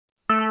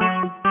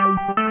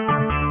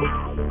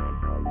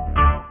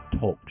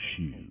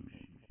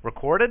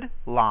Recorded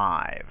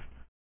live.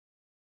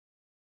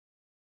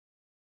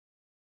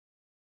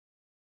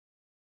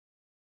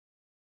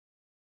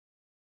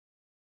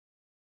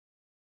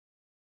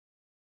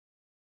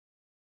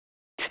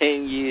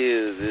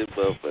 $10 this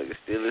motherfucker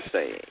still the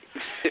same.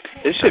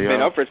 This shit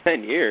been up for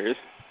 10 years.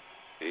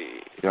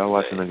 Y'all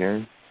watching the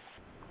game?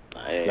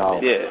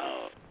 Yeah.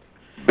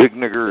 Big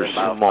nigger,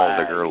 small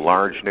nigger,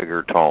 large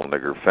nigger, tall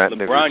nigger, fat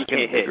LeBron nigger,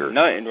 skinny can't hit nigger.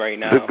 nothing right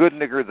now. The good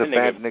nigger, the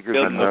bad nigger,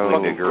 the no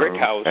nigger,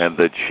 and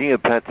the Chia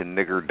Pet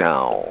nigger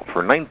doll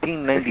for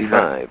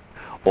 $19.95.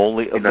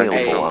 Only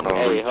available on the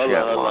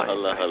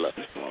hold on.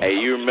 Hey,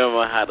 you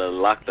remember how to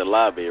lock the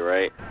lobby,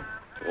 right?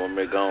 Want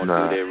me to go and do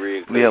that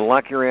real quick? Yeah,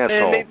 lock your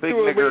asshole. Big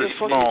nigger,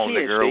 small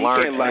nigger,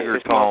 large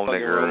nigger, tall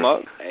nigger,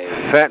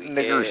 fat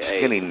nigger,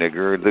 skinny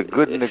nigger, the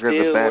good nigger,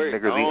 the bad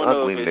nigger, the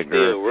ugly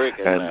nigger,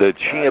 and the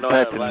Chia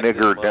Pet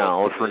nigger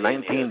doll for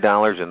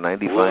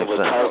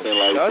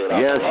 $19.95.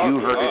 Yes,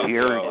 you heard it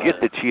here. Get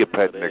the Chia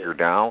Pet nigger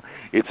doll.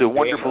 It's a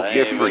wonderful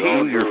gift for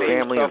you, your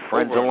family, and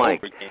friends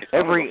alike.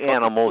 Every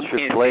animal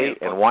should play,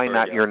 and why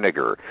not your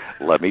nigger?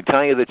 Let me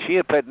tell you, the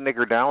Chia Pet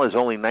nigger doll is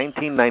only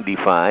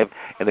 $19.95,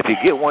 and if you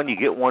get one, you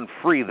get one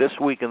free this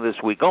week and this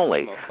week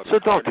only. So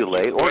don't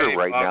delay. Order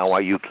right now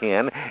while you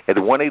can at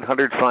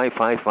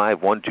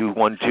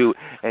 1-800-555-1212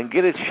 and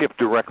get it shipped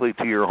directly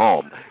to your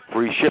home.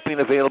 Free shipping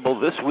available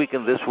this week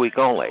and this week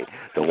only.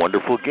 The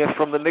wonderful gift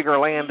from the nigger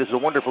land is a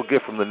wonderful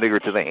gift from the nigger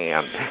to the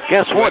hand.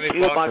 Guess what?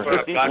 P.O. Box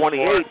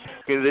 1528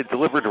 get it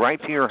delivered right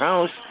to your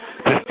house.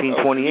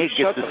 1528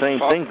 gets the same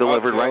thing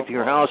delivered right to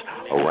your house.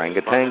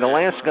 Orangutan,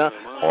 Alaska.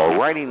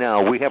 Alrighty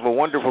now, we have a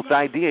wonderful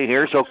idea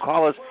here, so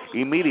call us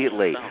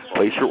immediately.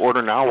 Place your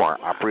order now. Our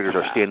operators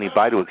are standing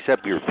by to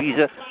accept your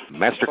Visa,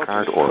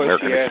 MasterCard, or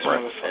American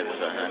Express.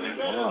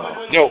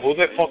 Yo, who's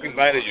that fucking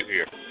manager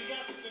here?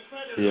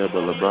 Yeah,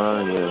 but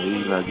LeBron,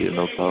 he's not getting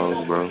no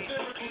calls, bro.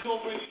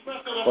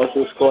 What's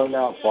the score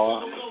now,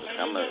 Paul?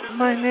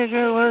 My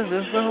nigger was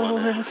a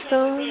rolling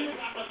stone.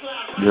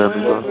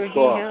 Wherever he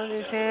held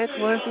his head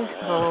was his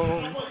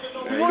home.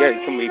 You got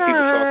too many people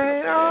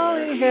talking. All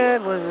he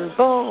had was his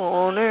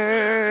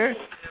boner.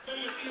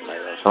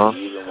 Huh?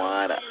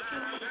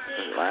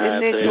 The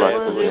nigger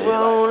was a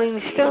rolling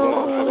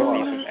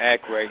stone.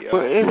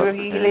 Wherever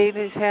he laid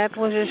his hat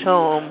was his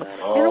home.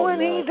 And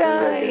when he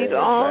died,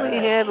 all he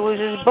had was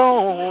his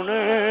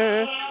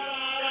boner.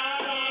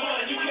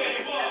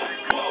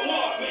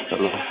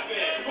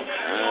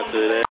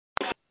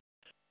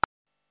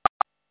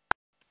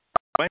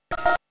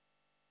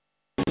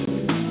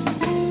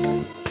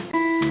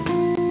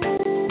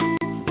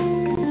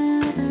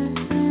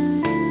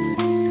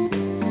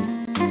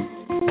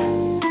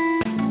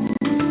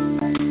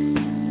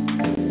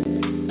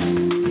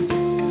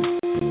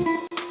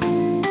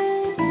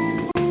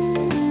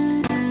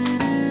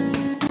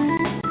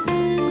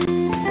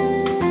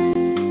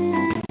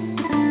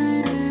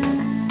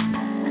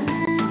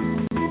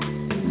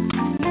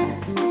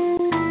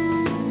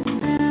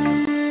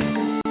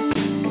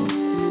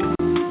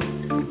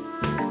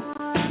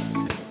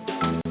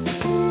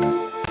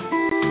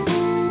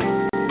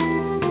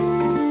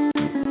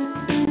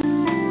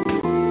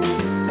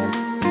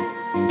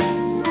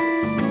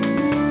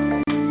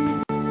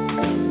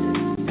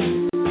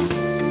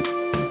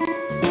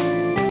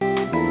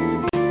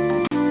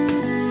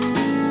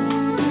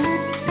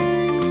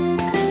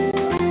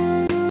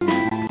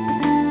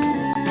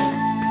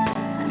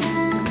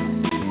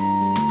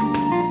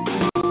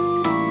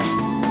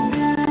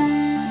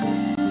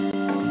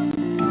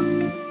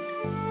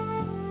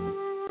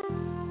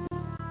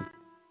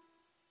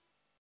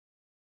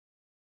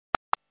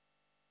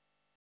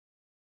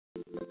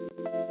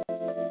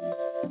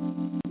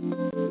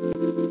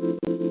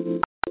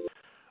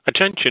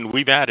 Attention,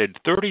 we've added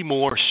 30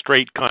 more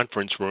straight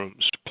conference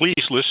rooms.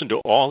 Please listen to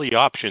all the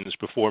options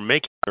before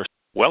making your...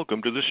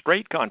 Welcome to the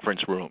straight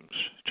conference rooms.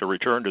 To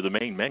return to the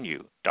main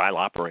menu, dial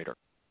operator.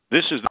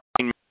 This is the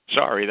main...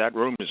 Sorry, that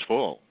room is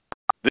full.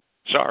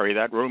 Sorry,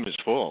 that room is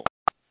full.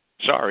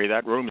 Sorry,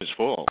 that room is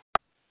full.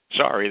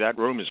 Sorry, that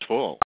room is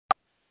full.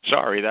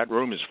 Sorry, that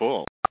room is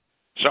full.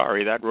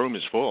 Sorry, that room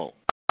is full.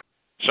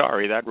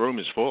 Sorry, that room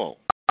is full.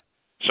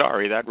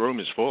 Sorry, that room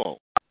is full.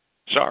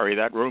 Sorry,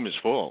 that room is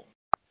full.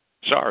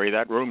 Sorry,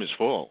 that room is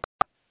full.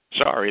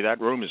 Sorry, that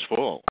room is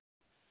full.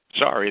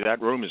 Sorry,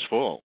 that room is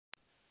full.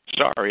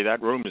 Sorry,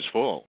 that room is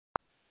full.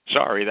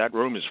 Sorry, that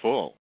room is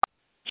full.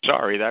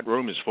 Sorry, that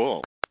room is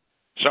full.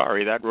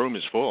 Sorry, that room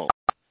is full.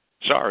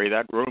 Sorry,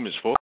 that room is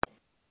full.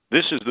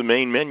 This is the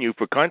main menu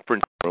for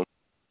conference room.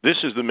 This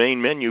is the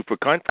main menu for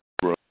conference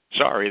room.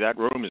 Sorry, that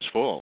room is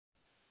full.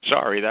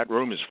 Sorry, that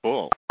room is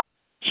full.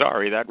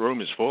 Sorry, that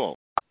room is full.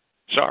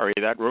 Sorry,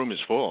 that room is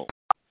full.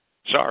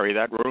 Sorry,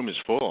 that room is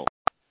full.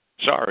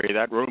 Sorry,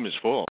 that room is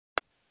full.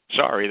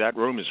 Sorry, that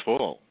room is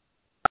full.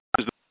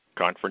 This is the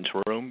conference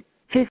room.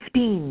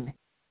 15.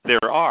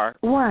 There are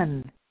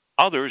 1.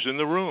 Others in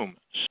the room.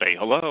 Say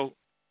hello.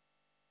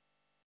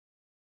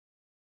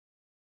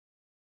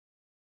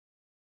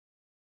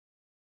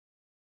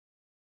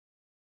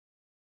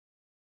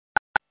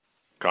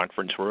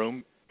 Conference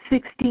room.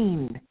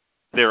 16.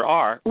 There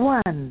are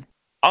 1.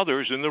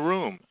 others in the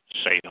room.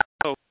 Say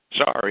hello.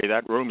 Sorry,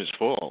 that room is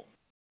full.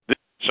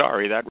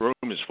 Sorry, that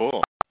room is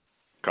full.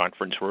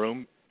 Conference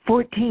room.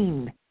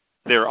 14.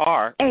 There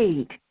are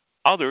 8.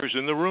 others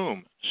in the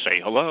room. Say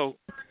hello.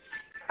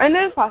 I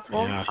know it's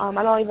possible. Yeah.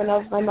 I don't even know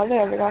if my mother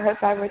ever got her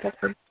thyroid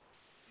tested.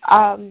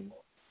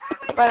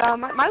 But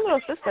my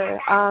little sister,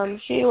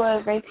 she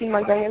was 19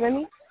 months younger than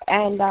me,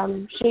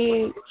 and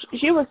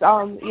she was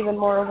even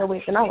more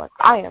overweight than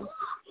I am.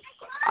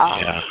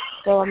 Yeah.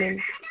 So I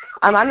mean,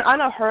 I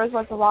know hers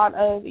was a lot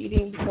of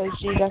eating because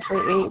she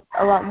definitely ate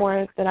a lot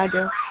more than I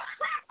do.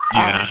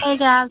 Yeah. Hey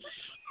guys.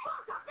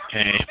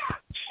 Hey.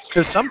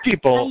 Because some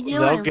people, How you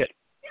they'll doing? get...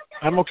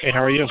 I'm okay.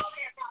 How are you?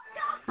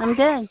 I'm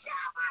good.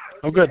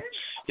 Oh, good.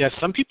 Yeah,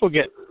 some people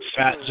get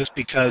fat just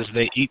because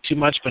they eat too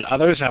much, but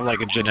others have like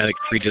a genetic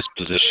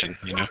predisposition,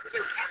 you know?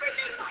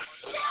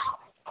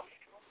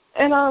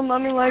 And I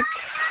mean, like,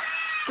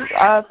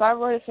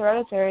 thyroid is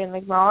hereditary, and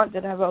like my aunt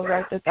did have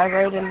overactive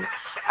thyroid, and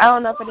I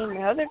don't know if any of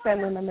my other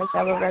family members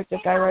have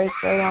overactive thyroid.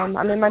 So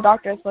I mean, my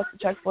doctor is supposed to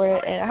check for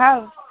it, and I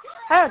have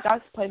a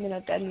doctor's appointment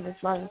at the end of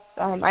this month.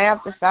 I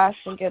have to fast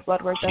and get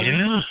blood work done.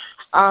 Yeah.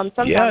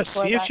 Sometimes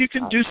See if you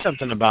can do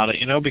something about it,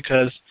 you know,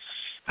 because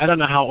I don't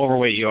know how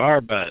overweight you are,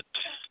 but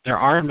there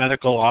are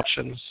medical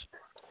options.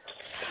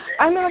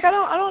 I mean, like, I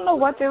don't know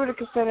what they would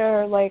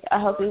consider like a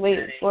healthy weight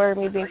for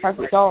me being 5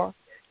 feet tall.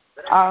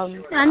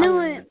 I know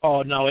it.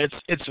 Oh no,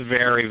 it's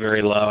very,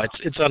 very low.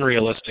 It's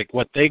unrealistic.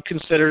 What they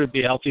consider to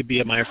be a healthy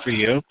BMI for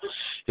you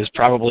is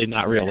probably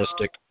not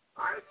realistic.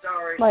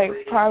 Like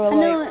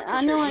probably.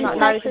 I know in not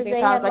Texas even they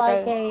have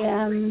like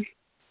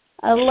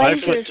a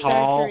laser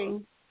surgery.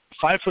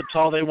 5 foot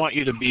tall, they want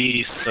you to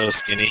be so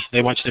skinny.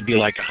 They want you to be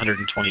like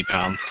 120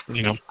 pounds,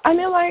 you know? I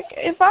mean, like,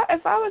 if I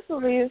was to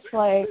lose,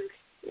 like,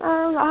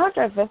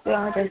 150,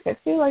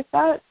 160, like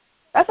that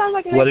sounds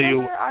like a nice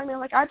number. I mean,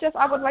 like, I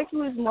would like to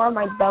lose more of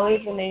my belly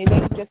than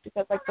anything, just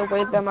because, like, the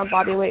way that my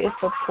body weight is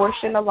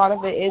proportioned, a lot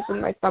of it is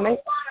in my stomach.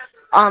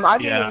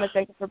 I've been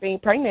mistaken for being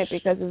pregnant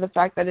because of the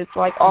fact that it's,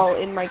 like,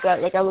 all in my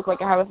gut. Like, I look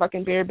like I have a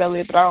fucking beer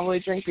belly, but I don't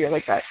really drink beer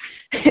like that.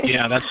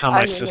 Yeah, that's how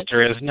my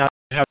sister is. Now,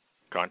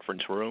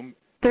 Conference room.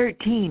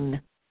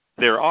 13.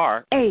 There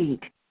are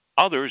 8.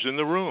 others in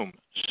the room.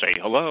 Say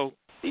hello.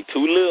 He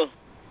too little.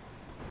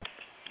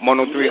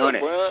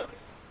 10300.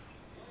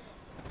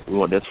 We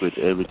want that switch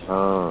every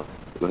time.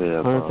 Go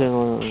ahead.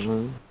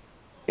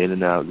 In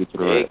and out. Get to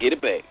the right. Get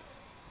it back.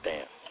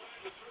 Damn.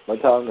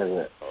 What time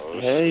is it? Oh,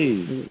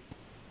 hey.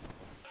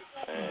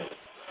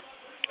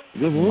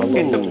 Good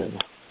morning.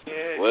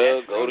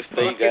 Well, go to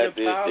state. Got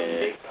this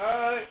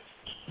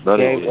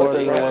then.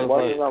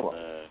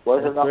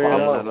 What's the number?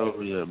 I'm not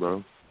over yet,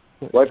 bro.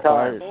 What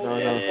time? No.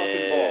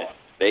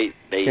 They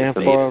messed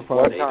up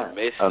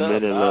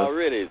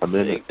already.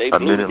 They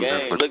blew the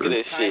game. Look at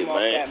this shit,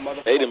 man.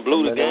 They done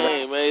blew the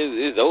game, man.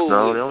 It's over.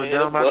 No, they only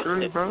down by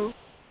 3, bro.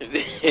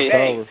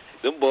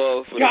 Them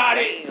boys for the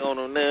game on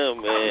them now,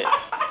 man.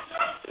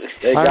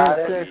 They got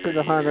 106 to the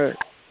 100.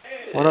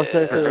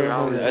 106 to the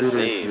 100. I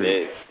seen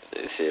that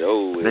shit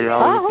over. They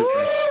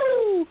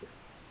always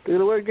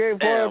Dude, we're game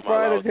 4 on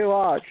Friday to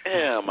watch.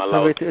 Damn, I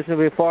lost. It's going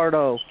to be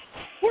Fardo.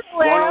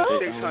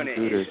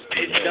 10600.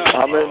 It's done.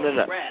 How many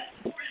minutes?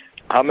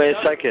 How many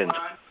seconds?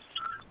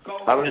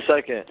 How many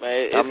seconds?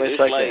 Man, How many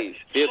seconds?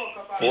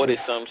 Like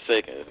 40-some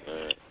seconds,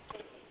 man.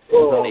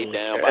 Oh, they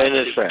down by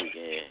 60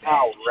 again.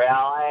 Oh,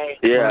 really?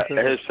 Yeah, in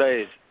his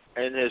face.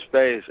 In his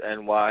face,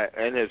 NY.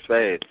 In his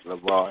face,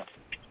 LeBron.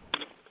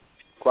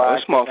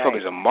 This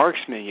motherfucker's a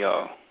marksman,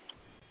 y'all.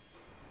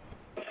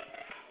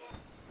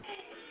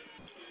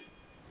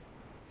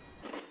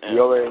 You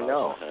already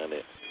know.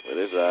 But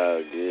it's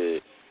all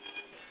good.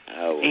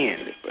 I will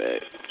get it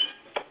back.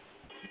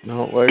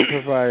 No, wait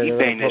for Friday. He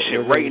banged that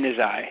shit right in his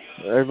eye.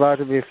 They're about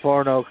to be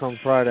 4-0 come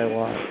Friday.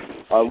 Watch.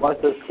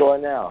 What's the score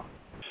now?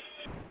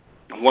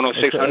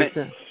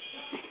 10600.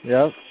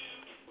 Yep.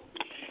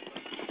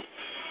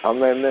 How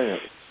many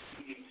minutes?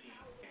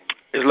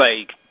 It's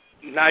like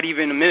not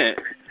even a minute.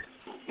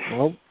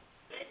 Nope.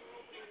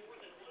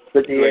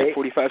 58. Like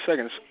 45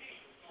 seconds.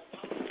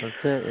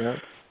 That's it, yeah.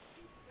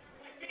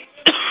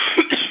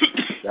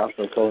 That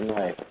was so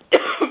nice.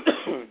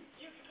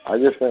 I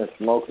just been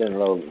smoking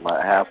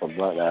my half a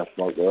blunt that I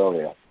smoked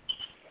earlier.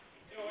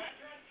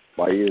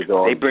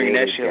 They bring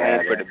that shit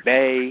home for the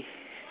Bay.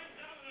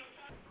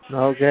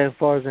 No, game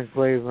 4's in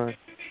Cleveland.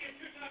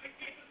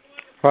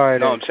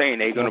 Friday. No, I'm saying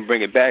they're going to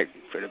bring it back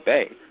for the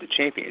Bay, the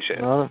championship.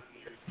 No,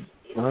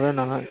 they're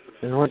not.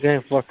 They won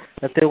game 4.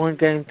 If they win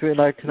game 3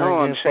 like tonight,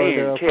 no, game I'm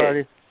saying, 4,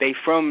 kid, they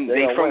from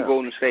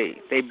Golden State.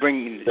 They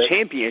bring the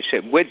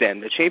championship with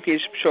them, the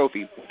championship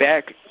trophy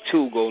back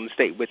to Golden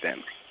State with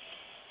them.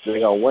 They're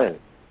going to win.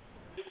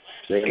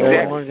 They're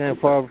going to win game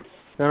 4.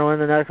 They're going to win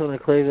the next one in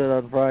Cleveland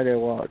on Friday.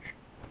 Watch.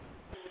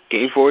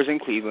 Game 4 is in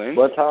Cleveland.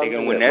 What time they're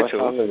going to win that too.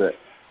 What time is it?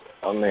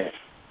 I mean,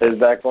 is it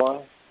back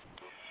on?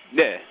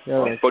 Yeah,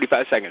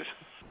 45 seconds.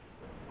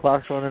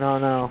 Clock's running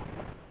on now.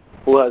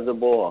 Who has the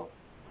ball?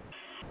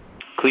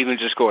 Cleveland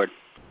just scored.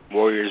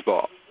 Warriors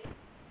ball.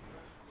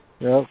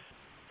 Yep.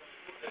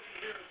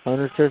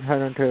 106,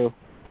 102.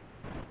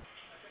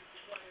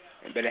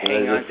 You better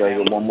hang on to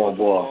that one more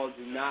ball.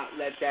 Do not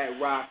let that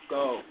rock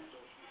go.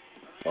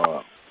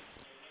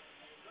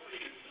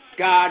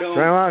 Got him.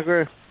 Grandma,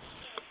 agree.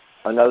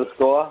 Another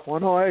score?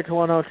 108 to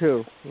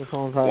 102.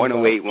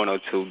 108,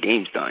 102.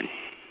 Game's done.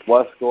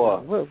 What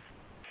score?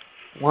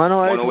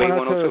 108 to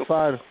 102.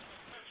 5.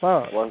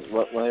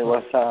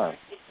 What time?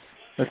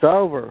 It's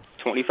over.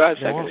 25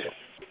 seconds.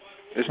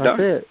 It's That's done.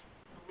 It.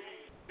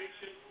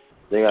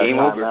 They got Game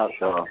over. Out,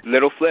 so.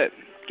 Little flip.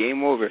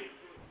 Game over.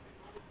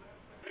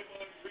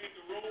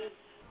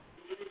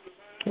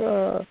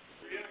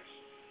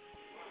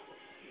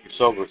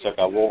 Sobre, se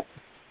acabó.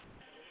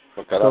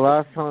 The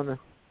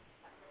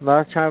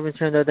last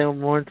championship that they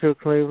won to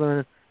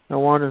Cleveland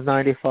and won is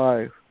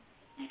 95.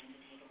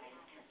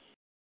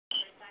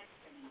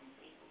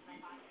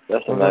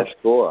 That's a nice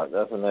score.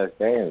 That's a nice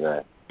game,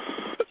 man.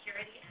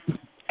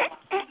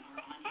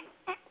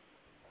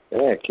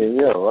 Yeah, can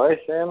you alright,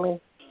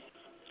 Sammy?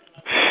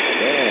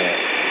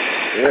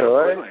 Yeah. You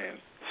alright?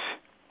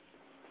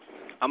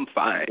 I'm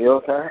fine. You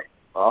okay?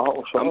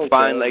 Oh, so I'm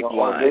fine like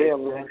wine.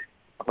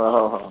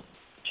 Damn,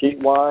 cheap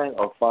wine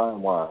or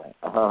fine wine?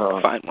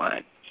 Fine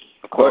wine.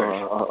 Of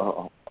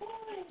course.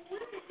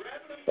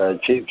 That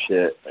cheap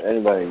shit.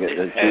 Anybody get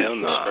the cheap Hell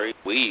shit. no. Straight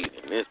weed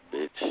in this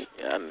bitch.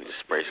 Yeah, I need to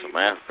spray some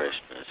air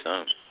freshener or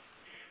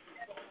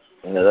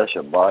something. Yeah, that's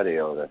your body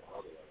odor.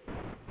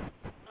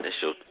 That's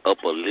your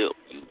upper lip.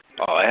 You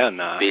hell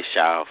nah. Fish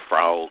eye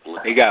frog.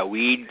 They got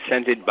weed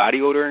scented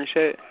body odor and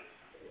shit.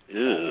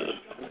 Ew.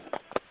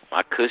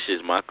 My Kush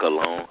is my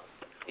cologne.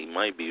 He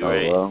might be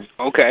right. Well.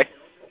 Okay.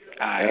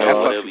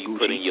 Whatever you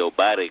put in your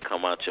body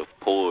come out your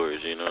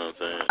pores, you know what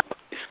I'm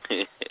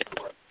saying?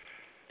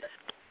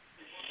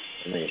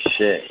 I mean,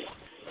 shit.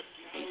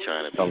 He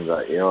trying to comes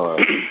out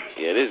yours.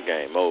 Yeah, this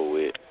game over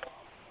with.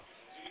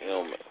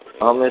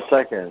 How many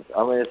seconds?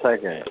 How many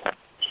seconds?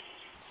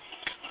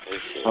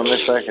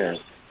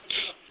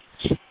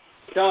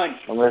 Done.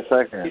 How many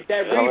seconds? Get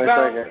that How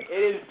rebound. many seconds?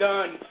 It is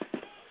done.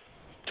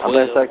 How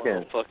many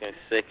seconds? Fucking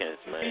seconds,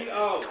 man.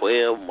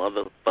 12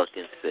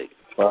 motherfucking seconds.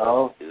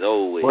 12? It's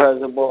over with. Who has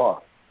the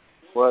ball?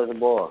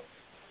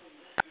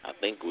 I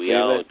think we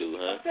all do,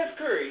 huh? Steph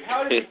Curry,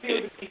 how does it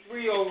feel to be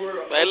 3 over?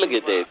 Man, look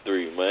at that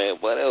 3, man.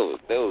 Boy, that was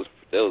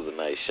a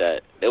nice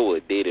shot. That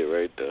what did it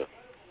right there.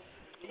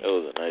 That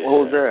was a nice shot.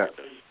 Who's that?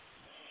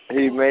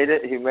 He made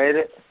it? He made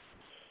it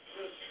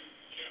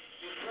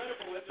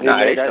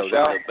that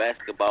shot? The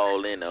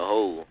basketball in the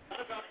hole.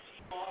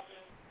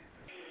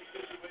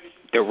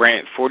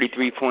 Durant,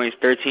 43 points,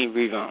 13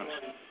 rebounds.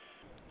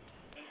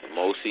 The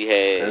most he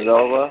had. It's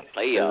over?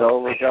 Playoff. It's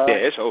over, guys?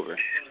 Yeah, it's over.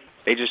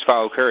 They just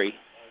fouled Curry.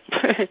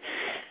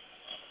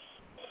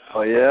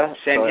 Oh, yeah?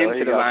 Send him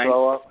to the line.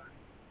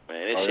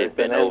 Man, this shit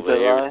been over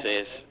ever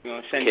since. You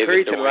want to send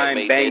Curry to the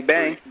line, bang,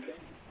 bang.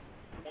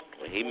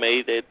 When he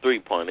made that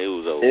 3-point, it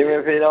was over. Even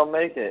if he don't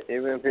make it,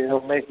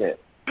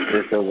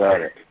 they still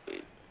got it.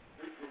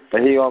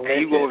 But he gonna make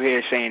it. You go over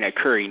here saying that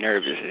Curry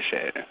nervous and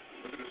shit.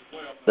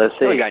 Let's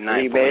see. He got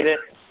 9 points. Made it?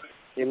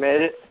 He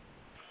made it?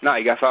 No,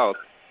 he got fouled.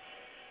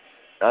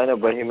 I know,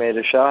 but he made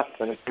a shot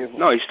for the people.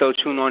 No, he's still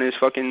chewing on his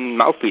fucking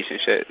mouthpiece and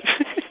shit.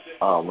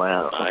 Oh,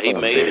 man. He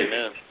made it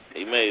now.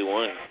 He made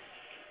one.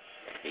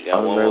 He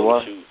got one more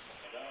to shoot.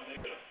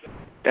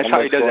 That's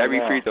how he does every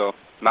free throw.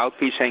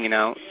 Mouthpiece hanging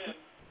out.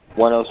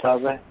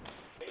 107?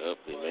 Yep,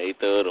 he made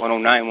the other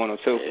 109,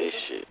 102. Yeah,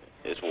 shit.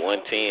 It's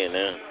 110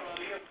 now.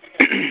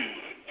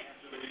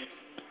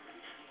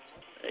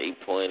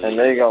 8 points. And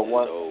they got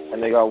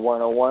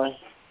 101?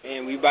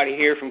 And we about to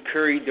hear from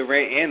Curry,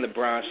 Durant, and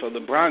LeBron. So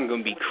LeBron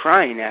gonna be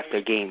crying after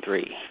Game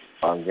 3.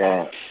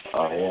 Again.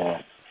 Oh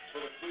yeah.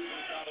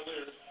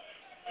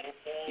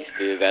 He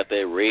still got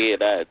that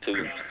red eye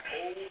too.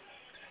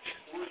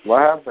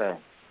 What happened?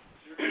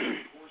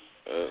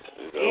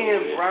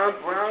 Damn,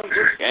 Brown.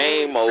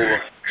 Game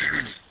over.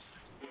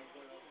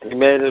 He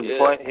made it.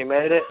 Point. He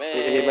made it.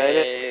 Man. He made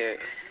it.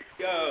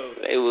 Yo.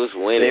 They was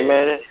winning.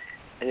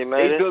 He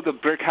made it. They built a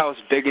brick house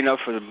big enough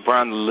for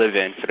LeBron to live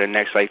in for the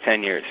next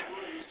 10 years.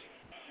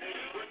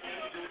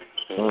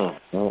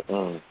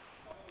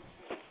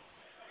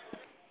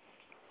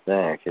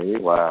 Dang, can you?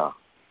 Wow.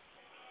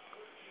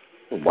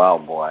 Wow,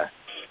 boy.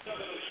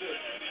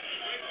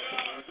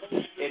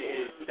 It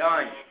is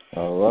done.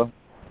 Hello?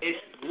 It's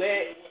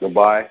lit.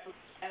 Goodbye.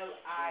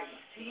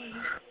 L-I-T.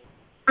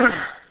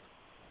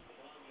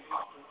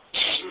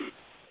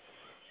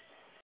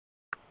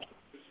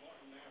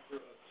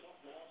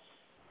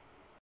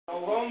 Go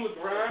home,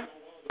 LeBron.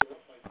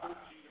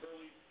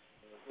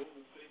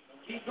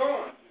 Keep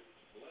going.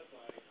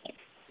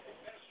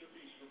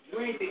 You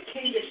ain't the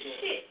king of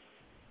shit.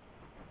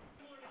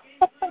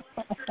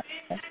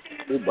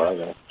 Goodbye,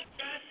 man.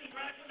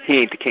 He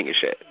ain't the king of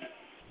shit.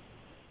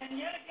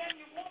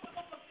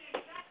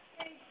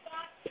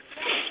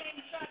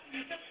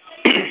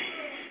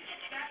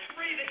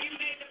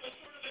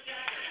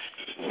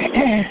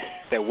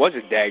 That was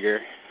a dagger.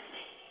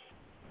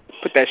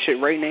 Put that shit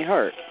right in their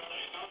heart.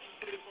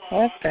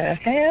 What the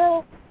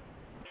hell?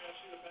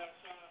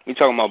 You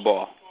talking about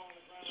ball?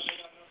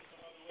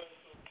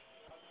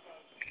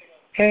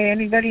 Hey,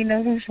 anybody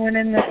know who's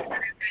winning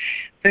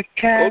the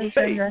Cavs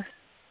and the...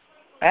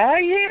 Oh,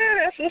 yeah,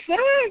 that's what's up.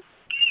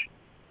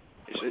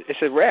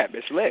 It's a wrap.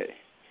 It's lit.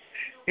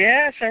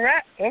 Yeah, it's a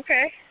wrap.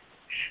 Okay.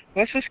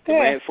 What's the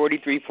score? Durant,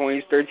 43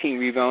 points, 13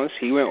 rebounds.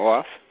 He went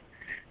off.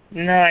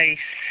 Nice.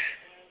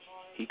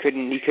 He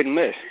couldn't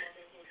miss.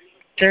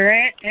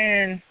 Durant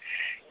and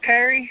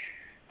Curry.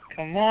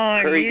 Come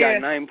on, Curry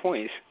got 9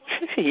 points.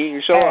 He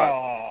didn't show up.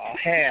 Oh,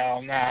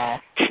 hell no.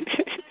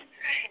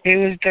 It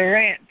was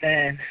Durant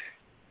then.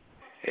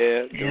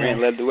 Yeah,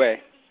 Durant led the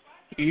way.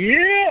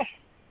 Yeah.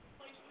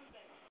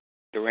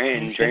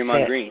 Durant and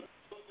Draymond Green.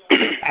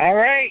 All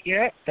right,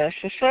 yep, that's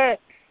what's up.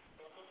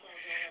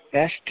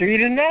 That's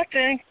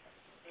 3-0.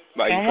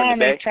 Come on,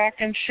 they're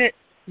talking shit.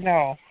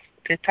 No,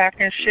 they're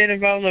talking shit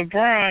about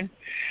LeBron.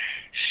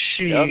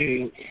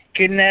 Shoot,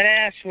 getting that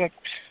ass whooped.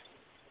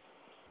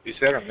 Is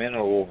that a man or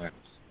a woman?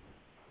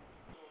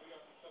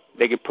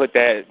 They could put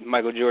that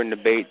Michael Jordan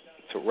debate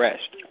to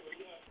rest.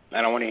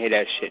 I don't want to hear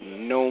that shit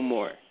no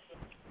more.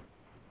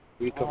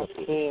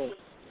 Okay.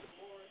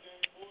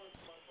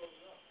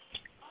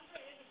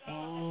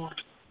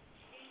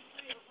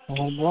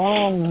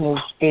 LeBron,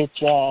 his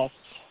bitch ass.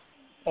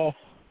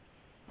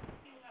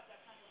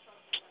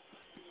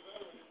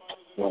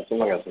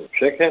 Somebody got some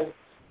chicken?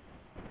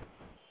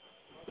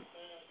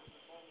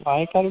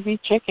 Why it gotta be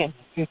chicken?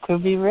 It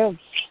could be ribs.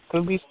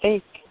 Could be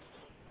steak.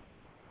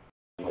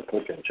 I'm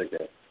cooking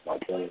chicken.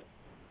 Okay.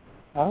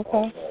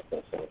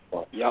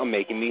 Y'all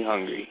making me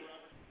hungry.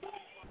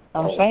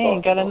 I'm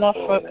saying, got enough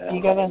for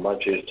you? Got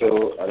munchies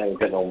too. I didn't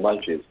get no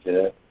munchies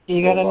today.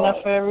 You got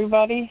enough for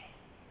everybody?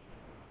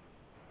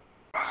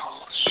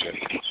 Oh shit!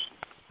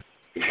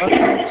 What's the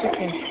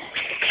chicken?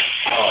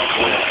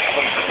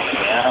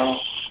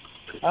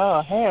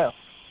 Oh hell!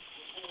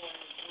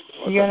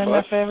 You got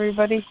enough for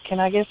everybody? Can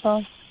I get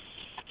some?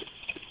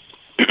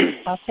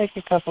 I'll take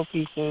a couple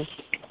pieces.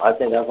 I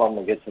think that's what I'm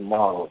gonna get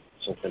tomorrow.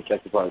 Some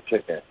Kentucky Fried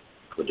Chicken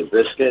with the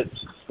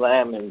biscuits,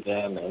 slam and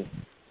jam and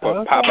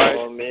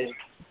Popeyes.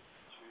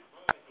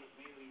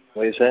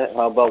 What you saying?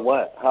 How about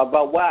what? How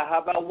about what,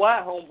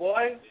 homeboy? What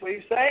are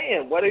you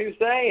saying? What are you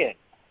saying?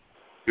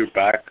 You're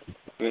back.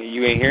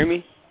 You ain't hear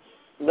me?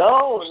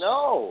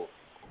 No.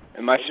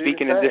 Am I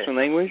speaking a different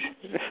language?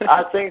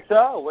 I think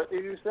so. What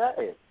did you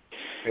say?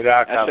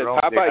 I said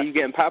Popeye. You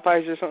getting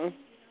Popeyes or something?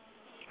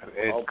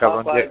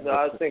 Popeyes, no,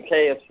 I was thinking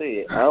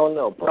KFC. I don't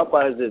know.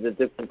 Popeyes is a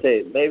different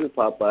taste. Maybe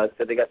Popeyes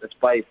because they got the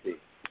spicy.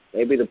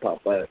 Maybe the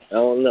Popeyes. I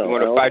don't know. You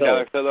want a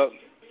 $5 fill-up?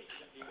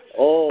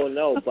 Oh,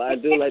 no, but I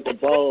do like the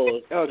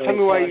bowls. Yo, tell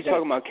me why you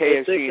talking about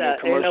KFC and the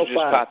commercial just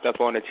popped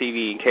up on the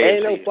TV and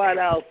KFC. Ain't no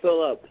 $5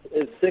 fill-up.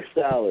 It's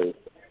 $6.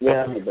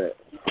 Yeah, I bet.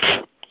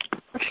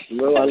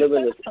 Remember, I live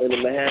in the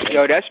Manhattan.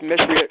 Yo, that's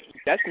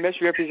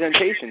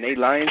misrepresentation. They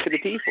lying to the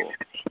people.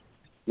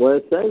 Well,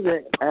 it says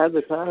it,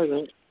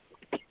 advertising.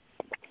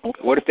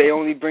 What if they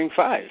only bring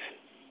 5?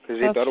 Because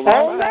they thought it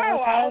was 5.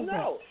 I don't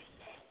know.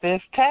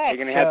 This tax.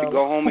 They're going to have to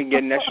go home and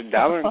get an extra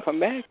 $1 and come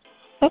back?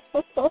 Yeah.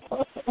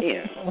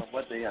 I don't know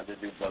what they have to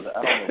do, brother.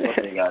 I don't know what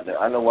they got to do.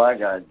 I know what I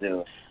got to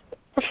do.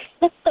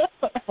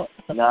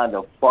 Now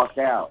the fuck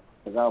out,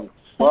 because I'm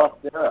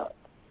fucked up.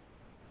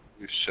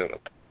 You shut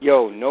up.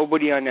 Yo,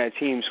 nobody on that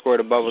team scored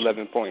above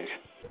 11 points.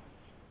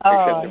 Oh,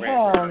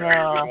 hell no.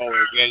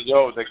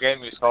 Yo, the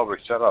game is over.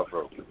 Shut up,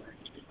 bro.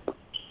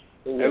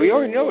 Yeah, we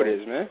already know it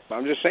is, man.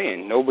 I'm just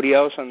saying, nobody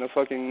else on the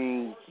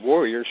fucking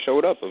Warriors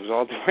showed up. It was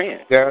all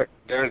Durant.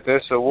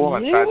 There's a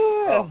woman.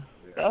 Yeah,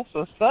 that's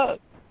what's up.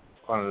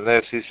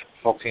 Unless he's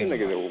fucking...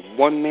 Like a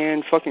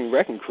one-man fucking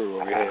wrecking crew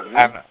over here,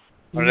 man.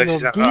 Unless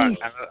he's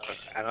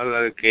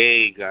another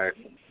gay guy.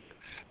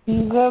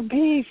 He's a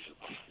beast.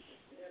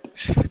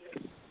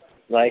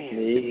 Like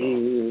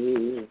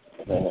me.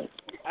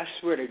 I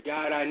swear to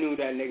God, I knew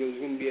that nigga was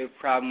going to be a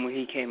problem when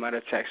he came out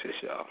of Texas,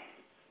 y'all.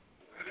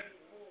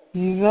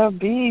 He's a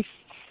beast.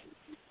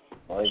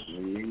 Like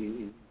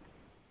me.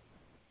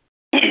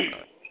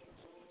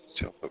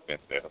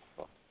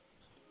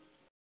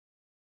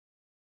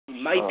 He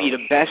might be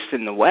the best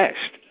in the West.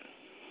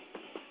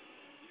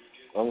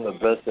 I'm the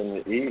best in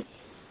the East.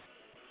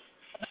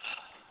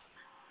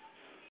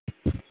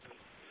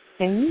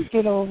 Can you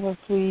get over,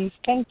 please?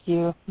 Thank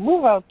you.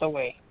 Move out the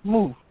way.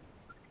 Move.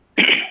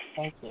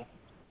 Thank you.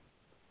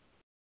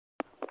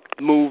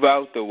 Move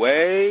out the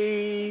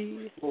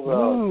way. Move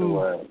out the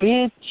way.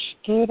 Bitch,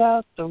 get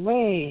out the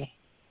way.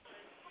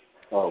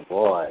 Oh,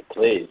 boy,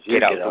 please.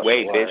 Get out the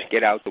way, bitch.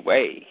 Get out the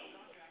way.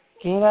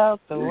 Get out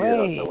the way. Get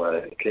out the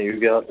way. Can you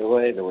get out the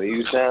way the way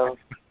you sound?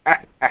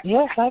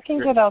 Yes, I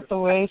can get out the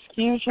way.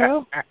 Excuse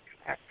you?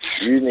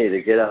 You need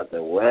to get out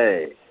the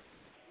way.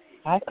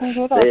 I can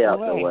get stay out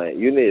the way.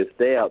 You need to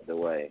stay out the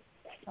way.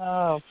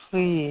 Oh,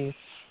 please.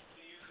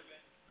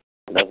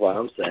 That's what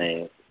I'm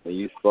saying. When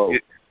you spoke.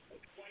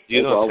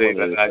 You don't say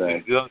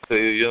that. You don't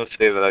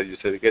say that. You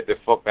say get the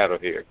fuck out of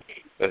here.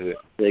 That's it.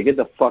 Yeah, get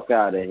the fuck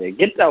out of here.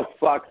 Get the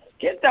fuck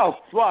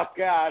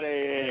out of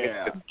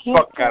here. Get the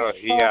fuck out of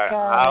here.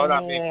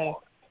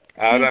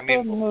 Ahora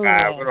mismo,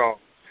 cabrón.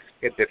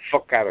 Get the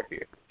fuck out of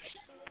here.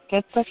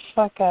 Get the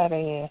fuck out of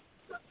here.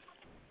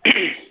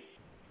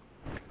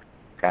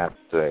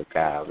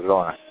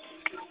 Cabrón.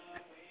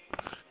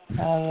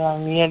 A la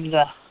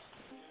mierda.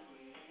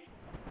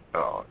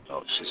 Oh,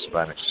 no, she's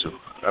Spanish too.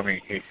 I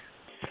mean,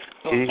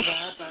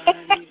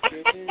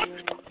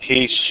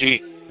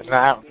 she.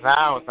 Now,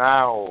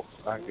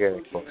 I'm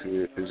getting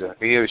confused. Is it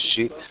he or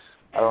she?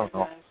 I don't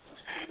know.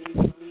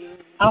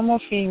 I'm a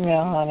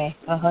female, honey.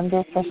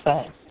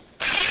 100%.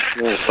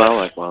 You don't sound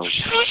like one.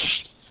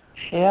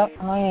 Yep,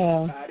 I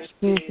am.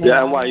 Excuse me.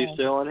 Yeah, why you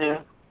still on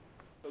here?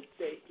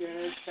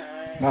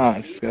 Nah,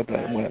 I just got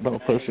that wet little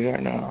pussy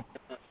right now.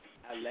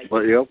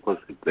 What your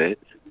pussy, bitch?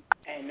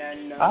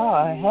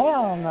 Oh,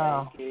 hell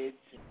no.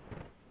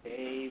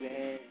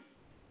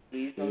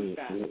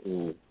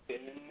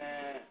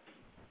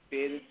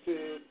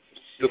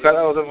 Look at that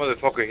other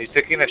motherfucker. He's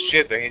taking a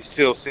shit and he's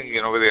still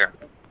singing over there.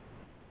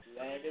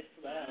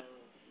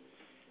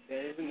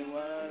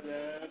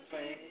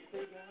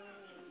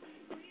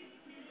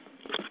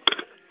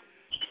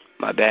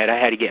 My bad. I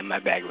had to get in my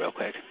bag real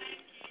quick.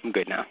 I'm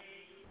good now.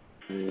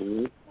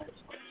 Mm-hmm.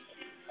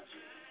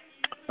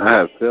 I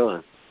have a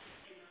feeling.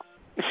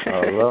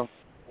 Hello?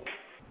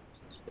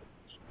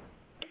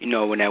 You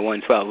know, when that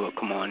 112 will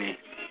come on in,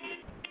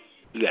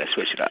 you got to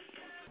switch it up.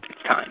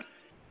 It's time.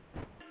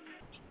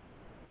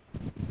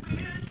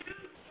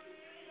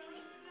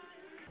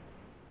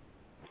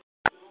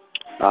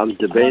 I'm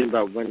debating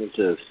about going into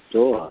the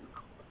store.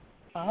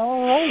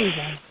 Alrighty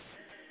then.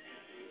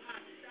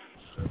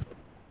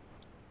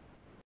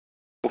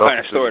 What kind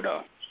of store,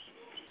 though?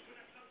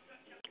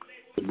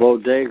 The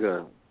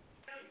bodega.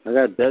 I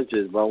got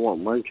Dutchess, but I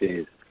want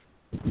munchies.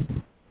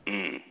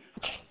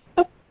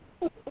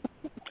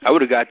 I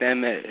would have got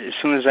them as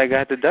soon as I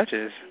got the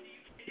Dutchess.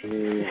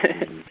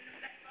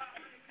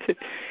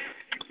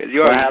 Because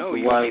you already know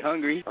you'll be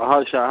hungry.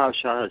 Hush.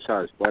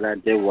 What I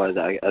did was,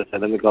 I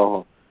said, let me go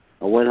home.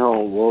 I went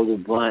home, rolled the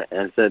blunt,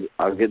 and said,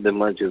 I'll get the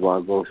munchies while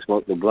I go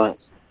smoke the blunt.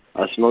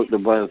 I smoked the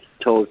blunt,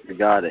 toast, and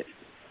got it.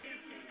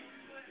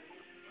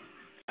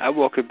 I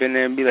walk up in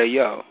there and be like,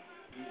 yo,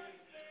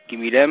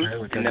 give me them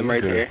and them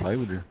right there.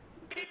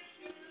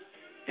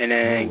 And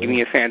then give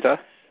me a Fanta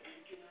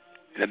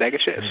and a bag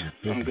of chips.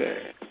 I'm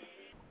good.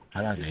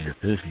 I like to eat a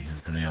pussy.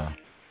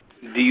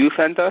 Do you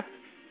Fanta?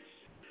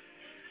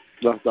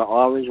 The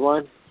orange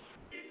one?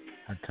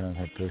 I tell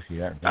her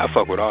pussy. I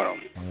fuck with all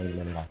them.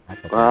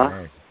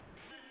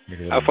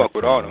 I fuck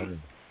with all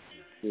them.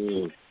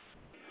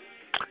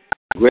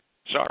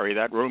 Sorry,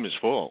 that room is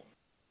full.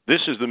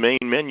 This is the main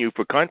menu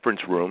for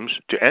conference rooms.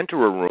 To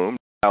enter a room,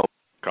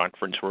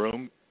 conference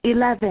room.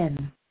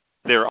 11.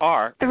 There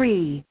are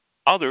 3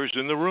 others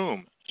in the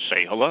room.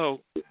 Say hello.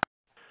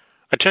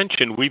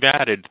 Attention, we've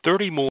added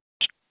 30 more.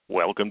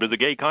 Welcome to the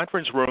gay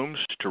conference rooms.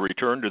 To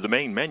return to the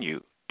main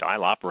menu,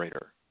 dial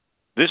operator.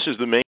 This is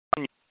the main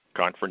menu,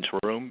 conference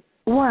room.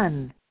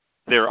 1.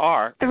 There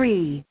are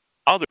 3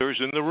 others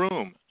in the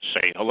room.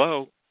 Say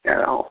hello.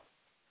 Hello.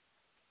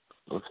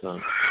 What's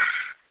up?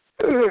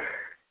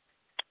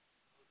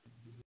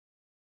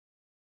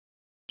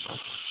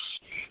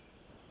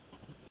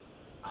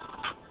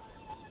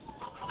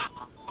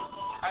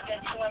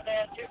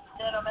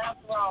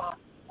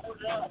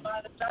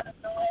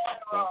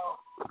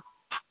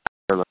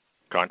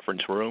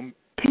 Conference room.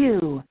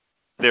 2.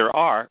 There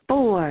are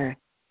 4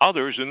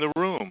 others in the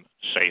room.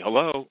 Say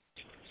hello.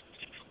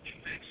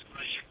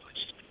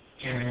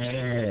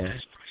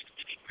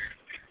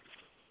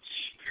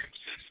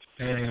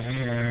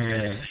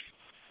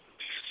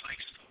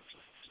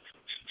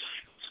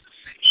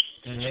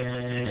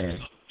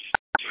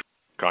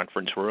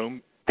 Conference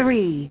room.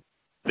 3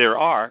 There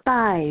are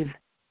 5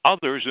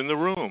 others in the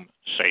room.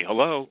 Say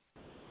hello.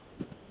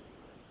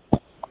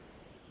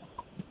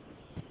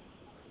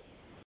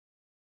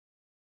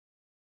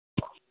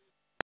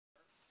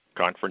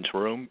 Conference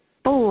room.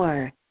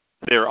 4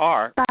 There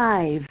are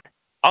 5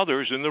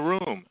 others in the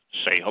room.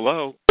 Say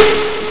hello.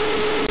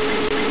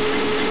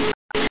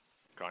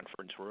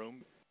 Conference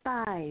room.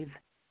 5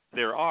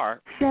 There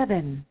are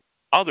 7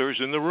 others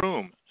in the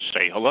room.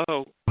 Say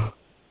hello.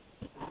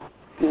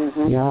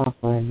 Yeah,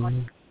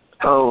 funny.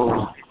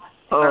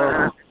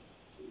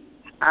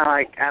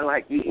 I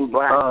like eating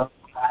black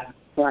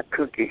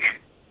cookies.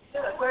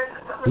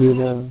 You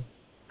know?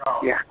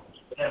 Yeah.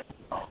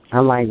 I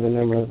like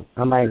vanilla.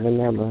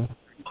 Vanilla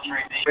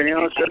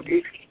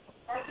cookies?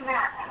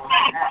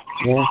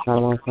 Yes, I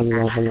want some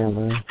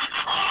vanilla.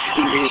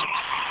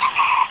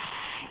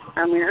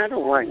 I mean, I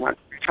don't like my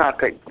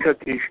chocolate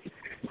cookies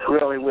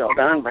really well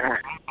done, but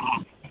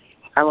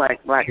I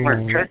like black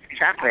chocolate.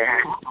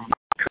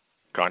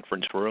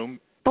 Conference room.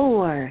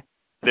 4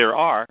 There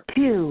are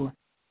 2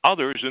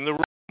 others in the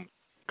room.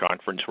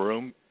 Conference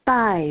room.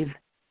 5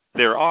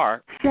 There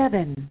are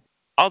 7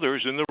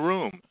 others in the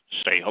room.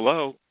 Say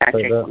hello.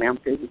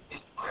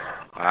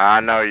 I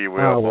know you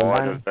will,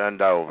 boy. Just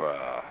bend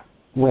over.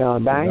 Well,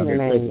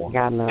 Diamond ain't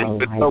got no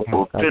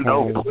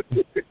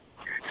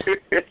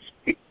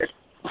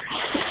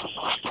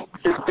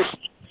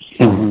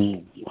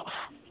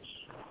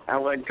I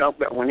wasn't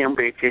talking about one of them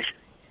bitches.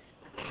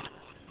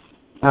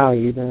 Oh,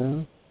 you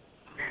do?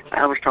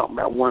 I was talking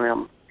about one of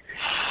them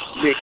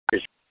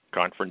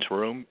Conference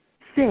room.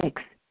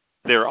 6.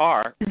 There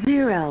are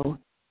 0.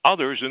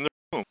 others in the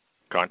room.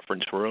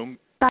 Conference room.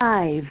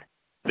 5.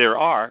 There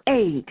are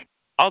 8.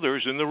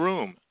 others in the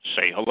room.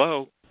 Say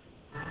hello.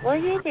 Where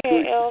you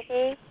been,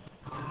 Elvis?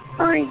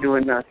 I ain't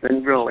doing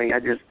nothing, really. I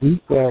just getting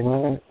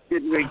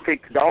ready to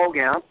take the dog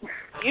out.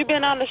 You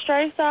been on the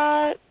straight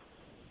side?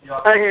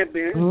 I have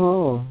been.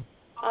 Oh.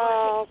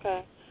 Oh,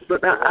 okay.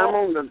 But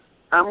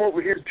I'm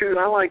over here, too.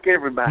 I like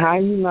everybody. How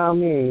you know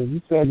me?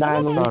 You said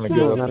Diamond.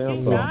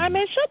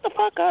 Diamond, shut the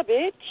fuck up,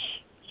 bitch.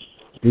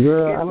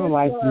 Girl, I don't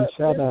like you.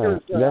 Shut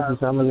up.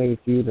 That's what I'm going to need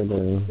you to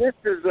do. This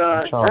is,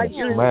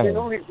 you've been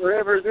on it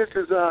forever. This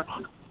is,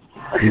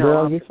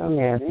 Girl, get some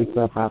nasty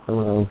stuff out the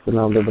room so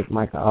don't look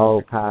like an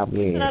old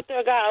cobweb. You out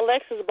there got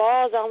Alexis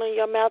balls all in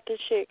your mouth and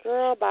shit.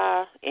 Girl,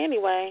 bye.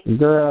 Anyway.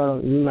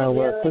 Girl, you know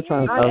what? Put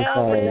on so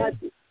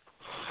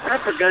I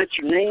forgot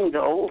your name,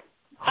 though.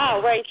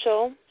 Oh,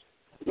 Rachel.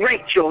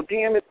 Rachel,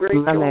 damn it,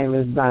 Rachel. My name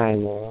is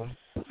Diamond.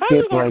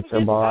 Skip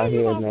Rachel, bald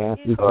head,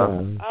 nasty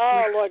son.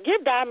 Oh, Lord.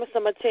 Give Diamond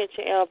some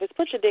attention, Elvis.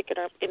 Put your dick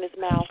in his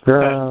mouth.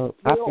 Girl,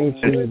 I think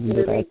she needs to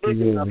get back to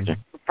you.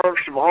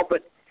 First of all,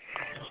 but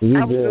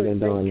you good at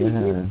doing it,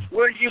 huh?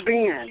 Where you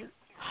been?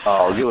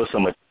 Oh, give us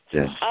some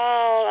attention.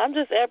 Oh, I'm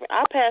just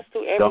I pass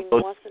through every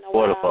once in a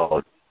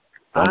while.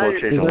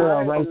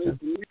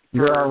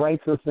 Girl,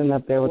 Rachel sitting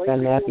up there with that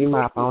nappy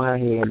mop on her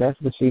head.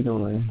 That's what she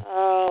doing.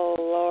 Oh,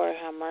 Lord,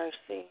 have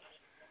mercy.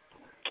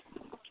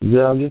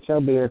 Girl, get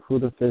your beard cool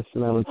to fish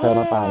and let them tell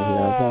up out of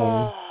here,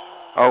 okay?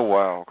 Oh,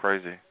 wow,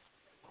 crazy.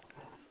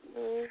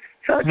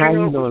 How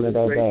you doing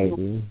today,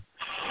 baby?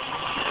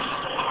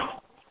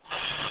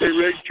 Hey,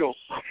 Rachel.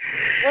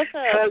 What's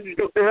up? How'd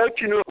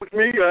you know it was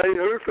me? I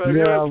heard.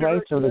 Girl,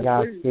 Rachel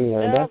got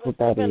scared. That's what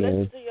that is. I've been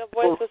listening to your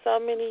voice for so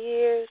many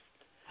years.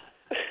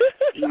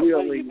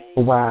 Really?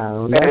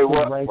 Wow. Hey,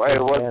 what's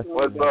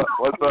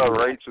up,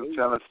 Rachel,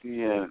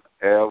 Tennessee, and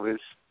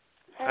Elvis?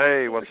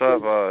 Hey, what's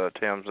up,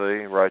 TMZ?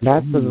 Rachel.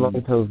 That's what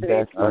Rachel's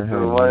best for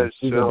her.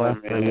 She's the best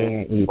for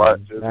man.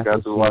 Just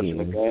got through watching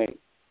the game.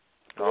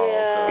 Oh,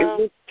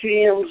 okay. Is this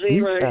TMZ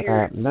right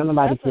here? Up.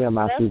 Nobody care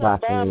about you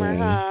watching the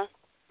game.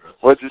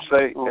 What'd you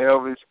say,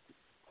 Elvis?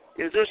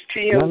 Is this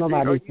TMZ?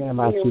 Nobody care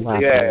about you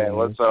watching the game.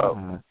 What's up?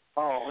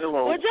 Oh,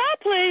 hello. Would y'all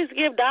please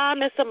give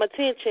Diamond some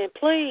attention,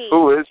 please?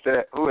 Who is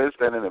that? Who is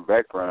that in the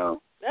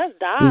background? That's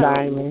Diamond.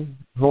 Diamond.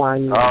 Who are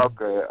you? Oh,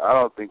 okay. I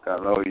don't think I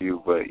know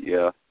you, but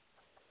yeah.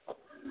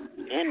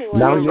 Anyway.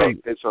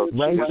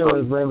 Rachel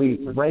is really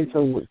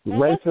Rachel's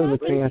a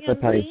cancer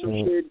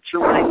patient.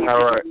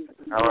 All right.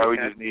 We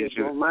just need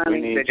you.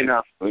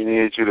 We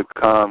need you to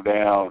calm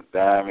down,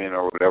 Diamond,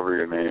 or whatever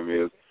your name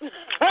is.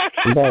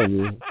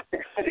 Baby,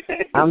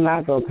 I'm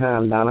not gonna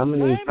calm down. I'm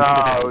gonna need you.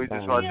 No, we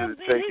just want you to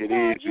take it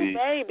easy.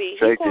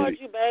 He called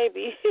you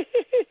baby.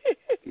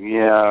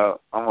 Yeah,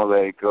 I'm gonna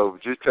let it go.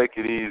 But just take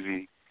it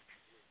easy.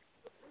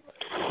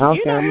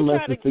 Okay, I'm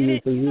listening to you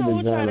because you're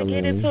the trying to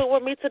get into it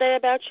with me today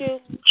about you?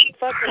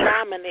 Fucking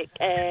Dominic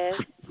ass.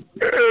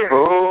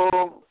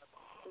 Who?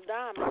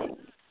 Dominic.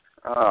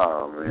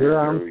 Oh, man. Girl,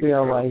 I'm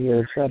still right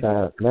here. Shut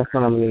up. That's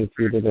what I'm going to need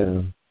you to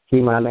do.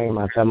 Keep my name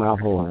out of my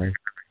voice.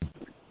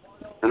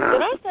 Did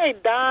I say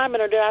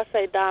Diamond or did I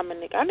say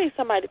Dominic? I need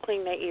somebody to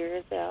clean their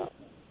ears out.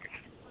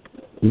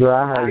 Girl,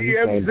 I heard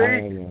you say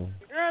Diamond.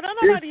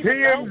 Is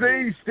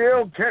TMZ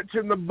still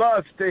catching the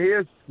bus to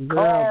his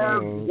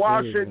car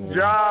washing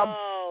job?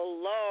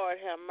 Oh, Lord,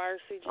 have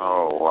mercy. Jesus.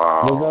 Oh,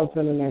 wow. We'll go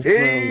to the next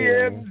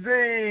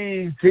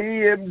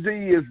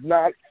TMZ is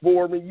not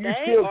for me. You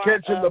still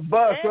catching the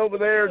bus over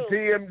there,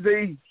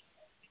 TMZ?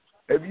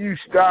 Have you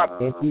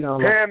stopped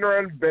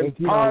pandering, been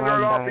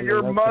pondering off of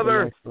your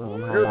mother,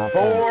 your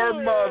poor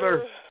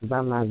mother?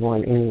 I'm not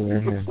going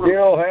anywhere here.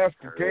 Still have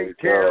to take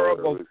care of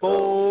a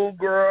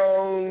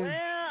full-grown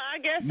I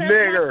guess that's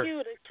nigger. my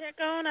cue to check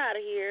on out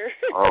of here.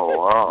 Oh,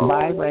 wow.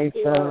 Bye,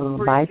 Rachel.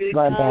 Bye,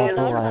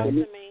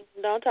 Slutback.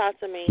 Don't talk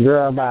to me.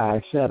 Girl,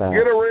 bye. Shut up.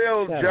 Get a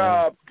real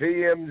job,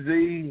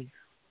 TMZ.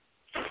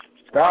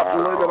 Stop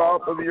living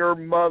off of your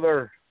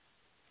mother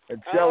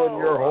and selling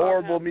your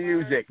horrible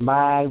music.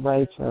 Bye,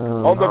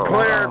 Rachel. On the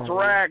clearance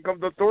rack of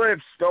the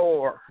thrift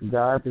store.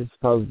 Garbage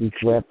supposed to be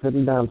swept to the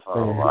dumpster.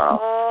 Oh,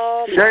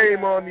 wow.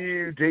 Shame on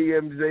you,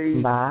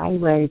 TMZ. Bye,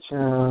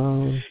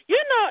 Rachel. You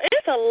know,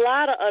 it's a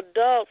lot of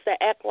adults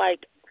that act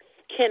like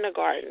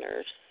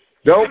kindergartners.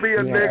 Don't be a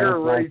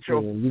nigger,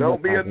 Rachel.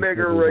 Don't be a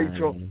nigger,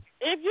 Rachel.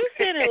 If you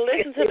sit and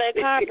listen to that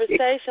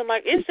conversation,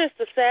 like, it's just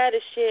the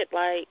saddest shit.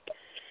 Like,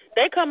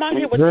 they come out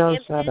here with the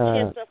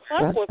intention to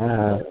fuck with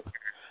people.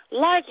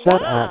 Like,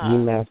 Shut up, you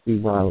nasty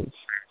roach.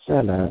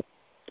 Shut up.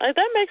 Like,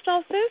 that makes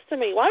no sense to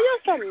me. Why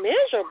y'all so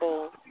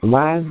miserable?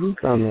 Why is he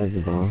so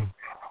miserable?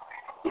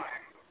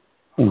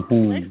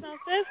 Makes no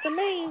sense to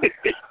me.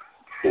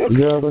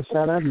 Girl, well,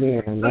 shut up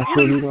then. That's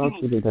what he wants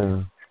you to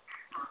do.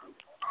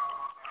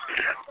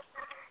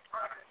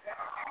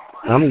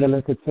 I'm going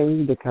to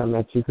continue to come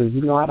at you because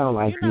you know I don't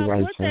like you,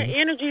 Rachel. Put that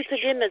energy to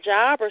getting a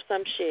job or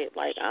some shit.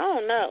 Like, I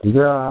don't know.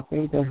 Girl, I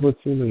think that's what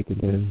you need to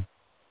do.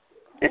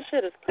 That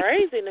shit is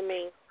crazy to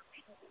me.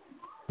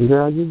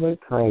 Girl, you look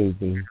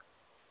crazy.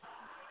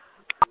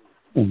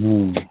 Bye,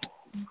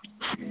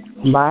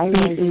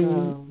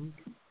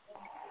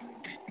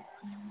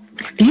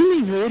 You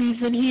mean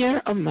Rudy's in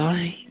here? Oh,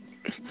 my.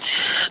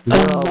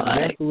 Girl,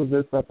 guess who was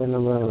just up in the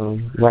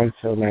room?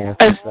 Rachel, man.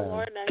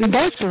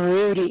 That's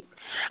Rudy.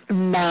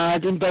 Nah,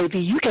 then, baby,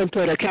 you can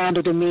put a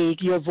candle to me.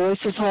 Your voice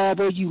is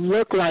horrible. You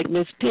look like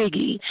Miss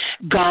Piggy,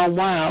 gone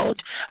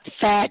wild.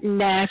 Fat,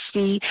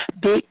 nasty,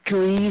 big,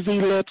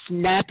 greasy lips,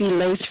 nappy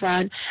lace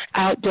front,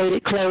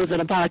 outdated clothes,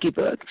 and a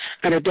pocketbook.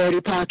 And a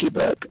dirty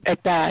pocketbook at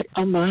that.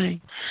 Oh,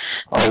 my.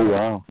 Oh,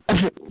 wow.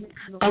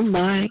 Oh,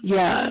 my,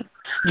 yeah.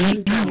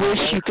 You wish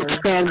you could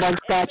stand one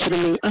statue to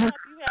me. You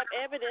have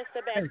evidence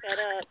to back that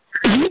up.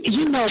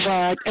 You know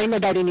what? Ain't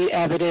nobody need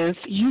evidence.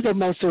 You the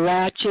most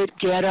ratchet,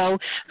 ghetto,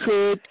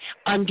 hood,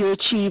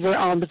 underachiever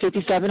on the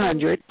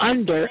 5700.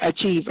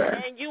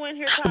 Underachiever. And you in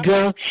here talking.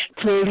 Girl,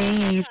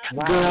 please.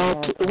 Wow. Girl,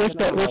 what's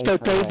so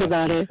crazy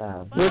about it?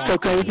 What's so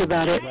crazy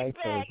about it?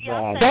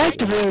 That's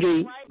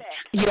Rudy.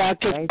 Yeah,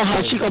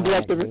 because she going to blow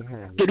up the room.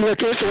 Look,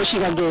 here's what she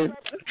going to do.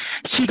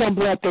 She going to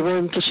blow up the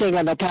room because she ain't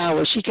got no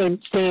power. She can't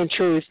stand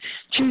truth.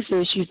 Truth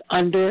is she's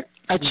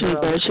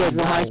underachiever. She has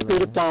no high-school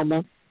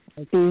diploma.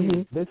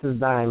 Mm-hmm. This is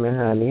Diamond,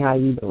 honey. How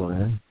you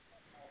doing?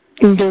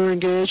 I'm doing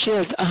good.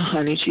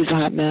 Honey, she's a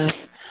hot mess.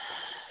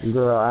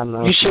 Girl, I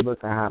know she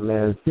looks a hot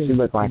mess. She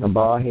looks like a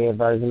bald-head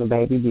version of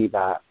Baby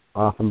Bebop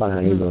off of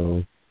Bunny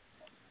Room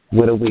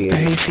with a wig.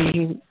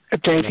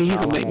 Daisy, you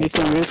can make me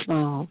throw this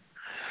phone.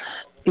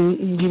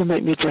 You can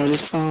make me throw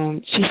this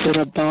phone. She said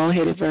a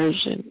bald-headed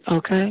version,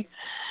 okay?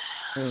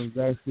 Hey,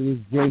 guys,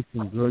 it's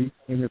Jason, girl. You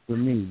came here for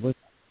me. What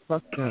the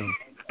fuck down?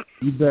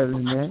 You better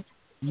than that.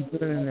 You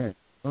better than that.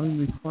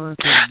 Only response.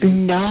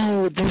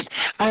 No,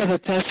 I have a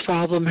pest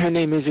problem. Her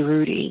name is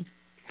Rudy.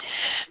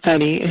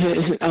 Honey,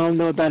 I don't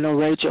know about no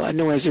Rachel. I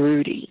know as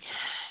Rudy.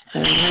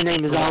 Her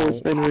name has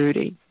always been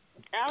Rudy.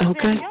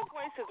 Okay. Your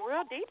voice is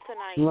real deep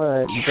tonight.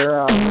 Look,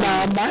 girl.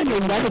 No, mine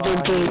ain't never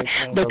been deep.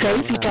 But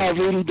Casey told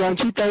Rudy, don't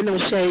you throw no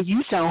shade.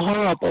 You sound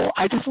horrible.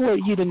 I just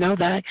want you to know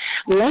that.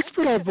 Let's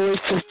put our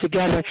voices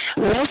together.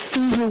 Let's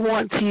see who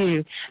wants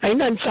you. Ain't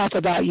nothing soft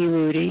about you,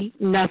 Rudy.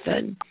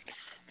 Nothing.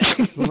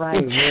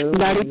 Right,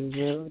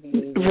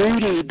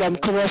 Rudy, them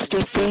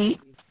crusty feet.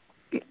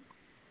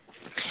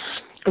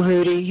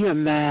 Rudy, you're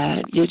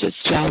mad. You're just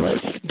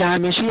jealous.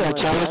 Diamond, you're a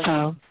jealous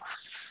hoe.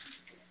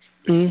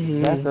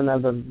 Mm-hmm. That's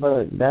another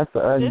book. That's the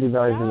ugly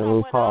version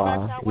of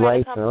RuPaul.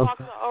 Rachel.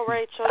 Oh,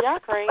 Rachel, y'all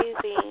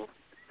crazy.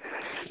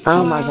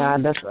 Oh, my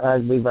God, that's the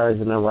ugly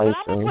version of Rachel.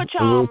 I'm going to put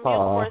y'all on mute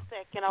for a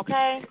second,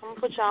 okay? I'm going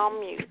to put y'all on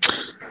mute.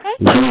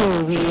 Okay?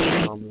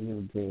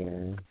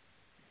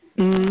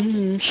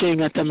 Mm-hmm. She ain't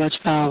got that much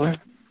power.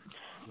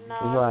 No,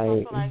 right.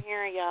 That's what I'm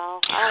hearing, y'all.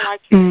 I don't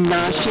like you.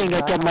 No, she ain't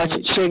got that much.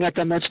 She ain't got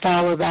that much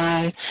power.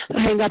 Bye.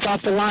 Hang up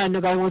off the line.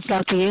 Nobody wants to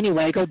talk to you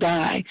anyway. Go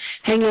die.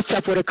 Hang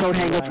yourself with a coat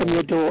hanger from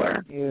your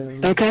door. Yeah.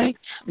 Okay?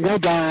 Go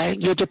die.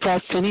 You're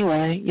depressed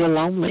anyway. You're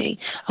lonely.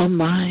 Oh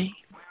my.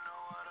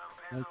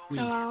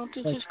 Hello,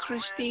 this is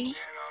Christy.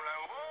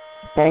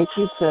 Thank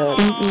you, sir.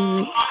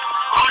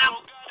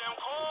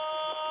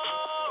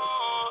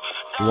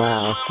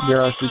 Wow,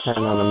 girl, she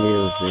turned on the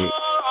music.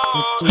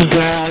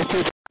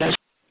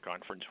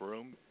 Conference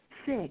room.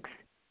 6.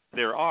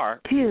 There are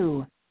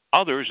 2.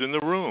 others in the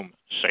room.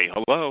 Say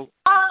hello.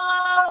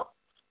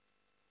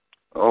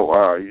 Oh,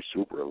 wow, you're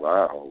super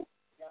loud.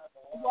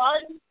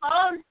 One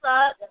phone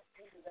set.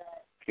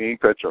 Can you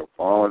cut your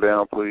phone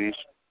down, please?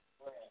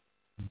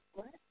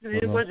 Can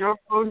you put your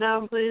phone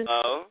down, please?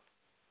 Oh.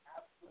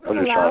 I'm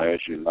just trying to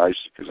ask you nice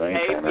because I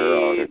ain't trying to hear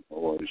all that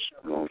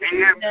noise.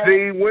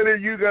 TMZ, when are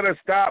you going to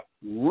stop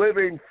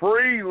living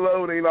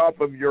freeloading off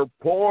of your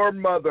poor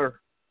mother?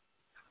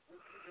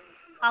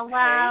 Hello.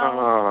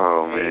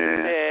 Oh,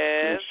 man.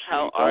 Yes.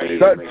 How are you?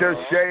 Such a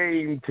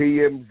shame,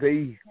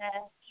 TMZ.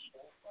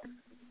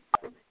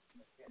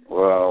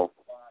 Well.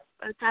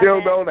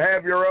 Still don't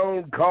have your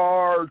own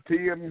car,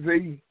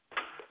 TMZ.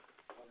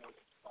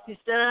 You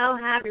still don't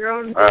have your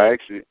own car? I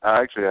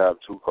actually have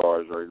 2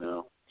 cars right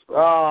now. So.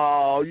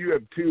 Oh, you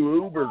have 2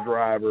 Uber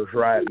drivers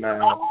right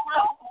now.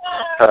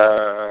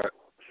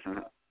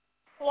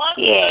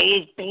 Yeah,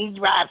 he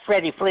drives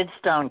Freddie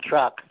Flintstone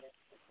truck.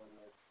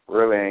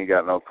 Really ain't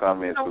got no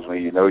comments because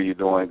when you know you're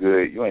doing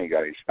good, you ain't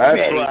got any. That's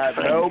Freddie right.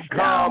 Flintstone. No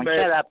comment.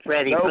 Shut up,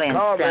 Freddie Flintstone.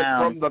 Comment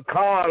from the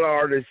con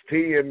artist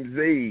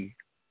TMZ.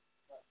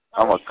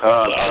 I'm a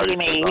con artist. You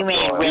mean He's going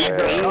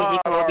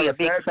to be a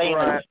big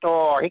famous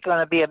store. He's going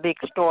to be a big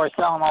store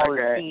selling all his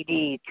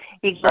CDs.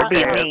 He's going to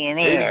be a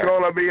millionaire. He's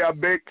going to be a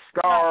big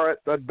star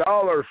at the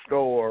dollar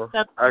store.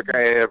 I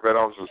can't help it.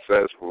 I'm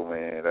successful,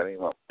 man. That ain't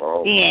my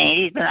fault. He ain't.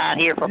 He's been out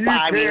here for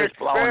 5 years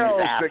blowing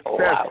his asshole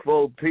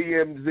successful,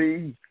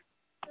 TMZ.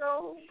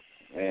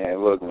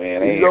 Man, look,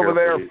 man. He's over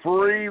there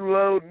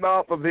freeloading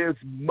off of his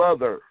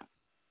mother.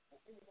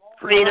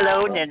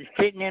 Freeloading and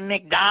sitting in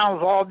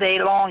McDonald's all day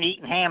long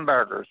eating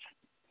hamburgers.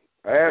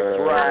 That's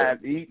right.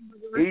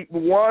 Eating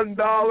 $1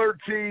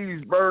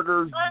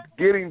 cheeseburgers,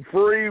 getting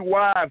free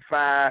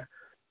Wi-Fi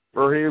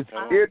for his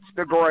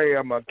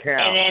Instagram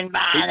account. And then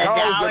buying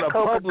 $1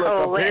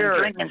 Coca-Cola and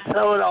drinking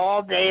soda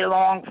all day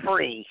long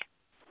free.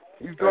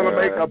 He's going to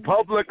make a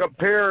public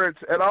appearance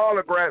and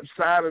autograph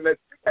signing it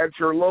at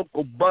your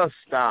local bus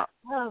stop.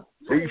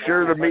 Be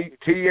sure to meet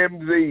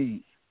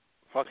TMZ.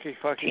 Fucky.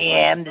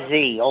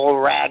 TMZ,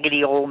 old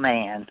raggedy old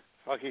man.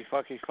 Fucky.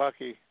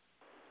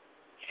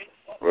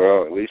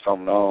 Well, at least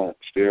I'm known.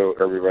 Still,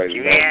 everybody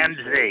knows.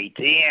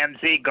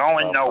 TMZ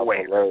going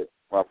nowhere.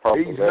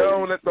 He's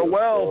known at the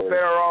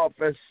welfare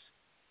office.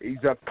 He's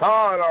a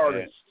con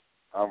artist.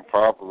 I'm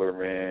popular,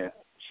 man.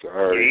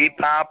 Sorry. He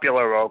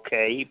popular,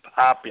 okay? He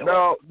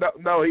popular.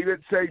 No, he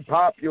didn't say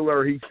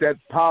popular. He said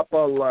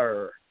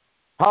popular.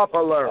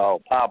 Popular. Oh,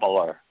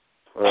 popular.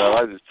 Well,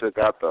 I just took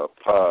out the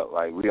pop.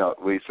 Like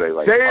we say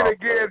like. Say it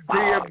again,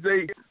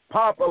 TMZ.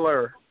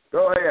 Popular.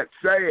 Go ahead,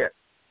 say it.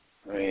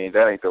 I mean,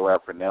 that ain't the way I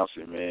pronounce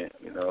it, man.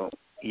 You know.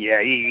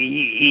 Yeah,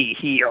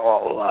 he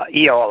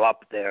all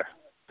up there.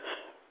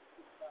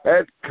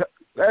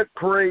 That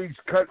crazy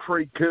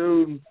country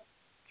coon.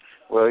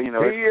 Well, you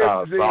know,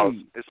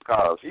 it's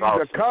called He's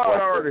a con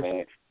artist.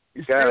 Man.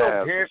 You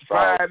still can't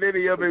find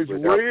any of his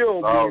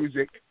real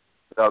music.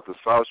 Without the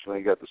sauce, you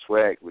ain't got the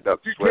swag.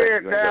 Without the swag,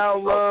 you can't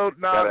download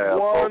not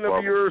one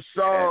of your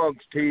songs,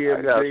 TMZ.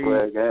 I got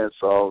swag and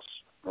sauce.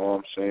 You know what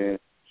I'm saying?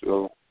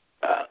 So.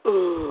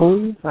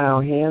 Who you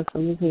found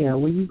handsome as hell?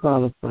 Where you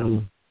calling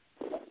from?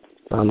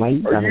 Are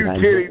you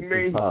kidding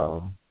me?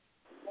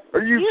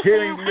 Are you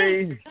kidding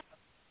me?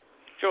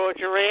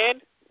 Georgia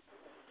Red.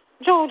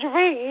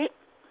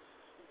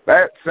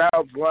 That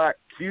sounds like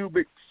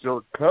cubic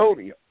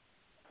zirconia.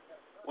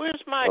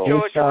 Where's my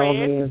Georgia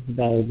Red?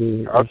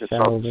 Baby. I just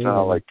sound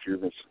like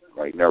Cubans.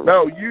 Like never.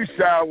 No, you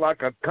sound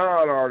like a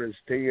con artist,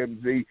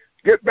 TMZ.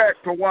 Get back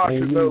to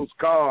washing those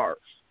cars.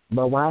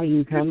 But why are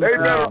you coming? They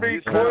better be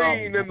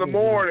clean in the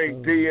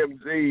morning,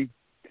 TMZ.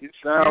 You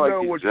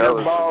know what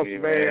your boss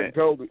man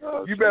told me.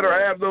 You better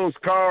have those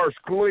cars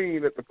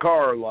clean at the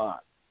car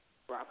lot.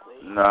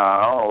 Nah,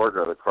 I don't work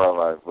at the car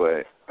lot,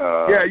 but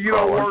yeah, you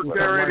don't work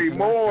there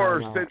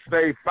anymore since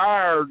they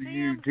fired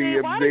you,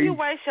 TMZ. Why do you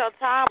waste your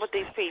time with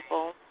these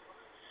people?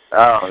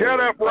 Shut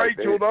up,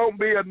 Rachel. Don't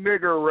be a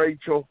nigger,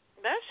 Rachel.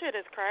 That shit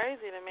is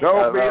crazy to me.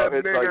 Don't be a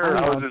nigger.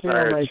 I was just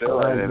here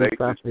chilling, and they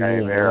just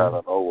came here out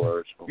of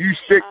nowhere. You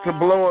stick to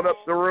blowing up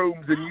the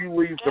rooms, and you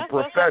leave the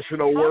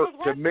professional work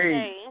to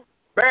me.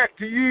 Back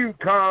to you,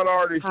 con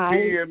artist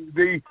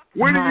TMZ.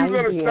 When are you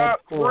going to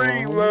stop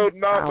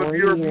freeloading off of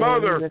your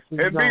mother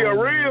and be a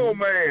real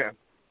man?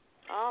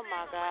 Oh,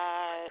 my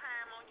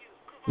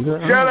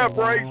God. Shut up,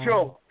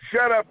 Rachel.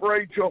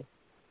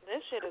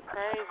 This shit is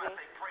crazy.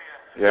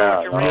 Yeah.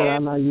 I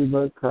know you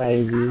look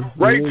crazy.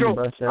 Rachel,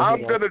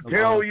 I'm going to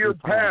tell your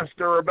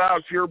pastor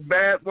about your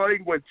bad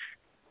language.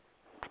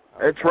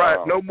 That's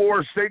right. No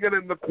more singing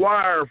in the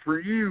choir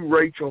for you,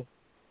 Rachel.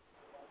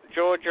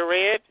 Georgia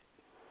Red?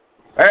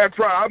 That's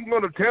right. I'm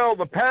going to tell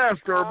the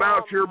pastor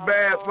about your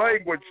bad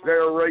language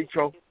there,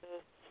 Rachel.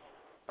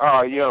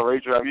 Oh, yeah,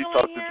 Rachel. Have you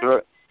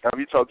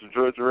talked to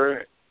Georgia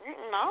Red?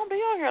 I don't be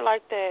on here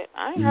like that.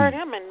 I ain't heard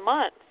him in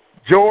months.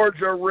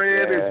 Georgia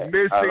Red is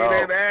missing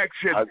in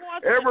action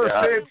ever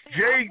since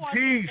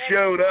JT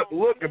showed up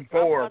looking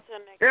for him.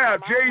 Yeah,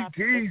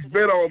 JT's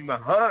been on the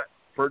hunt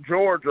for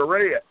Georgia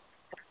Red.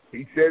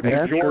 He said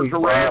that Georgia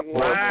Red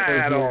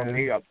lied on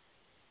him.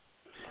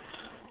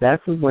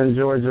 That's when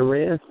Georgia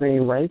Red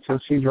seen Rachel.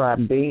 She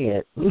dropped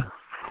dead.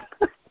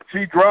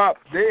 She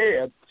dropped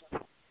dead?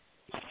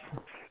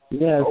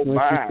 Yes, when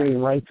she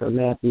seen Rachel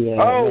nappy ass.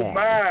 Oh,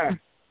 my.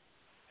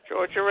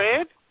 Georgia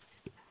Red?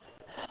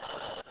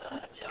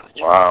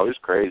 Wow, it's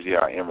crazy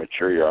how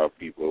immature y'all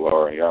people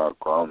are. Y'all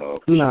grown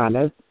up. Nah,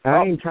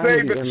 I ain't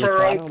trying to save it for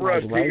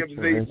Oprah,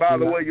 TMZ. By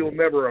the way, you'll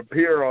never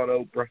appear on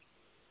Oprah.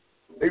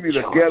 Maybe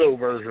the ghetto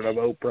version of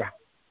Oprah.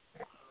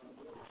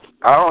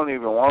 I don't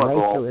even want to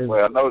go on.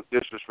 Well, no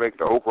disrespect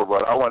to Oprah,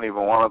 but I wouldn't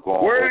even want to go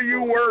on. Where do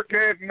you work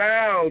at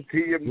now,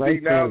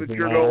 TMZ, now that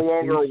you're no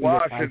longer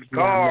washing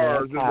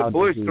cars in the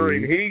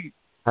blistering heat?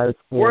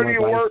 Where do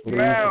you work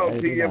now,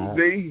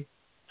 TMZ?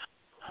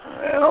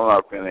 Man, I'm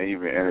not going to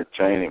even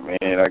entertain it,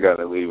 man. I got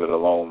to leave it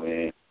alone,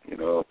 man. You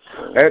know.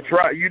 That's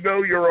right. You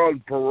know you're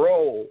on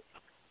parole.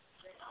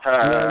 You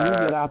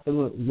get out the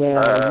room.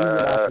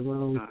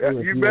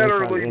 You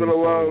better leave it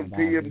alone,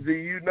 TMZ.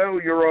 You know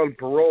you're on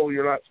parole.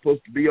 You're not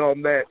supposed to be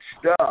on that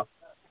stuff.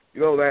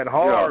 You know, that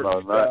hard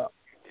stuff.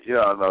 You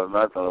don't know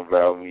nothing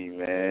about me,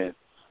 man.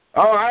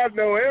 Oh, I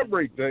know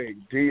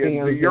everything,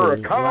 TMZ. You're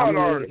a con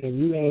artist. If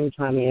you ain't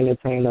trying to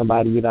entertain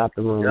nobody, get out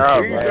the room.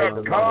 He's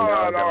a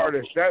con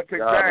artist. That's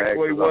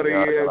exactly what he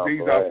is.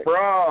 He's a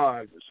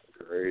fraud. It's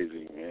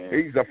crazy, man.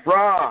 He's a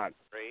fraud.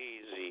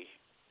 Crazy.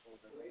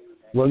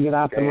 We'll get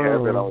out the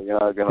room.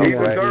 He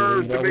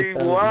deserves to be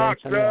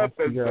locked up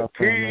and the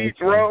key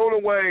thrown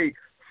away,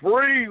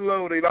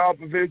 freeloading off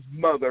of his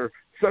mother.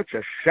 Such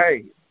a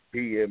shame,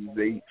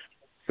 TMZ.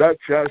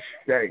 Such a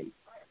shame.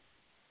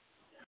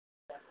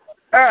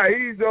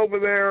 He's over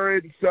there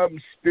in some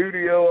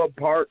studio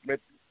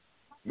apartment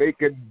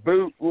making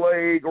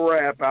bootleg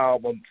rap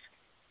albums.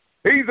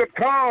 He's a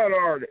con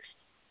artist.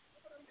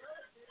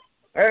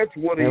 That's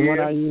what he is. And what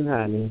are you,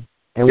 honey?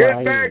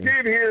 Get back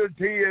in here,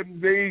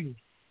 TMZ.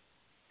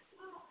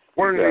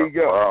 Where did he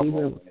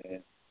go?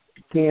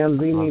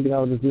 TMZ need to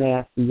go to this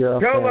nasty girl.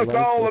 Tell us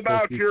all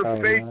about your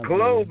fake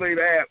clothing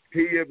app,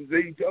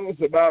 TMZ. Tell us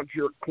about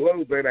your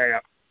clothing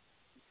app.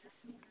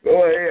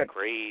 Go ahead.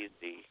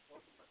 Crazy.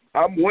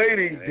 I'm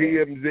waiting,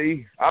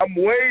 TMZ. I'm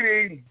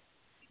waiting.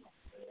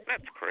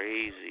 That's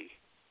crazy.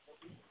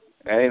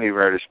 I ain't even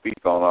ready to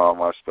speak on all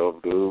my stuff,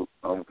 dude.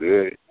 I'm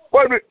good.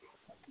 Wait a minute.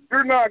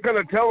 You're not going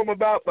to tell them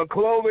about the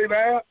clothing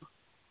app?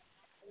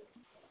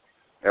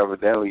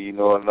 Evidently, you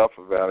know enough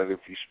about it if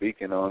you're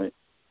speaking on it.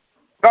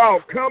 Oh,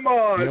 come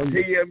on,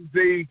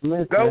 TMZ.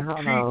 Don't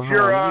cheat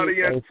your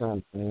audience.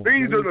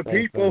 These are the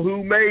people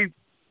who may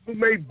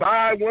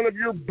buy one of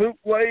your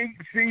bootleg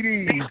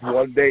CDs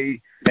one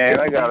day. Man,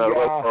 I got a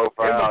low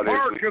profile. In the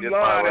parking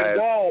lot at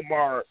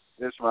Walmart.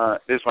 This my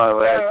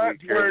last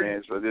week here,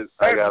 man. So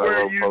I got a low profile. That's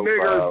where you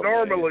niggers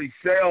normally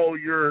sell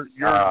your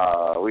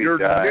niggering.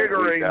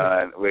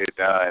 We're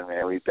done,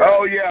 man. We done.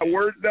 Oh yeah,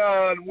 we're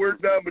done. We're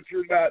done, but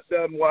you're not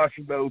done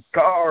washing those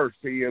cars,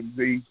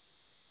 TMZ.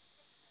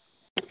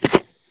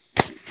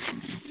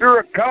 You're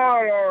a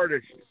con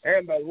artist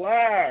and a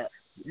liar.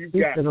 You've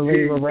got 2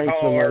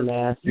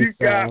 cars. You've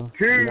got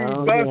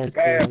 2 bus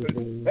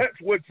passes. That's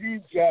what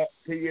you've got,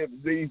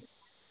 TMZ.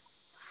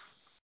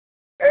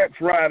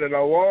 That's right, and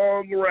a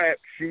long rap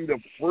sheet of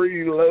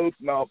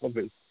freeloading off of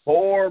his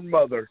poor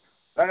mother.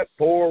 That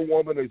poor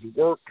woman has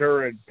worked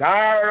her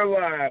entire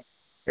life,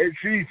 and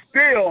she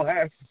still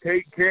has to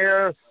take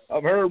care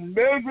of her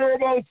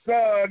miserable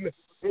son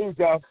who's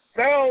a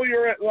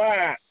failure at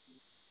life.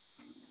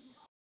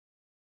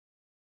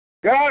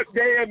 God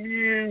damn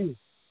you.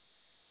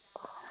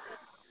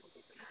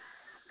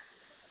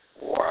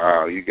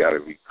 Wow, you gotta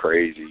be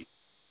crazy.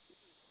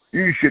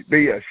 You should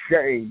be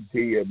ashamed,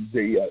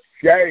 TMZ,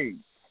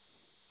 ashamed.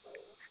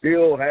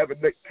 Still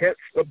having to catch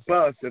the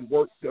bus and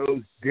work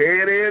those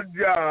dead-end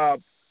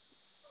jobs.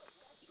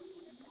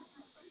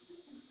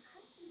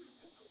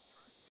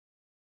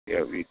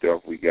 Yeah, we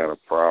definitely got a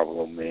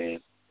problem, man.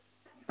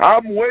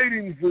 I'm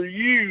waiting for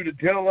you to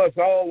tell us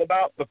all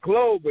about the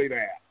clothing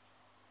app.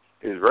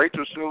 Is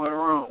Rachel still in the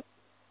room?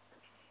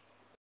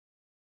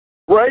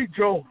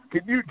 Rachel,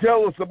 can you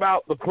tell us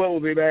about the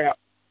clothing app?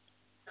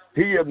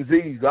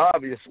 TMZ's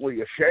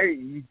obviously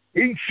ashamed.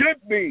 He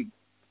should be.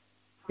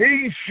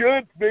 He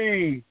should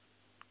be.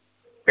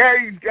 Yeah,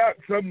 he's got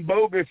some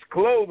bogus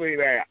clothing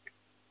app.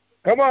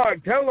 Come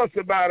on, tell us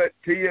about it,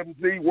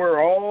 TMZ.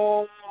 We're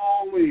all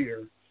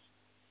ears.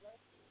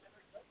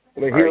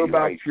 Want to hear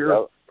about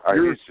your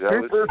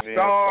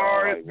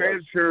superstar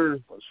adventure.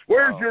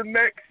 Where's your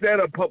next set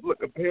of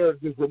public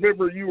appearances?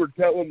 Remember, you were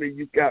telling me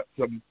you've got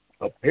some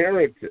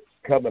appearances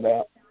coming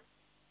up.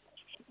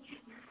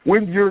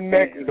 When's your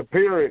next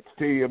appearance,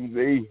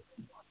 TMZ?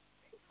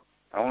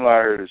 I'm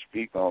not here to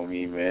speak on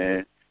me,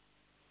 man.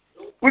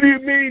 What do you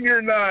mean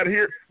you're not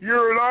here?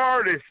 You're an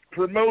artist.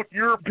 Promote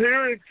your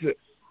appearances.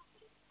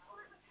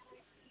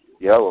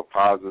 Y'all are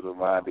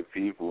positive-minded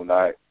people,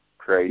 not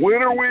crazy.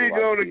 When are we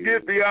going to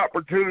get the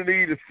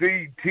opportunity to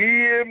see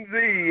TMZ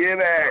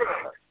in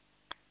action?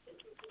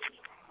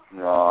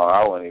 No,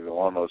 I wouldn't even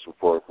want no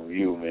support from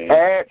you, man.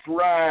 That's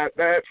right.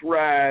 That's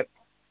right.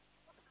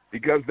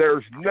 Because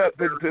there's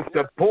nothing to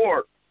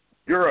support.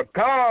 You're a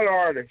con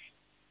artist,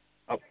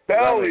 a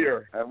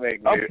failure, a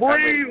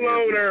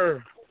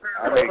freeloader.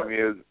 I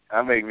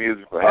make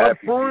music for happy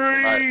people. A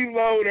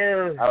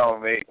freeloader. I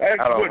don't make. That's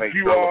I don't what make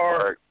you Trailer are.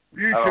 Park.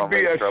 You should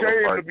be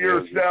ashamed of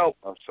yourself.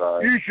 I'm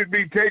sorry. You should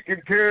be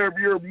taking care of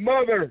your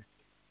mother.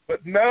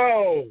 But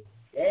no.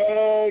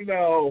 Oh,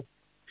 no.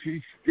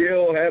 She's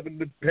still having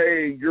to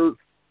pay your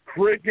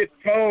cricket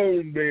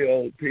phone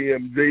bill,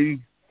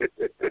 TMZ.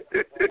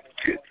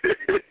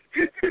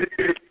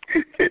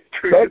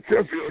 Such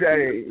a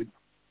shame.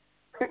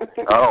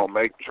 I don't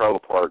make Trailer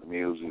Park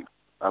music.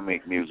 I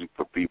make music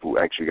for people who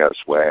actually got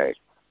swag.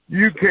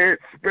 You can't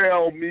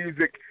spell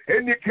music,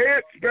 and you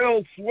can't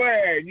spell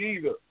swag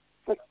either.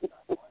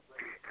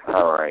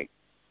 All right.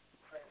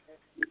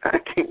 I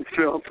can't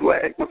spell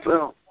swag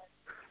myself.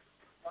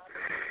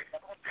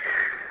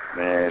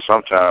 Man,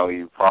 sometimes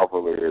you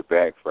popular, it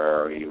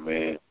backfire on you,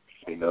 man.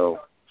 You know,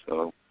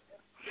 so.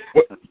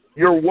 What,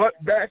 your what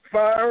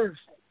backfires?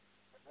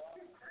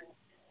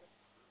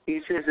 He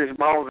says his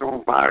balls are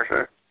on fire,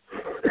 sir.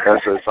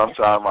 That's sometimes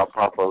my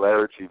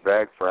popularity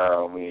backfire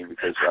on me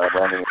because I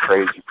run into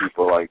crazy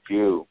people like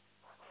you,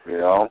 you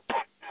know?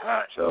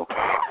 So.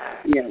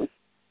 Yeah.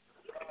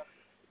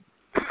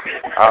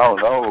 I don't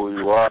know who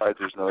you are. I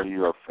just know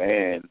you're a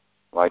fan.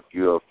 Like,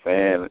 you're a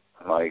fan,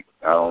 like,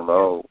 I don't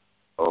know,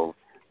 of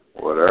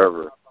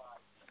whatever.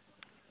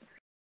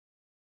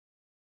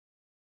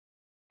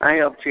 I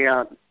helped you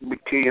out with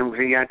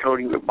TMZ. I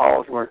told you the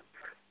balls were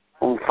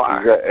on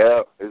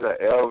fire. Is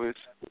that Elvis?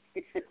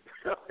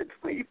 No, it's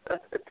me.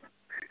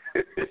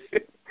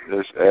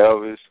 This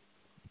Elvis?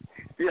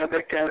 Yeah,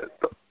 that kind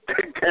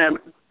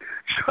of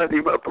shut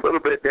him up a little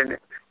bit, didn't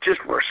it? Just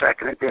for a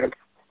second it did.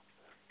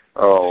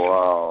 Oh,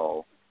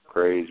 wow.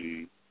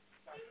 Crazy.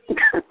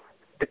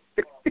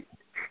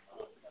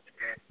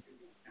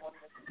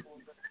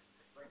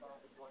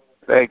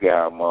 They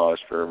got a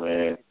monster,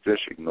 man.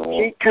 Just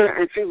ignore him.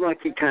 It seems like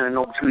he kind of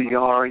knows who you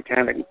are. He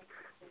kind of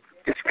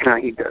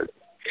he does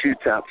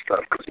shoots out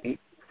stuff because he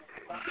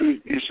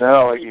You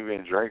sound like you've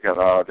been drinking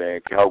all day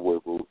in cowboy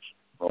boots.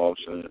 You know what I'm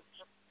saying?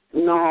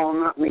 No,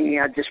 not me.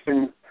 I've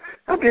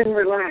been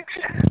relaxed.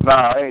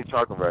 Nah, I ain't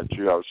talking about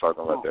you. I was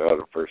talking about the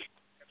other person.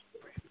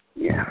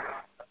 Yeah.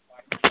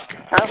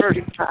 I've heard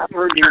him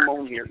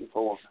on here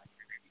before.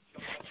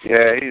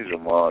 Yeah, he's a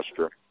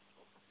monster.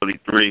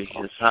 43,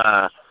 his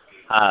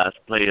highest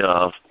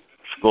playoff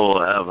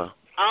score ever.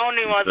 I don't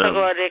even want to talk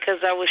about it because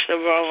I wish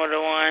LeBron would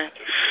have won.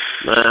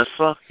 Man,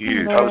 fuck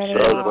you. I'm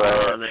so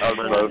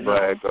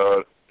glad,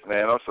 God.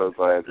 Man, I'm so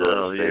glad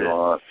God stayed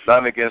on.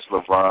 Nothing against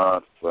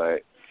LeBron,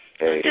 but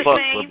hey, fuck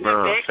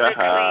LeBron.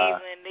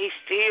 Cleveland, they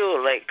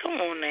still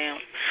come on now.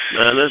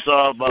 Man, it's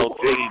all about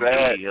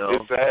KD, yo.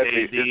 It's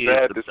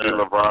sad to see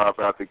LeBron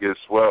about to get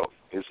swept.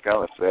 It's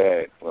kind of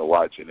sad when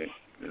watching it,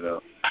 you know.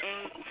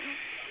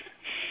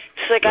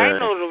 It's I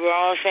know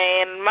LeBron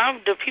fan.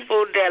 The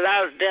people that a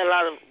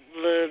lot of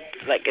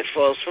as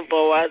far as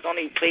football wise, don't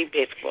even play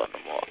baseball no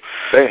more.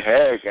 They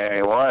had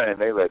game one,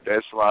 they let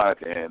that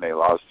slide, and they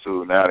lost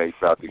two. Now they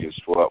about to get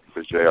swept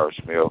for J.R.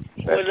 Smith.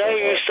 When I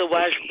used to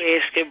watch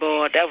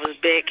basketball, that was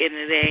back in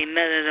the day.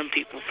 None of them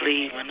people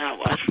played when I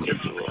watched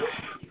baseball.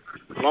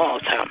 Long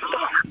time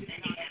ago.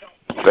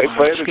 They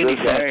played a good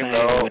game,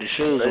 though. With the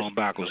shoes on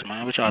backwards,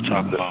 man. What y'all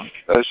talking about?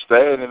 They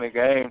stayed in the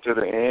game to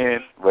the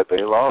end, but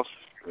they lost,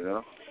 you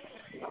know.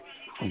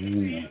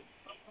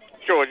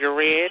 Georgia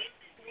Red.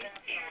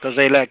 Because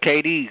they let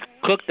KD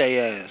cook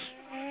their ass.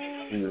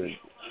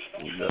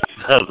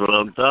 That's what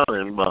I'm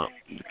talking about.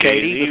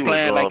 KD was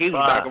playing like he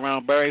was back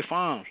around Berry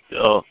Farms.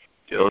 Yo,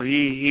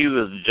 he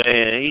was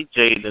jaying. He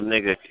jayed the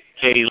nigga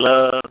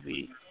K-Love.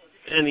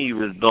 And he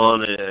was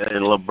doing it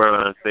in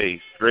LeBron's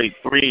face. Straight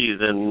threes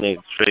and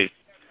nigga straight.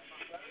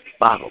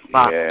 Bottle.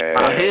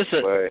 Yeah, here's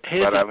the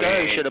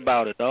scary shit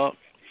about it, dog.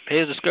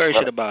 Here's the scary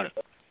shit about it.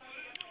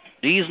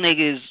 These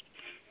niggas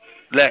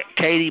let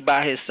KD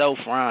by himself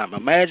rhyme.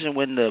 Imagine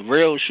when the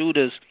real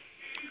shooters,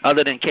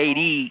 other than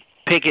KD,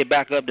 pick it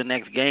back up the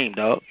next game,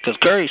 dog. Because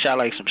Curry shot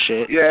like some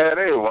shit. Yeah,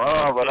 they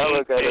won, but I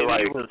look at it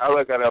like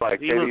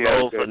KD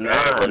had a good game,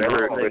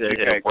 but you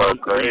can't go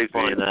crazy.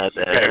 You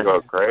can't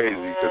go crazy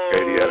because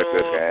KD had a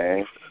good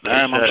game.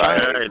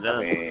 I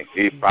mean,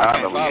 he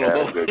finally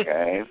had a good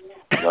game.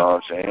 You know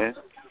what I'm saying?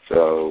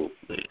 So,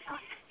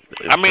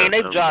 I mean,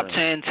 they dropped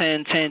 10,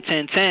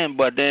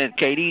 but then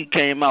KD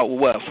came out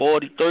with,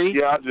 43?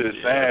 Yeah, I'm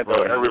just saying,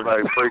 though,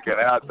 everybody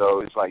freaking out,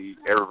 though. It's like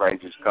everybody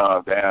just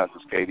calmed down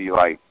because KD,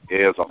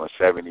 is on a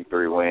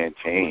 73-win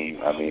team.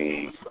 I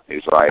mean,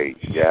 it's like,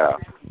 yeah,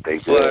 they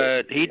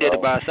good. But he did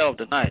it by himself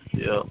tonight.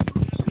 Yeah,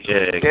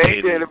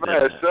 he did it by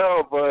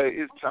himself, but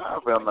it's time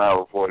for him to have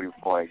a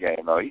 40-point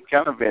game, though. He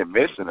kind of been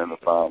missing in the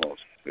finals,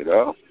 you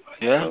know?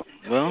 Yeah,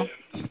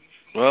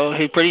 well,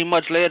 he pretty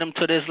much led them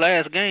to this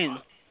last game.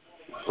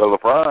 Well,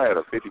 LeBron had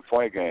a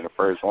 50-point game the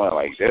first one.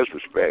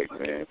 Disrespect,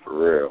 man,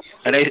 for real.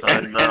 And they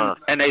still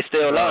lost. And they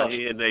still lost.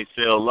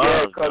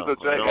 Yeah, because of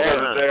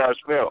J.R.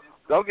 Smith.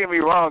 Don't get me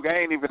wrong, I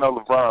ain't even no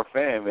LeBron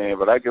fan, man,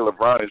 but I give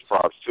LeBron his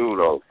props too,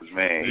 though, because,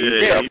 man.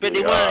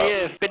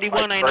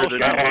 51 ain't no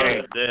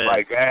game.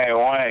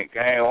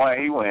 Game one,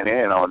 he went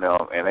in on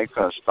them, and they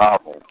couldn't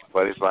stop him.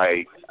 But it's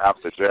like,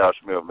 after J.R.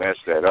 Smith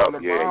messed that up,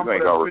 you ain't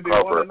going to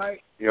recover.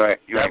 You ain't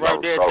going to recover. That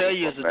right there tell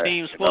you it's a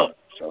team sport.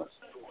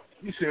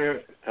 You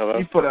said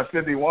he put up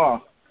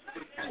 51.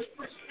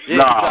 Yeah,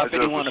 no,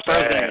 51 the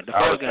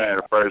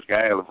first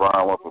game,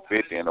 LeBron went for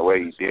 50, and the way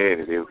he did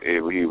it,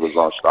 he was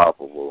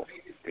unstoppable,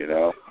 you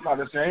know. I'm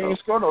about to say, he ain't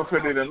scored no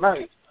 50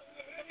 tonight.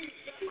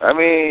 I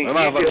mean, he had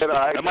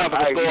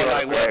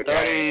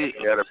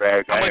a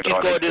bad game. How much he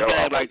scored this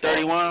game,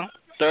 31,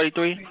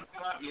 33?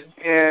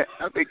 Yeah,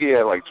 I think he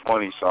had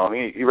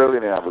 20-something. He really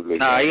didn't have a good game.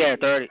 Nah, he had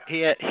 30.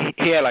 He had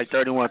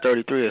 31,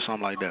 33 or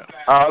something like that.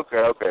 Oh,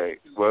 okay.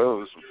 Well, it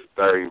was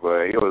 30,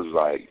 but it was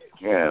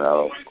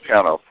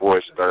kind of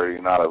forced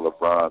 30, not a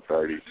LeBron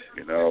 30,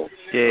 you know.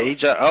 Yeah,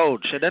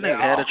 that nigga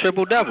had a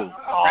triple-double.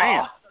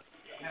 Damn.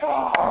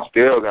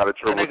 Still got a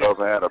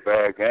triple-double and had a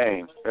bad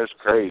game. That's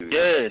crazy.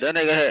 Yeah, that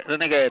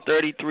nigga had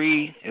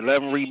 33,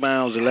 11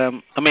 rebounds,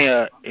 11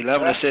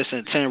 assists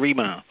and 10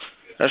 rebounds.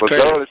 That's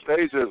crazy. But Golden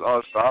State is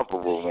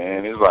unstoppable,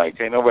 man. It's like,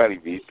 can't nobody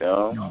beat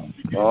them.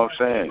 You know what I'm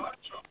saying?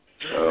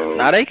 So,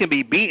 now, they can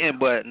be beaten,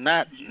 but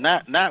not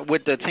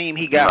with the team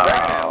he got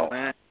right now,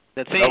 man.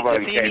 The team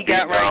he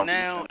got right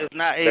now is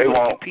not able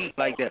to compete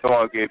like that. They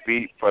won't get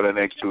beat for the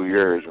next 2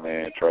 years,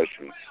 man. Trust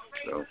me.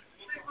 So.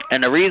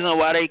 And the reason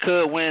why they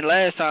could win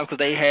last time because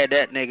they had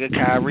that nigga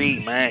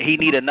Kyrie, man. He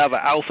need another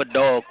alpha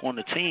dog on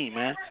the team,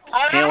 man.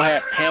 He don't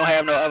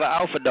have no other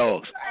alpha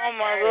dogs. Oh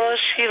my gosh,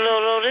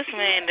 Lolo, this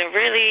man that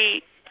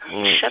really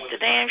shut the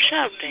damn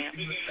shop down.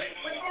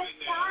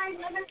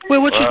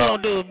 Well, what you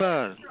gonna do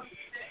about it?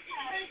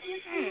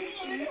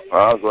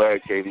 I'm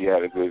glad KD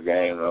had a good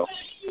game though.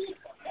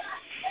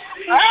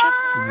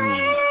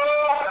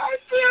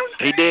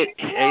 He did.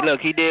 Hey,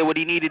 look, he did what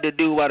he needed to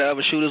do while the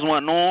other shooters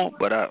weren't on.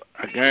 But I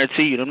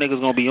guarantee you, them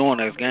niggas gonna be on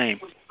next game.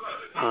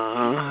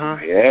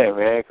 Yeah,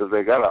 man, because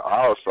they got an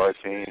all-star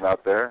team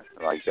out there.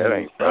 Like, that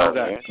ain't fair,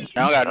 man. I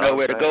don't got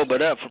nowhere to go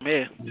but up from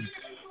here.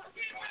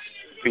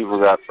 People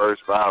got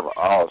first five an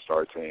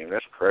all-star team.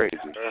 That's crazy.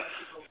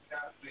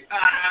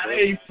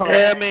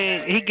 Yeah, I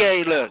mean,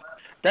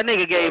 that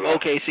nigga gave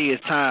OKC his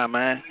time,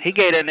 man. He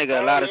gave that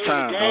nigga a lot of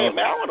time, man.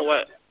 I wonder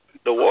what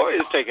the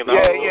Warriors taking off.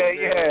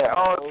 Yeah.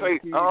 I don't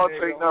take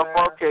nothing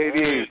from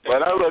KD,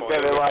 but I look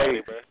at it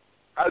like,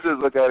 I just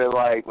look at it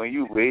like when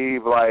you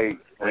leave, like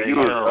when you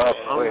was up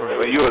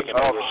 3-1. You was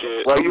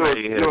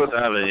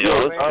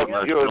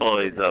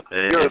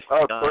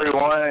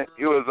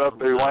up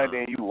 3-1,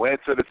 then you went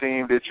to the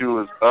team that you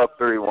was up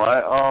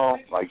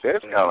 3-1. Like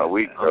that's kind of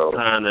weak, though.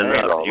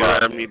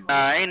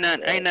 Ain't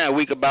nothing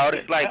weak about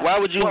it. Like, why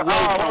would you go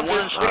from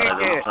one streak?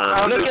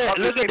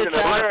 Look at the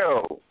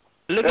time.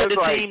 Look at the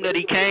team that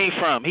he came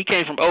from. He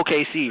came from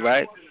OKC,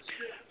 right?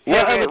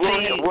 What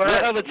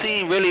other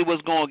team really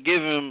was going to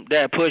give him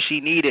that push he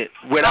needed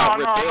without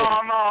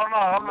rebuilding? No.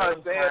 I'm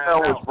not saying that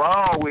was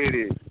wrong with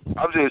it.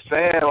 I'm just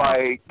saying,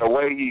 like, the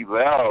way he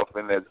left,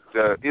 and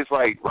it's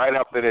like right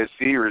after that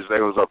series, they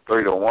was up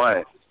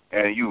 3-1,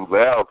 and you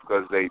left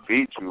because they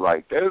beat you.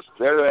 Like, that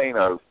ain't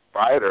a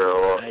fighter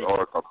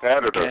or a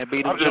competitor. I'm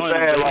just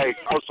saying, like,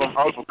 on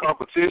some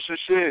competition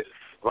shit,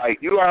 like,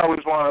 you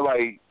always want to,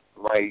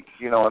 like,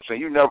 you know what I'm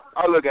saying?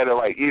 I look at it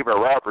like even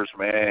rappers,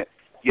 man.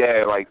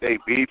 Yeah, like they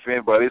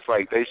beefing, but it's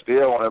like they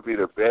still want to be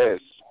the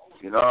best.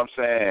 You know what I'm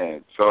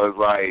saying? So it's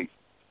like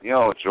you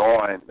don't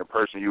join the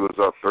person you was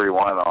up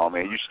 3-1 on,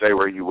 man. You stay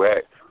where you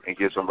at and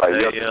get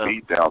somebody else to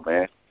beat down,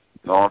 man.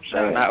 You know what I'm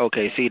saying? Not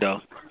OKC though.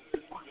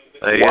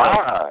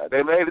 Why?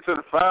 They made it to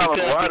the finals.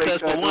 Because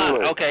for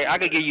one, okay, I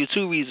could give you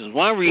two reasons.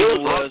 One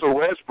reason was Russell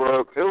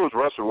Westbrook.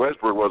 Russell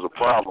Westbrook was a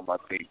problem, I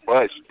think,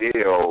 but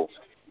still,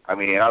 I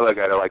mean, I look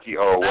at it like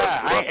Russell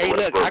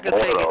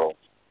Westbrook.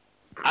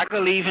 I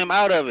could leave him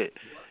out of it.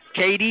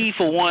 KD,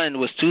 for one,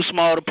 was too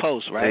small to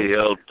post, right? He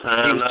was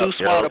too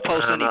small to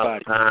post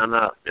anybody.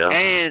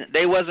 And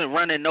they wasn't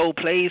running no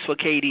plays for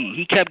KD.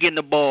 He kept getting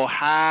the ball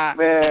high.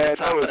 Man,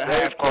 that was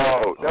their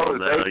fault. That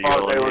was their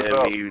fault.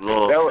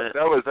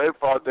 That was their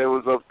fault. They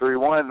was up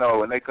 3-1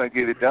 though, and they couldn't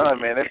get it done.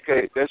 Man, that's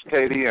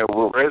KD and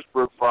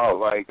Westbrook fault.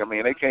 Like, I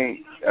mean, they can't.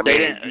 I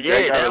mean,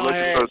 they gotta look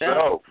at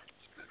yourself.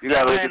 You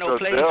gotta look at yourself.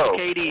 Plays for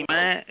KD,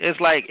 man.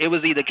 It's like it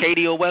was either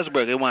KD or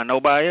Westbrook. It wasn't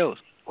nobody else.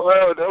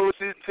 Well, that was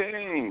his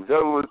team. That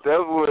was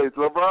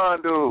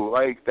LeBron do.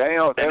 Like, they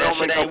don't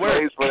make no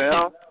plays for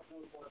him.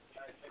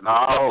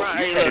 No,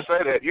 you can't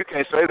say that. You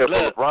can't say that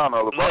for LeBron.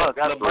 LeBron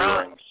got 3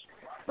 rings.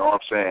 You know what I'm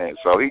saying?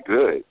 So he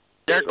good.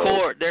 Their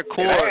core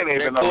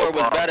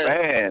was better.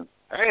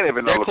 I ain't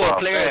even no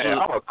LeBron fan.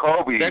 I'm a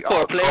Kobe. Their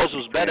core players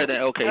was better than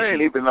OKC. I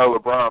ain't even no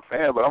LeBron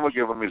fan, but I'm gonna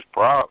give him his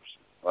props.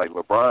 Like,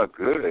 LeBron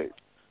good.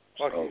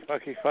 Fuck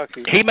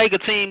you. He make a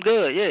team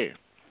good, yeah.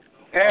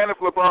 And if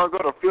LeBron go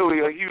to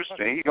Philly or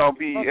Houston, he gonna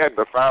be at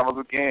the finals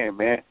again,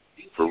 man.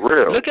 For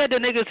real. Look at the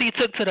niggas he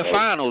took to the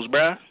finals,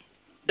 bruh.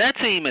 That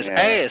team is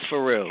ass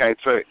for real. Can't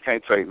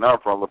take nothing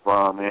from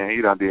LeBron, man.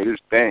 He done did his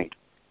thing.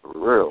 For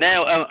real.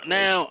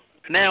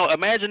 Now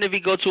imagine if he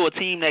go to a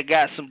team that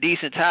got some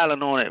decent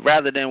talent on it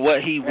rather than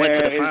what he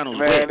went to the finals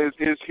with. Man,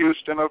 it's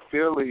Houston or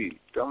Philly.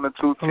 Them the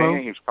two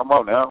teams. Come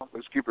on now.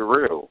 Let's keep it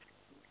real.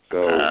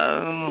 So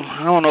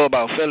I don't know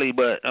about Philly,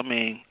 but I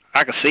mean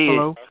I can see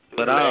it.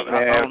 But I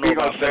don't know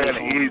about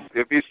Philly.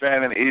 If he's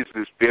staying in the East,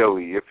 it's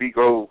Philly. If he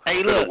go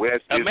to the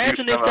West,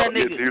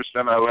 it's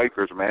Houston or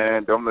Lakers,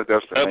 man. Them the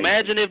destination.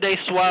 Imagine if they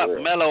swap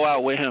Melo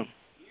out with him.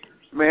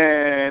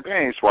 Man, they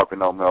ain't swapping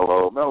no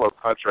Melo. Melo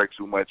contract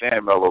too much,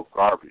 and Melo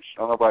garbage.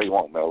 Don't nobody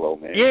want Melo,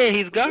 man. Yeah,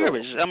 he's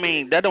garbage. I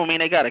mean, that don't mean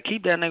they got to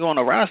keep that nigga on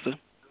the roster.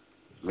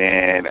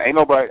 Man, ain't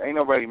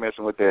nobody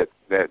messing with that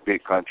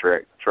big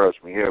contract.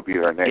 Trust me, he'll be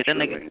there next year.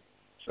 Man.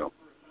 So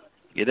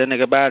get that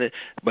nigga about it.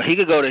 But he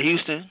could go to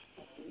Houston.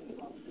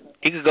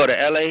 He could go to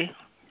L.A.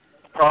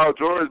 Paul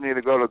George need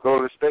to go to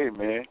Golden State,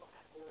 man.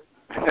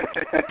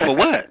 For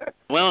what?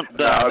 Well,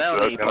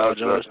 don't need Paul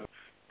George.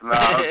 No,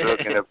 I'm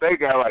joking. If they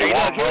got like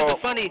one more,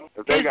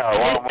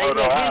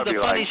 I'll be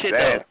like,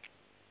 damn.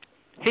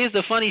 Here's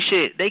the funny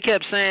shit. They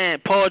kept saying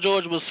Paul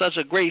George was such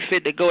a great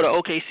fit to go to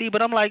OKC,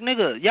 but I'm like,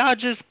 nigga, y'all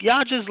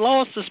just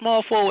lost a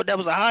small forward that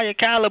was a higher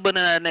caliber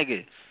than that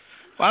nigga.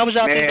 Why would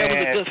y'all think that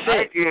was a good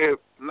fit?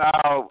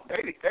 No,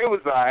 they was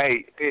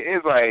like,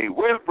 it's like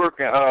Westbrook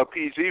and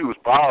PG was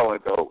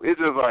balling though. It's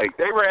just like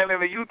they ran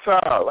into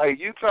Utah. Like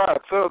Utah, a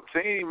tough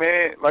team,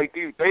 man. Like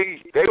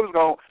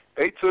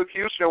they took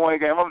Houston one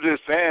game. I'm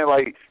just saying,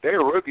 like they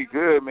were rookie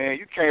good, man.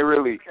 You can't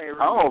really. I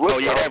don't look. Oh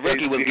yeah, that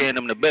rookie was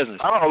getting them the business.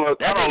 I don't look.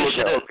 That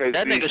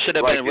nigga should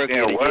have been rookie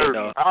of the year,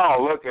 though. I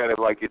don't look at it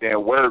like it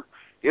didn't work.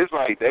 It's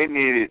like they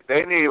need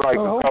like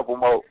a couple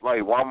more,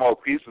 like one more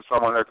piece of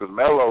someone there because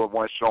Melo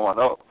wasn't showing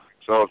up.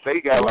 So if they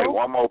got like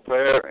one more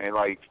player and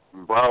like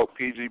brought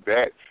PG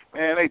back,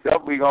 man, they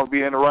definitely gonna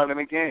be in the running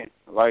again.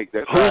 Like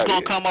that's who's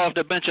gonna come off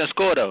the bench and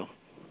score though?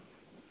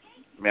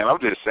 Man, I'm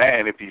just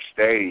saying if he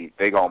stayed,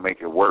 they gonna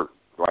make it work.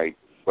 Like,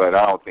 but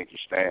I don't think he's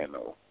staying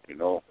though. You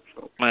know.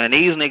 So. Man,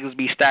 these niggas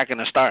be stacking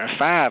the starting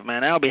five,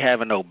 man. They don't be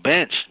having no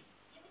bench.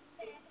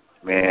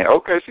 Man,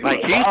 OKC like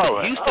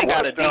Houston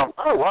got a deep.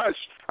 I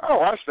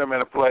watched them in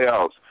the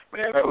playoffs.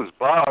 Man, that was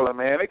balling,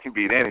 man. They can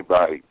beat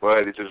anybody,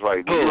 but it's just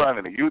like when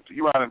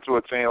you run into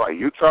a team like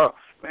Utah,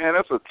 man,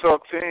 that's a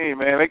tough team,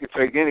 man. They can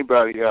take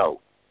anybody out.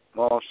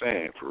 You know what I'm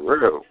saying? For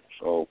real.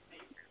 So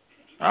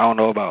I don't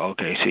know about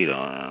OKC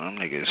though. Them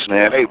niggas.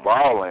 Man, they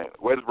balling.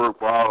 Westbrook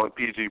balling.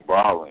 PG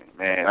balling.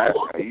 Man,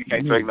 you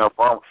can't take enough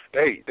from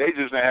them. They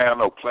just didn't have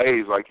no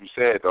plays like you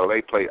said though.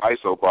 They play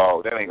ISO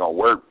ball. That ain't gonna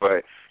work.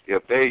 But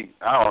if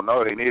I don't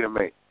know. They need to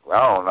make.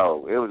 I don't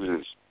know.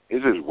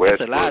 It's just Westbrook.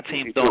 There's a lot of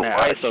teams doing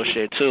that ISO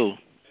shit too.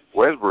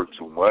 Westbrook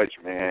too much,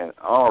 man.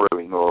 I don't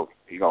really know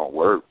if he gonna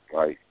work.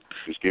 Like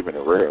just giving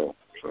it real.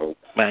 So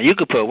man, you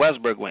could put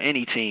Westbrook with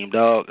any team,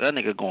 dog. That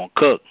nigga gonna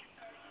cook.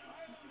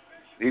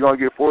 He gonna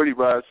get 40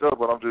 by himself,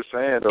 but I'm just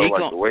saying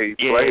though, the way he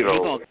played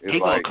though, he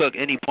gonna cook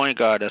any point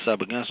guard that's up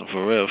against him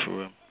for real.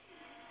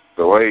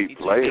 The way he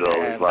played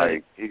though, is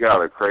like he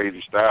got a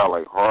crazy style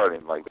like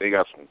Harden. Like they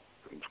got some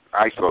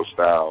ISO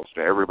styles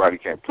that everybody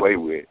can't play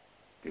with.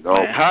 You know,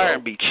 man,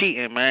 Harden be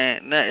cheating,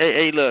 man. Now,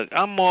 hey, look,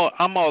 I'm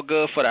all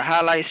good for the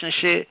highlights and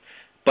shit,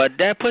 but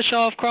that push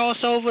off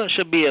crossover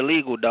should be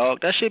illegal, dog.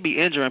 That should be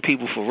injuring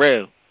people for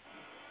real.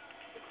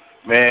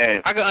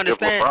 Man, I can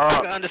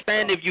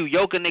understand if you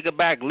yoke a nigga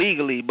back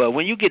legally, but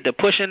when you get to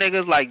pushing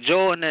niggas like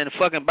Jordan and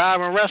fucking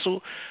Byron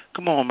Russell,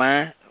 come on,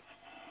 man.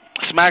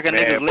 Smacking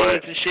niggas'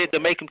 legs and shit to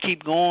make them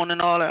keep going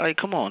and all that. Like,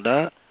 come on,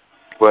 dog.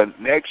 But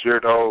next year,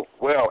 though,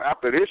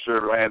 after this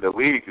year, man, the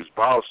league is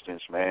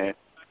Boston's, man.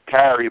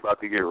 Kyrie about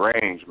to get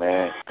range,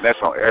 man. And that's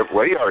on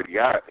everywhere. He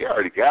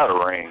already got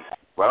a ring.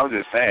 But I'm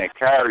just saying,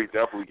 Kyrie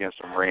definitely getting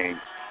some rings.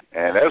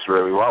 And that's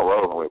really what I'm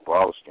rolling with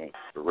Boston,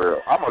 for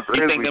real. I'm a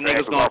Grizzlies fan. You think them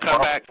niggas gonna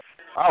come back?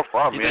 I'm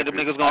from You think them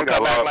niggas gonna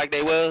come back like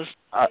they was?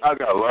 I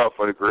got love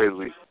for the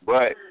Grizzlies,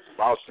 but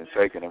Boston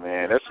taking it,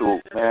 man. That's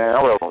who, man.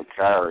 I'm rolling with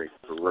Kyrie,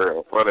 for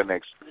real, for the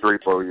next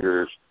 3-4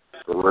 years,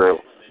 for real.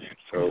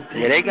 So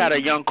yeah, they got a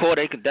young core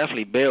they can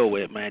definitely build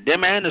with, man.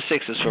 Them and the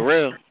Sixers, for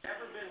real.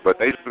 But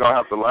they still gonna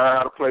have to learn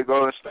how to play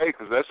Golden State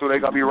because that's who they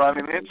gonna be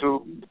running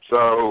into.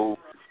 So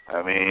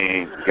I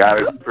mean,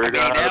 gotta figure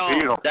out how to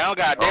beat them. They don't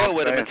got to deal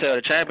with them until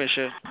the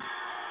championship.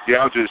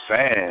 Yeah, I'm just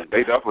saying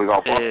they definitely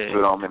gonna bump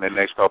into them in the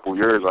next couple of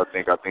years. I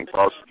think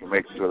Boston can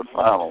make it to the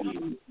finals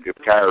if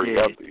Kyrie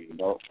healthy, you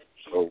know.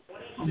 So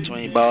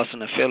between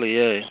Boston and Philly,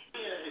 yeah.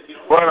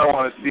 But I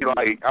want to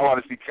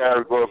see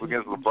Kyrie go up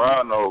against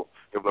LeBron though.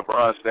 If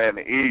LeBron stay in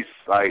the East,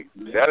 like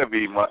that'll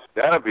be man,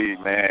 that'll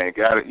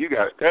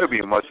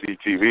be must-see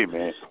TV,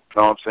 man. You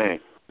know what I'm saying?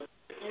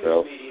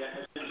 So.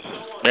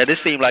 Man, this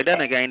seems like that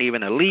nigga ain't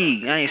even in the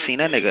league. I ain't seen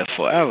that nigga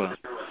forever.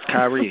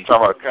 Kyrie.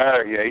 Talking about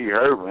Kyrie, yeah, he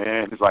hurt,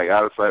 man. It's like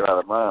out of sight, out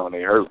of mind when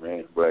they hurt,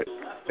 man. But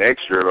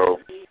next year, though.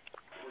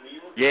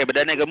 Yeah, but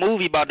that nigga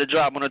movie about to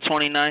drop on the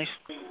 29th.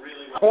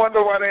 I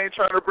wonder why they ain't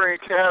trying to bring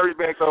Kyrie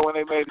back, though, when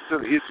they made it to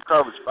the Eastern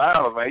Conference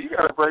Finals, man. You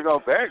got to bring him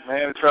back,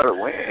 man, to try to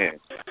win.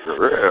 For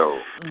real.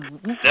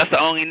 That's the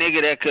only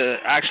nigga that could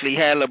actually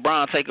have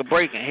LeBron take a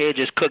break and he'd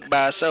just cook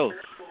by himself.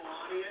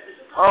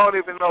 I don't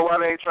even know why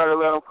they ain't trying to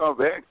let him come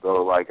back,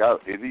 though. Like,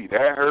 is he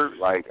that hurt?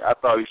 Like, I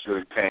thought he should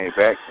have came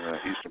back in the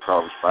Eastern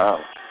Conference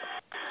Finals.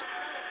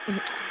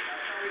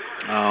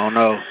 I don't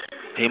know.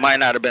 He might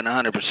not have been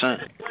 100%.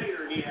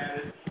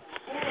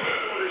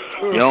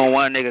 You don't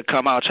want a nigga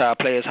come out, try to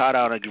play his heart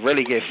out, and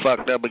really get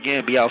fucked up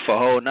again, be out for a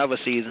whole another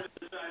season.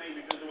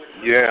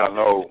 Yeah, I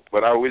know.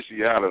 But I wish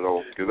he had it,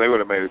 though, because they would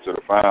have made it to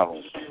the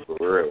finals, for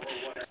real.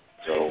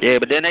 So. Yeah,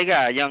 but then they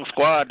got a young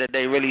squad that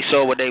they really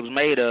saw what they was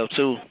made of,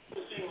 too.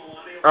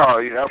 Oh,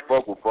 yeah, I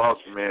fuck with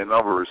Boston, man.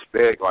 Number of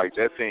respect. Like,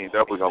 that team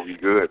definitely going to be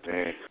good,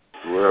 man.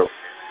 For real.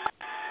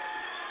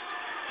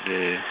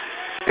 Yeah.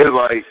 It's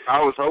like,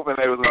 I was hoping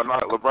they was going to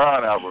knock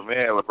LeBron out, but,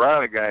 man,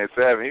 LeBron in Game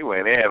 7, he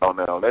went in on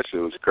them. That shit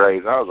was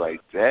crazy. I was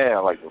like,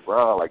 damn, like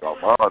LeBron, like a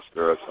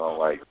monster or something.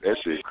 Like, that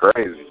shit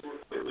crazy.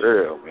 For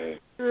real, man.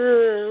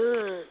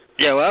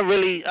 Yeah, well, I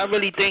really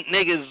think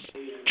niggas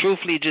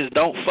truthfully just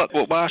don't fuck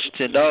with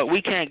Washington, dog.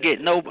 We can't get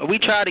we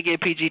try to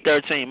get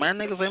PG-13, man.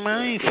 Niggas say, man,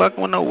 I ain't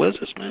fucking with no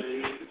Wizards, man.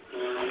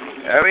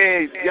 I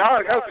mean,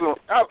 y'all got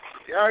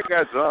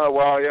John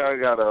Wall, y'all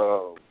got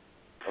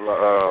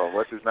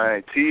what's his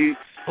name, Teague.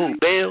 Who,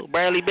 Bill?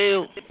 Bradley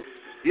Bill?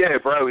 Yeah,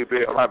 Bradley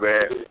Bill. My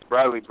bad,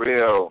 Bradley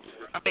Bill.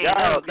 I mean,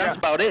 that's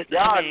about it.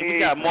 We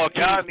got more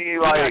keys. We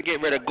gotta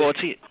get rid of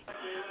Gautier.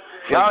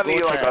 Y'all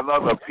need like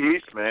another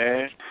piece,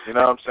 man. You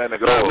know what I'm saying? To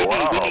go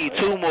we need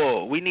two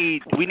more. We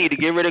need to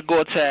get rid of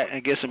Gortat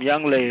and get some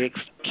young legs.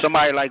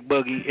 Somebody like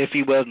Boogie if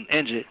he wasn't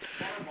injured.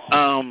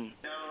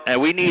 And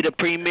we need a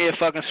premier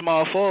fucking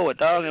small forward,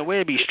 dog, and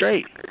we'll be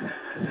straight.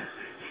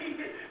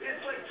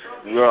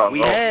 Yeah,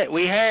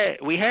 we had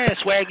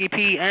Swaggy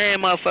P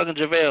and motherfucking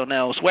JaVale.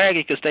 Now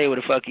Swaggy could stay where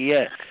the fuck he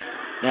at.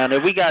 Now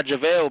if we got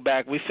JaVale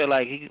back, we feel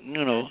like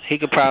he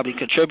could probably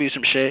contribute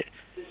some shit.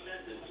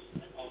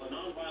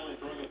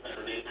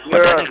 But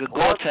that nigga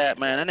Gortat,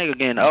 man, that nigga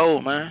getting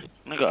old, man.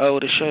 Nigga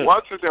old as shit.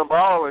 Washington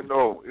balling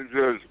though, it's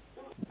just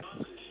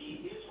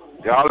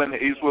y'all in the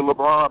East with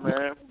LeBron,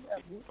 man.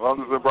 As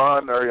long as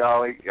LeBron there,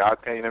 y'all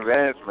can't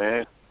advance,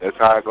 man. That's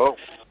how it goes,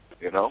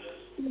 you know.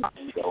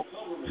 So.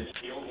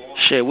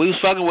 Shit, we was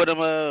fucking with him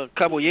a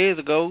couple years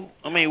ago.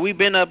 I mean, we've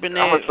been up in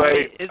there. I'm gonna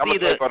say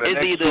for the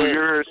next 2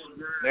 years.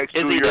 Next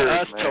 2 years, it's either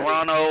us, man.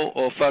 Toronto,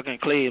 or fucking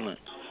Cleveland.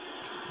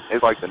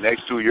 It's like the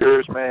next 2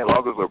 years, man. As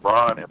long as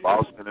LeBron and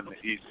Boston in the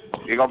East,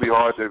 it's gonna be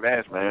hard to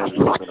advance, man. It's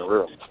in the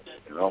real,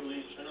 you know.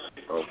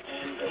 So.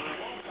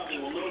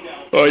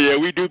 Oh yeah,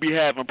 we do be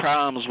having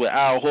problems with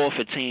Al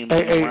Horford teams.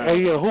 Hey,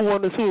 yeah, who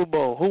won the Super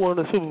Bowl?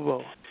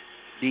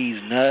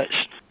 These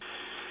nuts.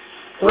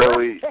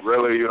 Really,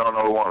 you don't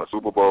know who won a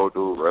Super Bowl,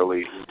 dude?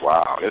 Really?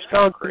 Wow, it's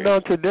kind of crazy.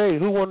 No, today,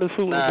 who won the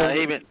Super Bowl? Nah,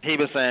 he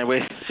been saying,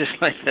 wait, just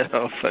like that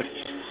all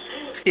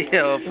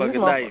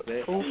fucking night,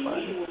 man.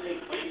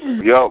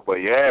 Yo, but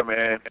yeah,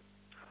 man.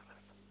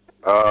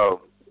 I'm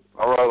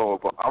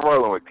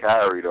rolling with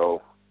Kyrie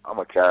though. I'm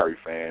a Kyrie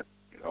fan,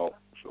 you know.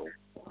 So.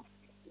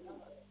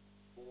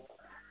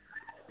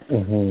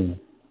 Mhm.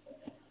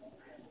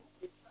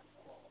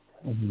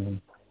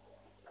 Mhm.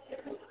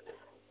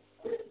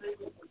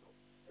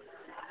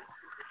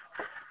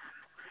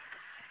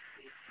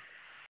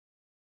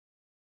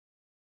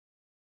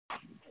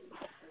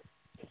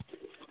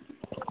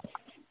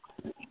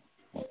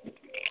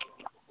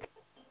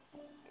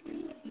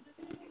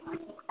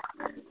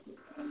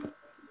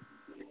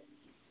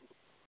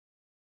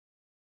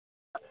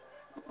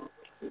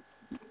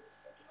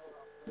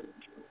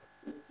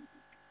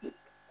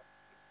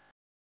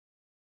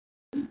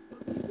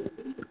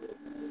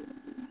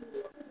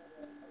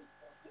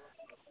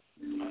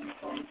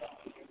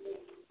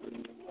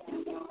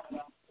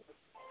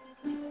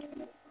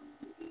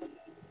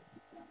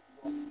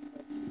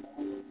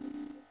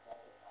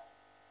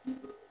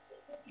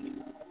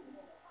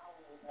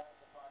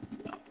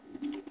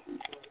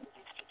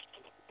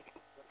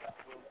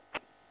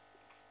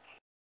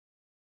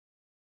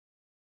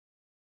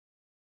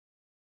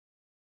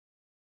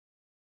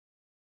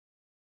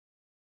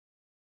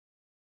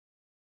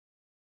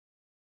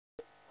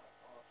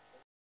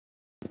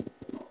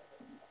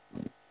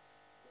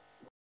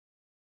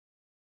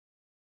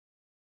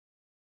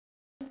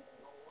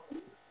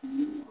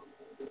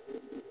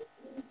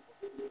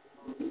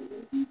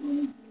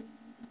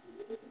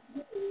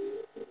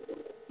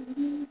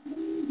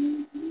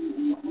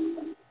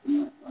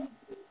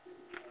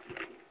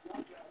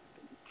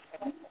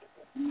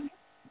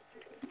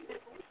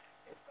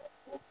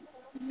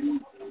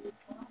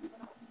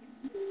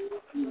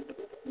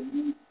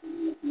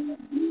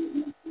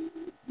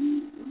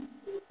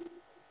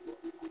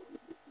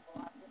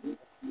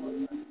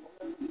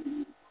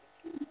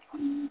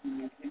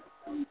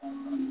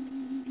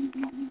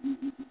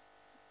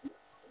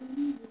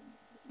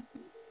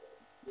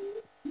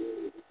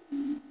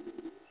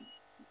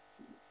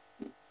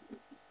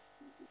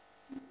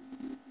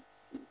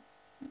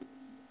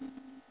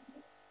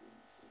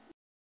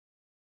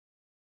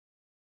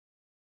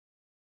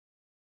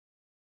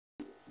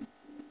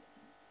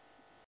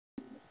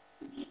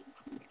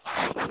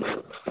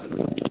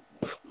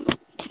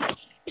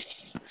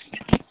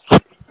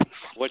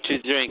 What you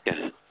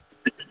drinking?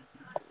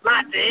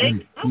 My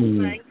dick.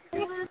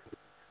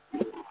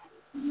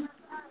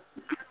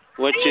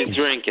 What you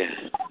drinking?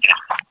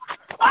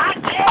 My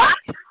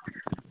dick.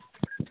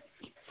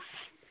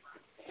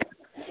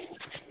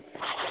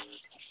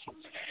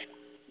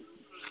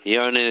 You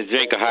don't need to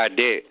drink a hot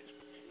dick.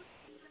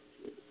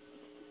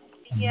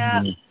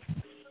 Yeah.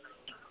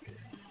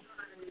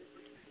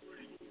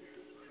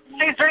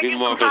 Be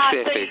more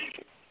specific.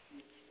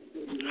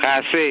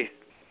 High C.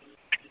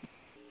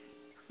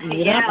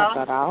 Yeah.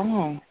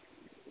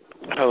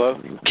 Hello.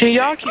 Can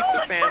y'all keep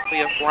the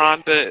family of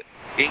Rhonda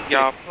in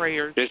y'all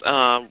prayers?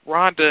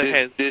 Rhonda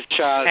has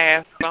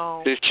passed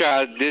on. This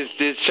child,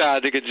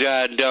 nigga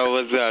John Doe,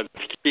 what's up?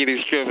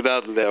 Skinny stripping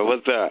out there,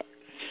 what's up?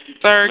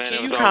 Sir, Man,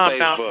 can you calm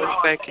down for a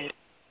second?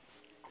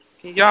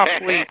 Can y'all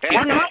please keep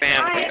the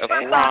family of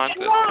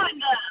Rhonda?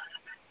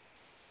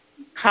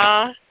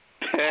 Huh?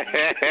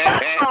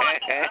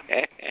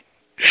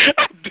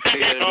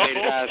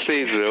 High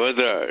season. What's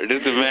up?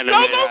 This is man that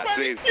made high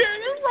season.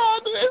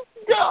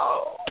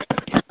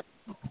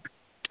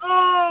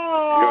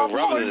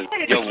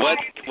 Your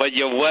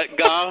what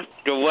gone?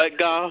 Your what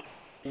gone?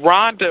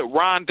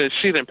 Rhonda,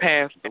 she done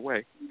passed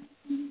away.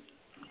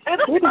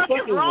 Who the fuck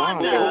is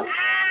Rhonda?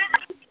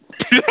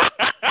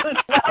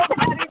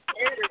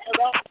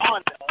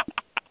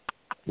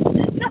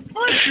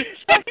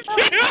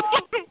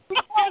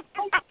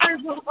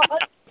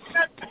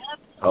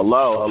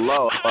 Hello.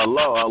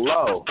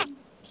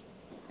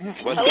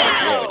 What's up,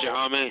 your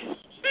homie?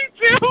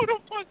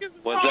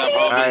 What's up,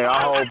 homie? Hey,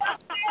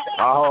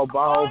 I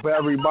hope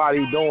everybody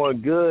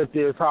doing good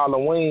this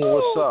Halloween.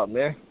 What's up,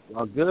 man?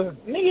 Y'all good?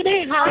 Nigga,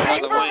 they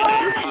Halloween is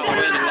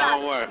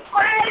long work.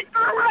 Pray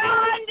for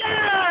Rhonda!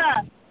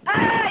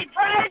 Hey,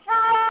 pray for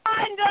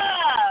Rhonda!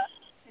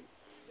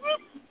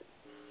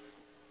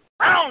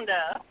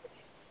 Rhonda!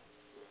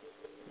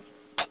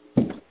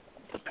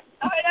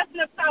 All right, that's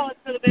enough silence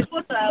for the bitch.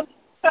 What's up?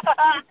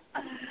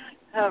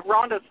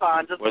 phone is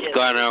fine. Just what's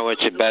going on with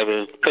you,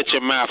 baby? Put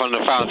your mouth on the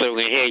phone so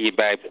we can hear you,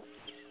 baby.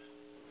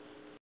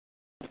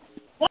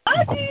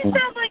 Why do you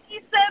sound like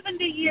you're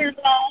 70 years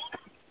old?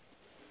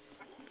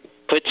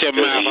 Put your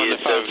mouth on the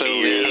phone so we can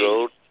hear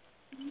you.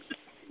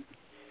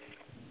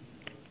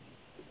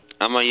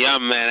 I'm a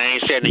young man. I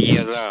ain't 70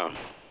 years old.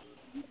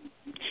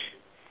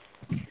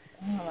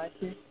 I like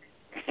it.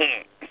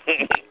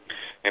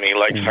 And he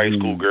likes high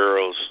school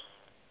girls.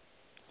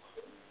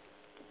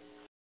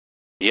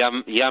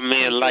 Young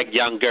men like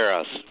young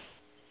girls.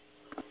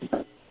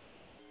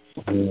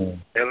 Yeah.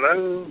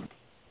 Hello.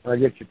 I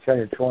get you 10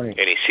 or 20. And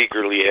he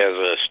secretly has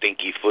a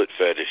stinky foot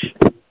fetish.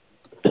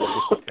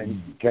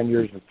 10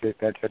 years of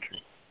that picture.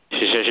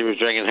 She said she was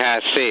drinking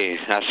high C.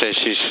 I said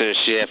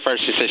she at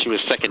first she said she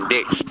was sucking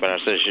dicks, but I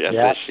said she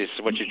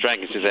said what you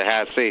drinking? She said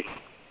high C.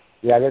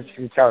 Yeah, that's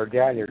you tell her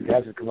dad. Your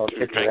dad's gonna come out and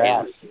kick her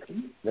ass.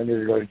 Then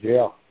they're gonna go to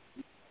jail.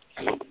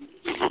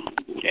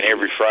 And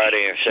every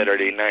Friday and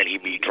Saturday night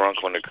he'd be drunk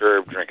on the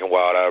curb drinking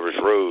Wild Irish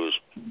Rose.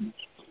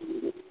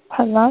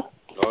 Hello?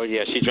 Oh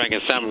yeah, she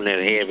drinking something that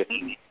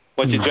heavy.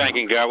 What you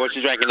drinking, girl? What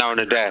you drinking on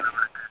today?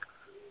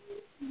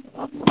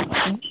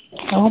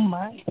 Oh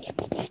my.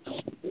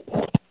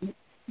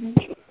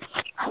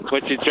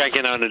 What you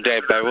drinking on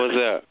today, baby? What's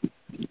up?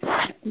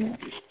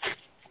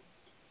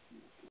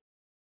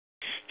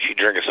 She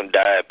drinking some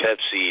Diet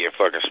Pepsi and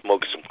fucking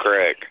smoking some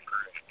crack.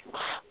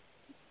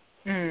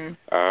 I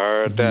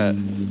heard that.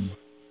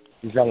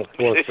 She's on the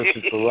floor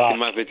fishing for rocks. She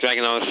must be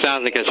drinking on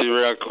something because she's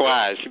real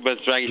quiet. She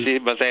must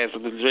have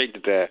something to drink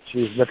today.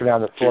 She's looking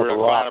down the floor for rocks. She's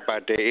real quiet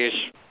about that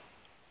issue.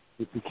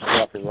 She's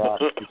dropping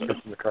rocks. She's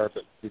fishing the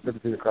carpet. She's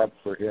looking through the carpet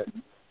for a hit.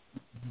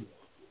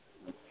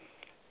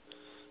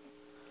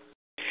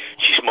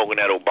 She's smoking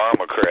that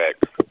Obama crack.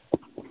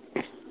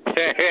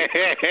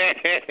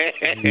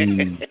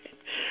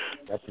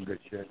 That's some good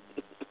shit.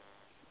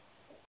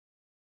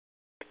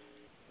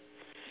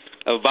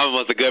 Obama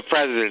was a good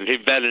president.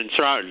 He's better than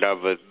Trump, though,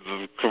 but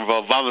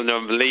Obama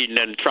don't believe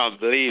nothing Trump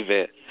believe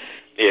it.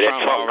 Yeah,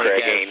 that Trump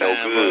crack ain't no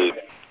good.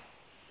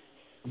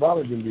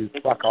 Obama didn't do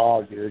fuck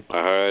all, dude.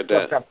 I heard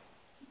that.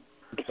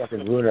 He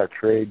fucking ruined our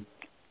trade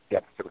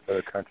deficit with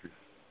other countries.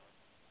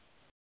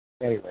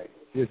 Anyway,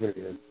 here's what it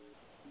is.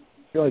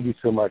 You only do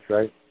so much,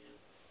 right?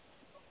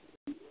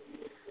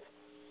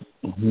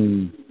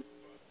 Mm-hmm.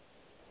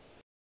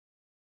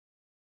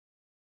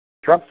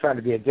 Trump's trying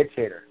to be a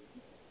dictator.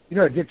 You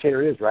know what a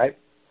dictator is, right?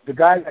 The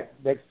guy that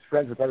makes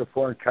friends with other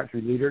foreign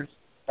country leaders,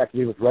 like he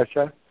did with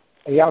Russia,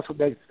 and he also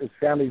makes his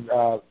family,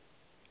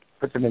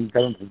 puts them in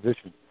government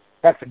positions.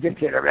 That's a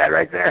dictator, man,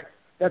 right there.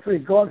 That's what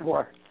he's going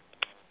for.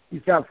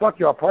 He's saying, fuck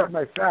you, I'll pardon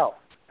myself.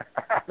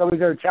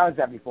 Nobody's ever challenged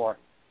that before.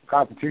 The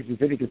Constitution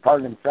said he could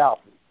pardon himself.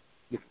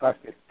 He gets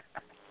busted.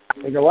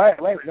 They go, wait,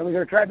 nobody's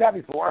ever tried that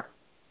before.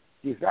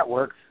 See if that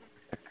works.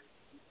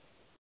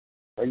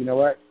 But you know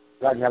what?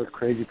 God can have his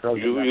crazy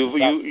program.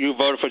 You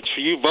voted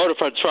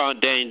for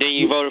Trump, then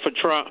you voted for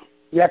Trump.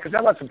 Yeah, because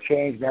I want some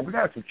change, man. We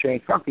got some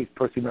change. Fuck these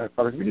pussy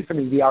motherfuckers. We need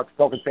somebody to be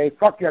outspoken and say,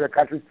 fuck the other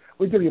countries.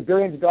 We give you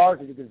billions of dollars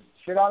and you can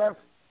shit on us.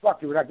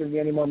 Fuck you. We're not giving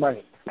you any more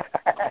money.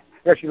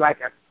 Yes, you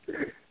like us,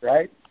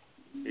 right?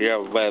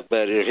 Yeah, but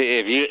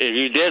if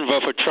you didn't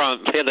vote for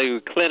Trump, Hillary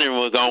Clinton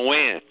was gonna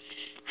win.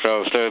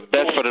 So it's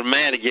best for the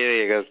man to get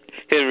in because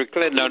Hillary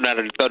Clinton don't know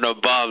how to throw no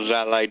bombs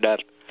out like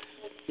that.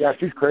 Yeah,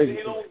 she's crazy.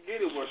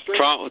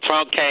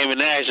 Trump came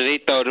in action. He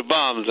threw the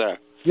bombs out.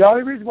 The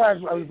only reason why I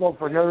was voting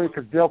for Hillary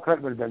because Bill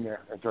Clinton would have been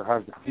there as her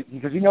husband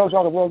because he knows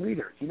all the world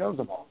leaders. He knows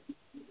them all,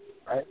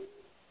 right?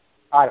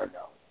 I don't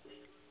know.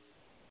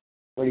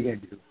 What are you gonna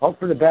do? Hope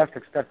for the best,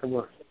 expect the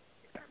worst.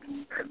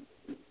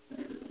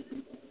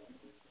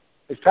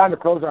 It's time to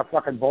close our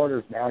fucking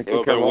borders now. It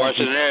would have been worse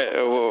than that.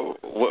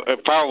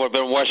 It probably would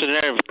have been worse than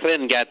that if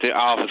Clinton got to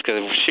office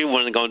because she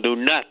wasn't going to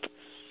do nothing.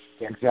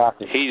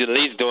 Exactly. He's at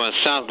least doing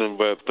something,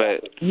 but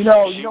you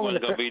know, she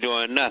wasn't going to be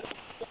doing nothing.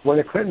 When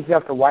the Clintons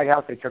left the White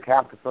House, they took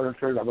half the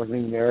furniture that wasn't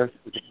even theirs,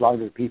 which belonged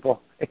to the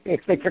people. They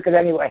took it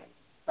anyway.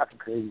 Fucking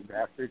crazy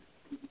bastard.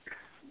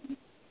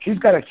 She's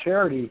got a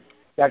charity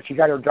that she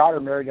got her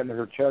daughter married under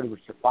her charity, which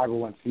is a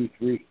 501c3.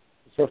 It's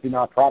supposed to be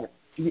nonprofit.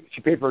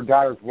 She paid for her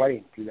daughter's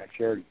wedding through that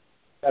charity.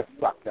 That's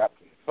fucked up.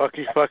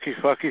 Fucky.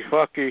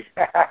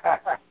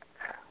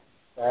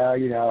 Well,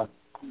 you know.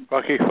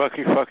 Fucky.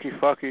 Sucky. Fucky.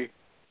 Fucky.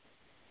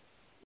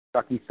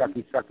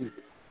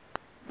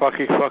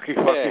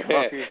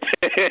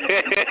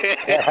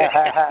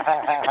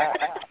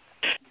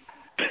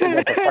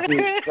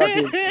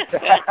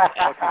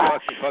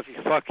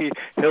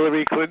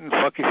 Hillary Clinton.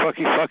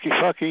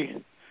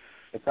 Fucky.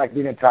 It's like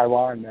being in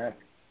Taiwan, man.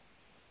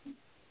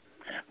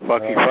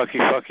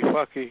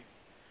 Fucky.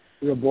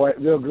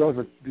 Real girls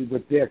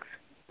with dicks.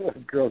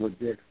 Girls with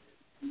dicks.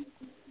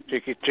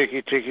 Chicky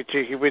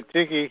with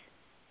dicky.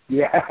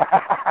 Yeah.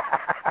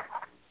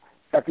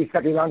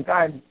 Sucky, long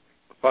time.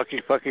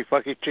 Fucky,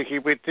 chicky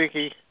with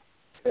dicky.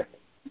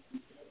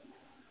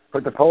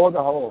 Put the pole in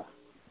the hole.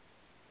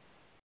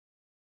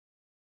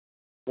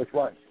 Which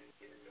one?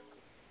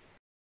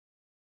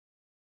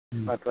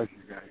 My pleasure,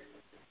 guys.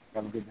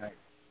 Have a good night.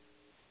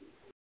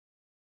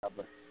 God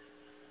bless.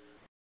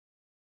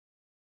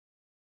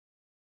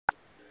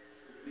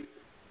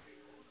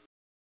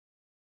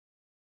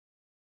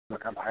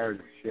 Look, I'm hired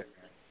as shit,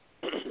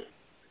 man.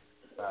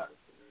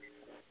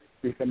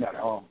 Please send that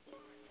home.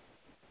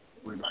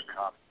 With my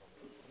cops.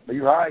 Are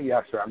you high?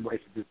 Yes, sir. I'm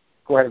wasted. Just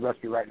go ahead and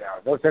arrest me right now.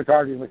 No sense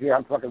arguing with you.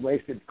 I'm fucking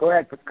wasted. Go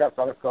ahead, put the cuffs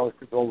on. Let's go.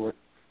 It's over with.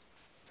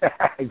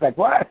 He's like,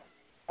 what? I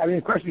haven't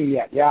even questioned you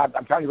yet. Yeah,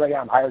 I'm telling you right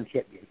now, I'm hired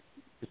shit, dude.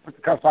 Just put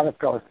the cuffs on. Let's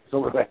go. It's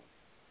over with.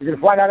 You're going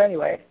to find out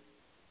anyway.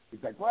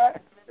 He's like,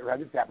 what? Never had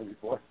this happen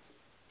before.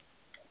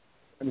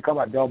 Let me call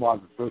my bell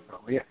bombs the first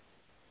one, will you?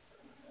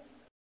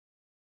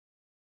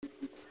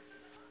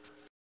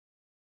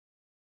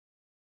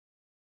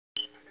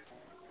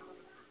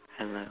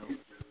 Hello.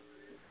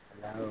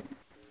 Hello.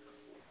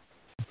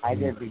 Hi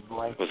there, big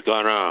boy. What's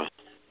going on?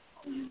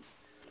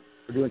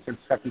 We're doing some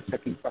sucky.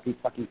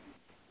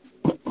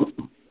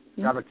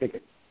 Grab a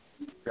ticket.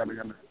 Grab a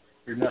number.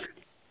 You're nuts.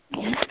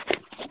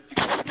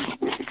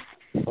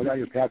 Hold on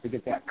your path to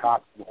get that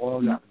cop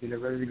oiled up. Get it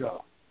ready to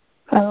go.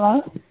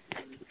 Hello?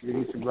 You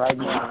need some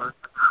riding on.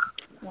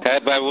 Hey,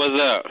 baby,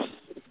 what's up?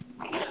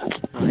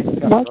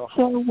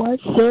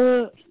 What's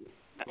up?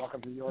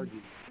 Welcome to the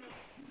orgy.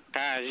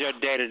 How's your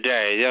day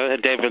today? Your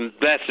day been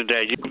blessed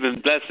today. You've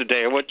been blessed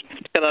today. What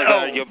tell us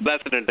how you're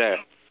blessing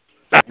today?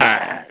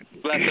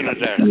 Blessing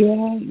today.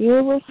 Yeah,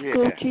 you was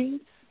Gucci.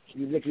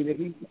 You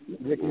licky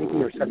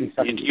or sucky?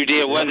 You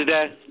did what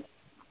today?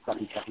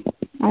 Sucky.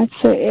 I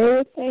said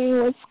everything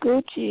was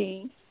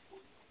Gucci.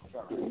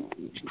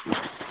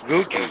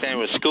 Everything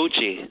was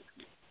Scoochie.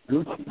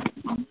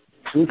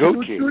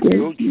 Gucci.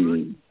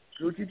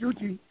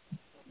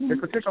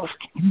 Tickle.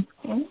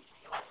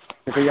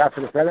 Tickle you out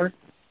for the feather?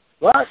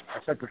 What? I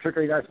said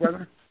particularly nice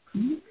weather.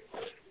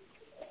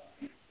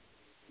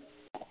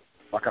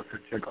 Walk up to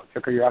Tickle.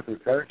 Tickle you out for the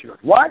feather? She goes,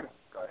 what?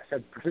 I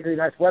said particularly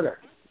nice weather.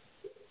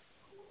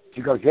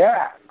 She goes,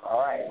 yeah. All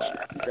right.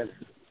 Said,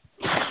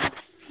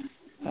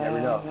 you never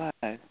know.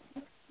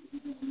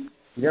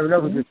 You never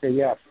know who's going to say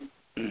yes.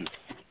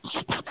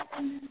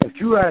 If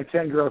 2 out of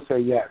 10 girls say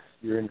yes,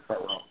 you're in the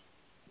front row.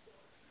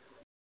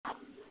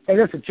 Hey,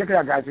 listen, check it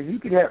out, guys. If you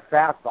can hit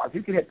fastballs, if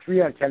you can hit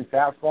 3 out of 10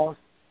 fastballs,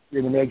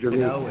 you're in the major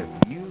league.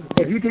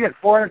 If you can hit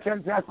 4 out of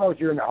 10 fastballs,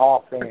 you're in the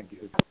Hall of Fame,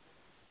 dude.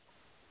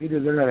 You need to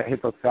learn how to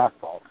hit those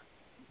fastballs.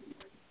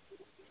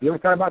 You ever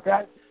thought about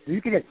that? If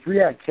you can hit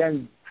 3 out of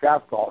 10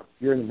 fastballs,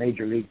 you're in the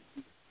major league.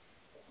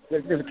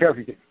 It doesn't care if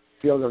you can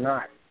field or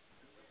not.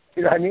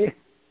 You know what I mean? If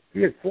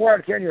you hit 4 out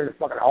of 10, you're in the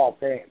fucking Hall of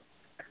Fame.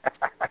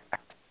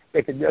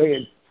 Make $1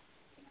 million.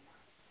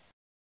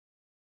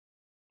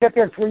 Sit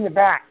there and swing the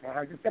bat,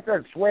 man. Just sit there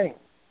and swing.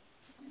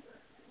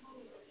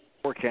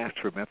 Forecast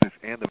for Memphis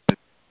and the.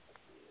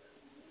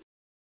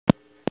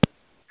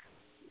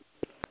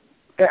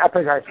 I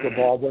played high school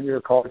ball, 1 year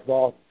college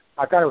ball.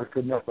 I thought it was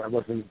good enough, but I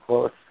wasn't even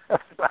close. I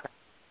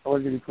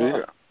wasn't even close.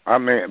 Yeah. I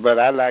mean, but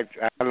I like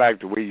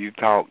the way you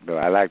talk, though.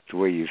 I like the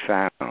way you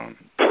sound. Oh,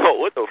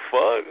 what the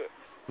fuck?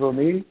 For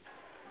me?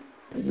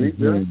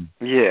 Really?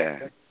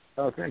 Yeah.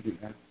 Oh, thank you,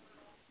 man.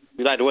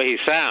 You like the way he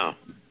sound?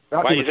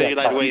 Why you say you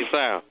like the way he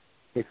sound?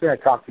 They say I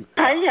talk too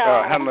fast.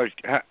 How much?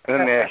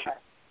 Let me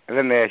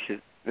ask you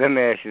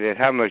this: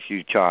 how much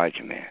you charge,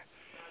 man?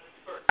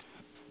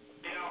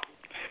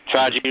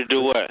 Charge you to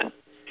do what?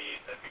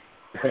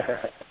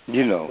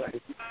 You know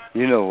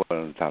what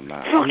I'm talking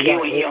about. Fuck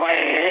you in your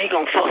ass. He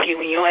gonna fuck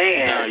you in your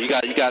ass. No, you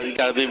got to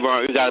be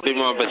more. You got to be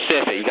more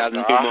specific. You got to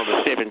be more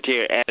specific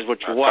here. Ask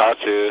what you want.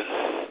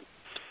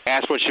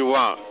 Ask what you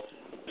want.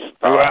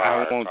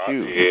 I want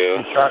you.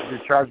 Yeah.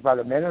 You're charged by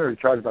the minute or you're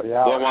charged by the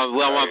hour? We don't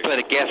want to play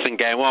the guessing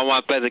game. We don't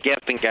want to play the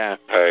guessing game.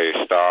 Hey,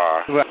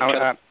 Star. What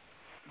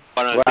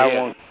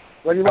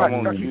do you want?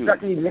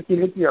 Sucky,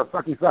 licky, or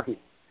fucky?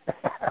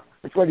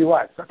 Which one do you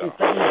want? Sucky?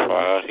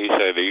 He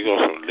said that you got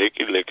some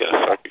licky,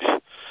 sucky.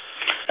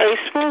 Hey,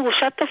 Smooth,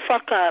 shut the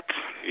fuck up.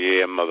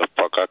 Yeah,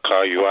 motherfucker. I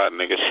call you out,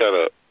 nigga. Shut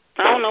up.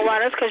 I don't know why.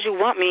 That's because you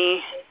want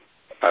me.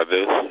 I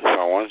do. If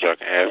I want you, I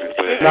can have you.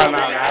 No,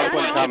 I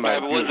wasn't talking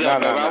about you. No,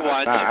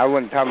 I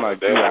wasn't talking about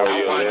you. I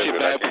want you,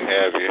 I can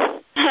have you.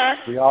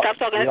 Stop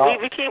talking.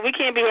 We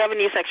can't be having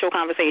these sexual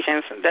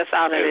conversations. That's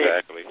out of it.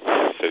 Exactly.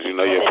 Because you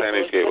know your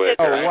panties get wet.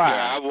 Oh, why?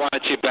 I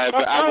want you,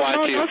 baby. I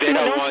want you. If they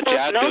don't want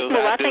you, I do.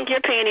 I think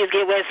your panties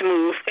get wet,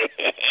 Smooth.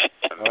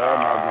 Oh,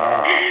 my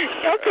God.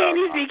 Your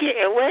panties be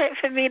getting wet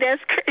for me. That's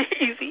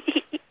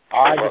crazy.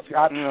 I stumbled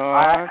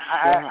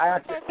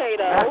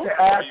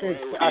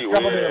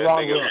in the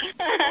wrong room.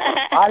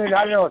 I didn't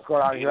know what's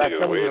going on here. I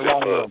stumbled in the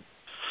wrong room.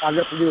 I have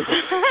nothing to do with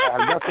it.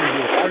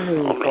 I didn't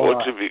know what was going on.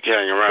 What you be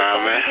carrying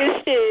around, man?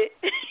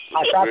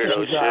 I thought this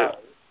was a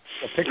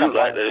pickup. You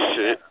like that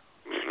shit?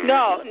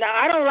 No,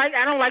 I don't like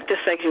the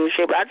sexual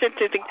shit, but I just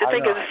think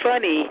it's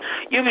funny.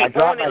 You be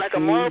on it like a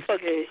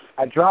motherfucker.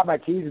 I dropped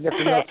my keys and next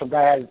thing you know, some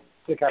guy had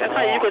stick out. That's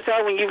how you can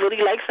tell when you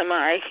really like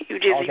somebody. You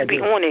be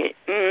on it.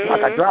 Mm-hmm.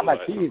 Like I dropped my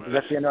keys and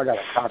next thing you know, I got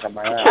a cock on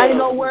my ass. Ain't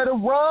nowhere to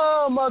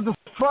run,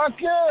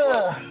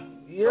 motherfucker.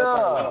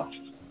 Yeah.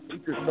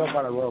 Keep yourself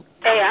on a rope.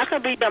 Hey, I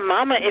could be your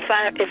mama if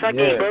I gave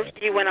birth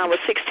to you when I was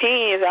 16.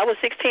 If I was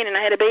 16 and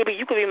I had a baby,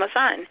 you could be my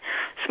son.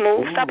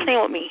 Smooth, stop playing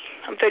with me.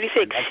 I'm 36.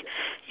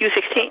 You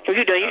 16.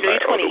 You 20.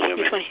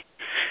 You 20.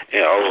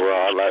 Yeah,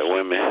 overall, I like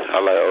women.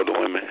 I like older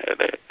women.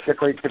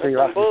 Particularly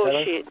you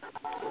bullshit.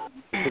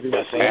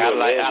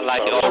 I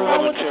like the older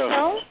women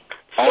too.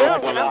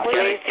 Yeah, when I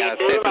really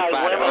do like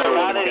women, a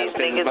lot of these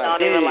niggas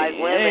don't even like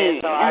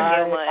women, so I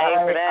give them an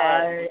A for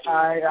that.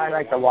 I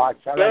like to watch.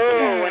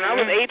 When I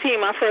was 18,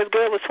 my first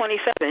girl was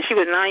 27. She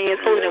was 9 years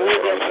older than we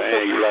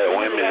were you like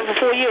women.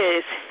 for 4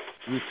 years.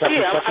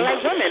 Yeah, I like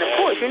women, of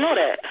course, you know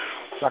that.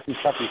 Sucky.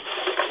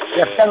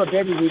 Yeah, fellow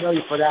baby, we know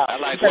you for that. I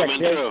like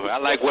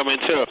women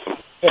too.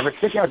 If a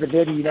chick has a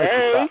baby, you know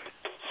she's up.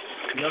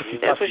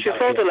 That's what you're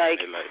supposed to like.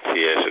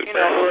 You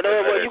know,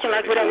 whatever. You can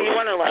like whatever you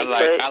want to like.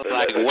 I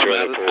like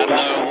women. I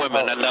love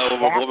women. I love a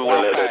woman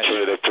with a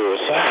passion. I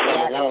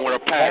love a woman with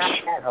a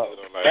passion.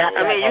 I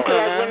mean, you can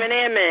like women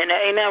and men.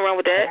 There ain't nothing wrong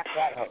with that.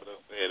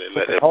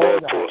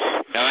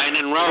 There ain't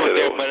nothing wrong with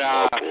that, but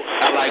I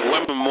like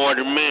women more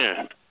than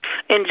men.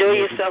 Enjoy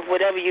yourself,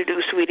 whatever you do,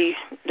 sweetie.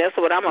 That's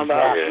what I'm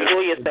about. Enjoy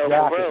yourself,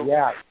 for real.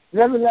 Yeah. You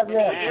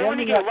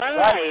only get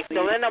one life.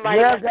 Don't let nobody.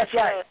 Yeah, that's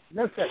right.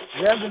 Listen,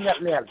 live and let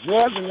live.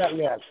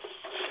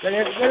 Let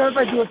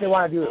everybody do what they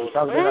want to do. Who's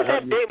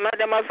that big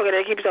motherfucker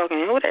that keeps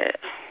talking? Who that?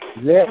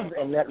 Live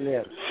and let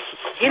live.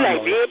 He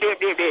like dip.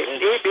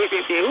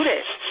 Who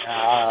that?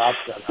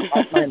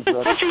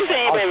 What you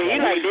saying, baby? You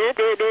like dip.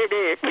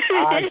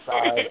 I'm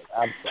sorry.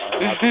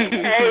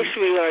 Hey,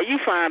 sweetheart, you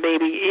fine,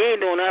 baby. You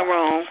ain't doing nothing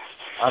wrong.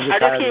 I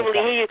just can't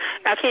really hear you.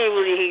 I can't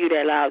really hear you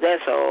that loud.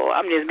 That's all.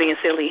 I'm just being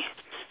silly.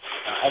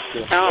 I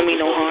don't mean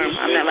no harm.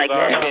 I'm not like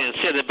that. You're being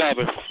silly,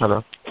 baby.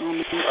 Hello.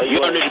 You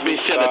don't need to be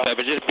silly,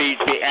 baby. Just be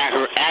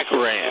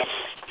accurate.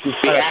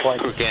 Be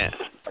accurate.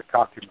 I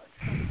talk too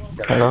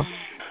much. Hello.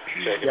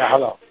 Yeah,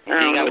 hello. You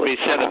ain't got to be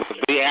silly, but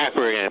be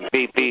accurate.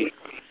 Be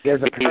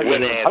There's a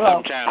with it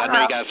sometimes. I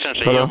know you got a sense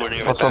of humor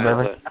and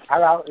everything.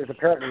 Hello. There's a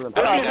parrot in the room.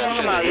 What are you talking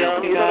about, yo?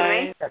 You know what I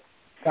mean?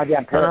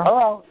 Goddamn parrot.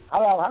 Hello.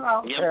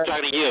 Yeah, I'm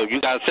talking to you. You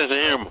got a sense of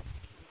humor.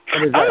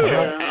 I'm a funny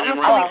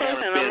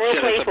person. I'm real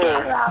playful.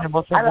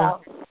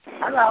 Hello.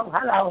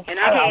 And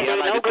I can't do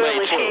no girl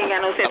if she ain't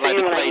got no sense of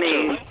humor like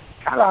me.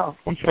 Hello.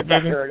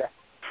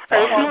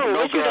 Hey, Smooth,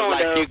 what you doing,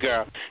 like you,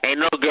 girl. Ain't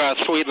no girl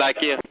sweet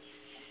like you.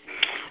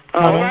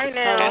 All right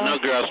now. Ain't no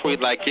girl sweet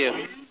like you.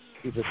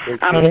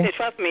 I mean,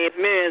 trust me, it's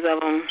millions of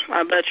them.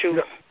 I bet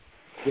you.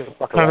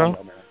 Hello.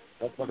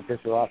 Don't want to piss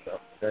you off, though.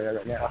 Say that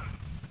right now.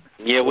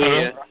 Yeah, we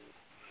here.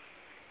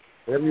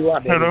 Whatever you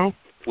want, baby. Hello.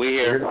 We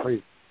here.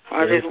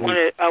 I just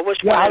wanted. I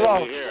wish one of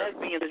these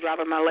lesbians is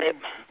dropping my lip.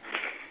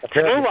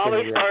 Smooth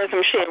always started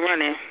some shit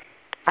running.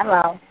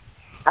 Hello.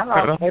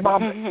 Hey,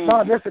 Mom.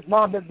 Listen,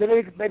 Mom.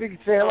 Baby,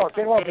 say hello.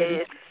 Say hello,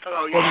 baby.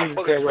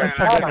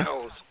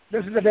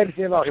 This is the baby.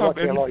 Say hello. He wants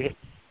to say hello. You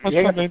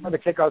hang up the phone, the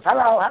kid goes,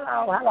 hello.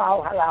 Hello,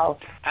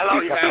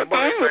 you got a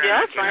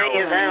that's funny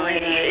as hell.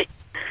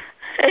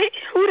 Hey,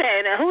 who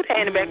that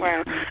in the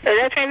background? Is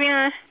that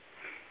Travion?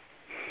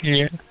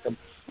 Yeah.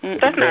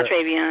 That's not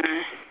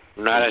Travion.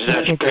 No, that's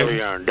not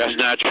Travion. That's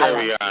not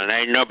Travion.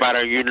 Ain't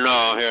nobody you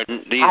know here.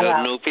 These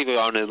are new people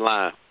on this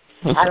line.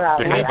 Hello.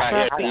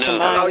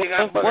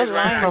 What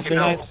line did you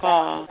guys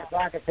call?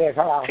 Everybody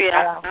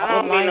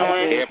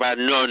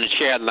know on the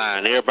chat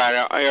line.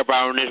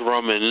 Everybody in this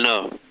room is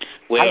know.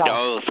 We ain't the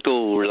old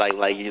school like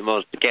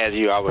most cats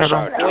you always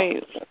talk to.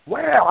 Wait.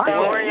 Where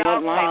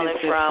what line is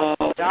this from?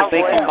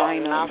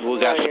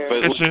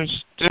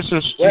 This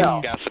is we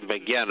got some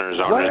beginners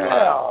on this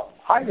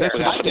line. We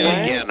got some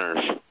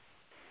beginners.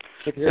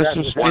 This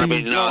is want to be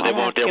known. They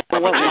want their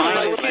proper what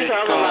you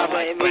talking about?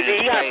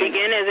 You got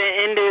beginners and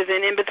enders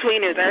and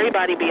in-betweeners.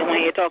 Everybody be on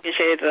here talking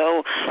shit.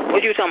 So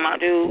what you talking about,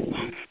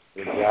 dude?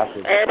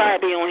 Exactly.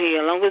 Everybody be on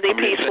here. As long as they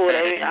peaceful,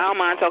 I don't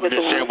mind talking to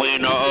them. We ain't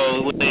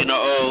no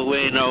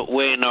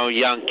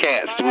young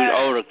cats. We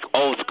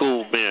old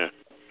school men.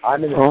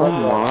 I'm in the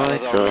my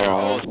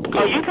God.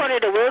 Oh, you part of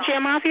the wheelchair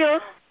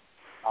mafia?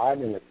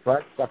 I'm in the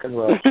front fucking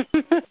row.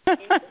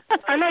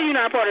 I know you're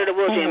not part of the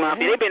wheelchair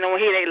mafia. They've been on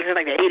here since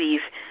like the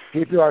 80s.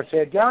 People are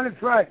saying, down in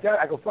front.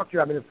 I go, fuck you,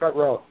 I'm in the front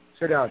row.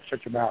 Sit down,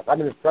 shut your mouth. I'm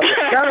in the front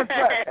row. Down in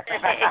front.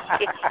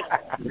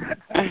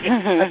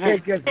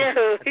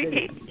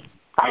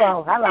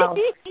 Hello.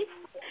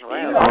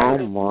 Oh,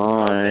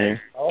 my.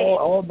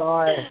 Oh,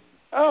 my.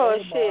 Oh,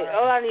 shit.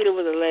 All I needed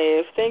was a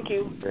laugh. Thank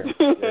you.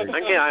 I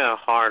get a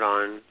hard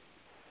on.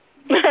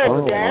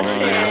 Oh,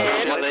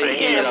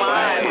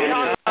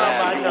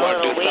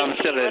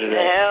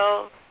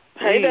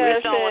 Hey,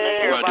 Dash.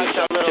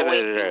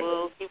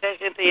 Keep that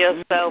shit to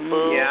yourself,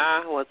 boo.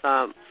 Yeah, what's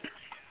up?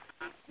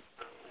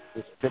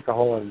 Just pick a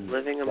hole and... I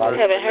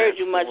haven't heard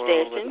you much,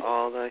 Dashton.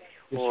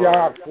 Just yell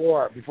out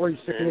 4. Before you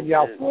stick it in,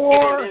 yell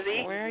 4.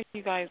 Where are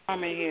you guys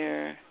from in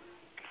here?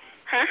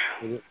 Huh?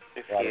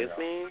 Excuse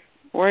me?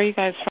 Where are you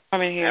guys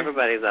from in here?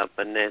 Everybody's up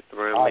in this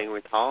room being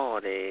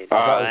retarded.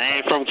 I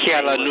ain't from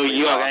Cali, New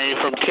York. I ain't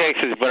from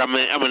Texas, but I'm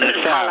in the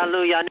South.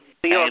 Hallelujah,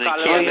 New York.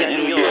 Hallelujah,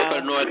 New York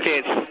or North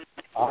Texas.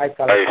 Hey,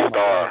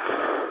 Star.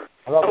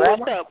 Hello,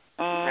 what's Grandma? up?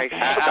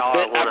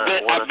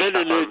 I've been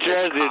in New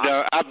Jersey,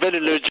 though. I've been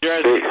in New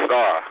Jersey. Big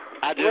Star.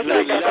 I just left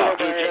New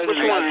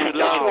Jersey not too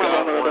long ago.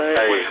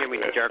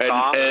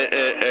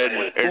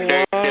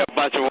 And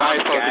bunch of white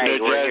folks in New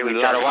Jersey.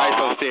 A lot of white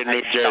folks in New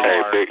Jersey.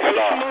 Hey,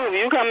 Smooth,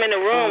 you come in the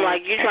room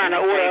like you trying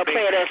to order a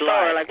play of that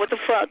star. Like, what the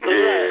fuck was that?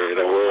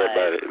 Yeah, don't worry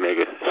about it,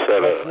 nigga.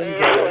 Shut up.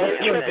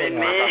 Tripping,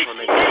 man.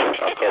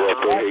 I'll come up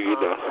here, you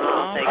know.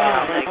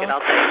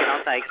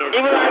 I'll take it.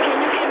 You were like,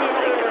 can you give me a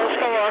play of that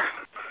star?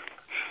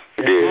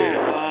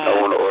 Yeah,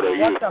 I want to order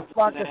you. What the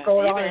fuck is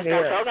going on in here?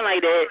 Stop talking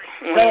like that.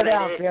 Settle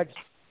down, kids.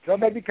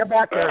 Don't make me come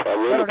back there. I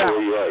really Settle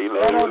down.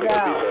 Settle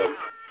down.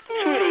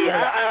 Sweetie,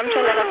 I'm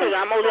telling you, like I said,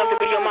 I'm old enough to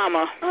be your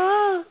mama.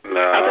 No,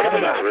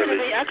 not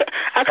really. I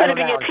could have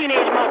been your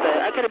teenage mother.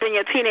 I could have been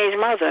your teenage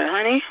mother,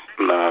 honey.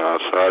 Nah,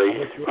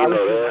 sorry. You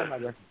know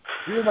that.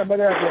 You and my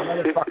mother are a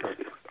motherfucker.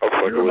 I'm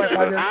fucking with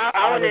you.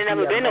 I would have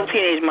never been no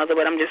teenage mother,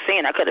 but I'm just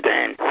saying I could have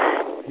been.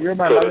 You're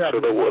my mother.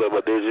 Should have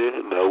whatever, did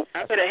you? No.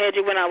 I could have had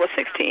you when I was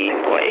 16,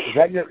 boy.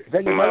 Is that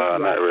your mother?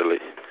 Nah, not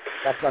really.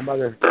 That's my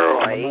mother.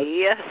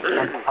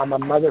 I'm a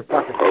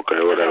motherfucker.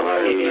 Okay,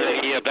 whatever.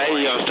 Yeah,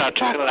 baby, you don't start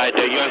talking like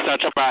that. You don't start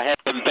talking about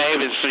having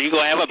babies, so you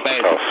gonna have a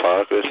baby. Oh,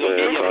 fuck this,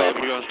 man.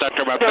 You don't start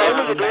talking about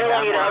babies. babies. There was a girl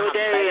on here the other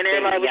day, and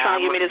everybody was trying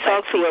to get me to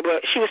talk to her,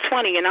 but she was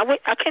 20, and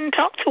I couldn't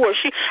talk to her.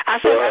 I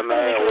said,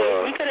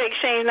 we could have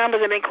exchanged numbers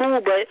and been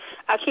cool, but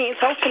I can't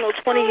talk to no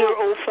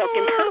 20-year-old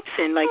fucking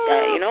person like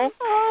that, you know?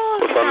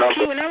 She's not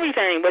cute and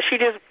everything, but she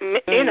just,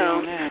 you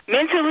know,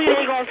 mentally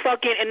they gonna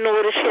fucking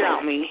ignore the shit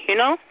out me, you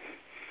know?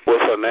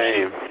 What's her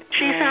name?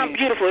 She sounds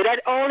beautiful.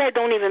 All that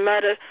don't even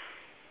matter.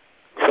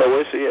 So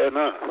where's she at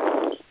now?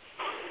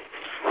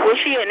 Where's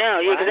she at now?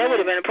 Yeah, because that would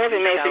have been a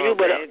perfect match for you,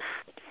 but...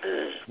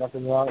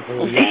 Nothing wrong with her.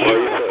 Well, you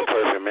said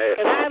perfect match.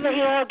 If I ever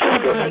hear her, I'm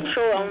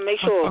gonna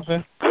make sure.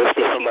 Okay. Just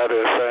because somebody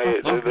is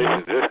saying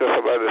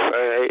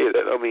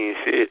that don't mean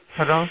shit.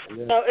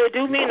 No, it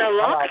do mean a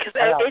lot, because it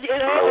all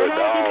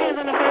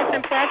depends on the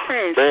person's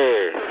preference.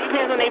 It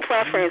depends on their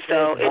preference,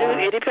 though.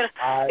 It depends.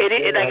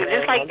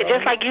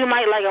 Just like you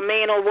might like a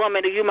man or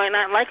woman, or you might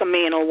not like a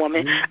man or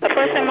woman. A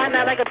person might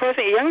not like a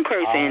young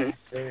person.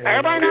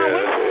 Everybody not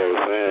with you.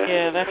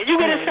 Yeah, that's when you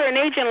get a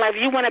certain age in life,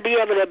 you want to be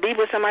able to be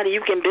with somebody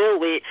you can build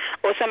with,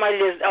 or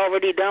somebody that's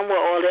already done with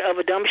all that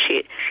other dumb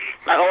shit,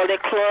 like all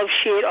that club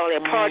shit, all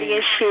that partying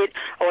shit,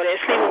 or that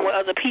sleeping with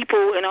other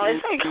people, and all.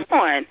 It's like, come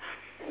on.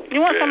 You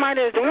want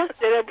somebody that's doing,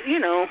 you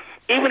know,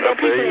 even though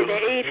people at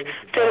their age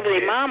still with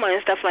their mama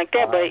and stuff like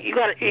that, but you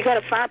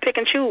gotta find, pick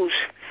and choose.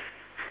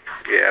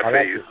 Yeah, I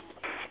feel you.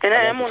 And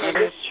I'm on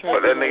this.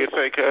 What that nigga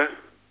say, cuz?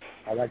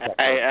 I like that.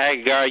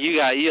 Hey, girl,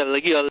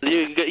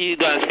 you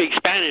done speak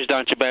Spanish,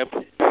 don't you,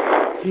 baby?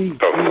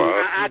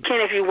 I can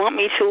if you want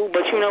me to,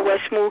 but you know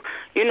what, Smooth?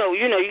 You know,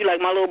 you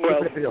like my little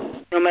bro.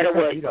 No matter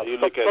what. You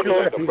look at me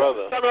like a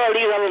brother. Fuck all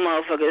these other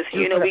motherfuckers.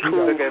 You know, we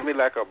cool. You look at me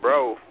like a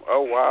bro.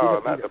 Oh wow,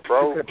 not the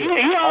bro.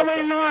 You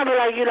already know I be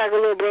like you like a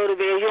little bro to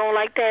be. You don't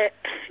like that?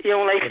 You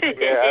don't like that?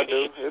 Yeah, I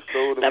do. It's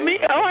cool to me.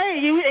 All right,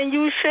 you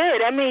should.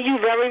 I mean, you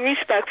very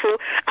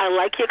respectful. I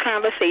like your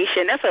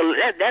conversation. That's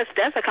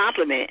a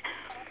compliment.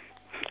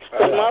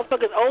 Because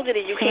motherfuckers older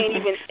than you can't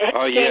even.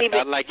 Oh yeah,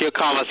 I like your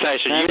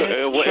conversation.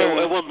 It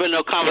wouldn't be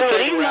no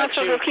conversation without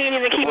you. These motherfuckers can't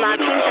even keep my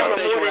attention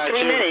for more than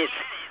 3 minutes.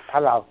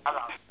 Hello.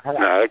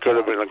 Nah, it could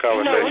have been a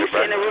conversation. We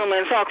sit in the room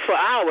and talk for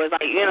hours.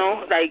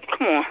 Like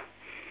come on.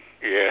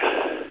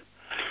 Yeah.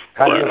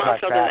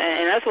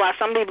 And that's why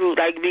some people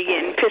be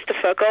getting pissed the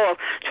fuck off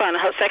trying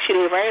to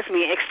sexually harass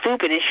me and act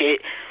stupid and shit.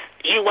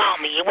 You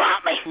want me?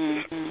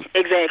 Mm-hmm.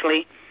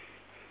 Exactly.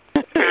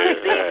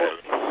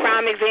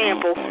 Prime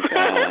example.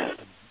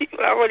 You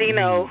already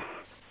know.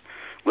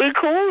 We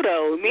cool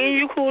though. Me and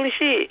you cool as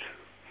shit.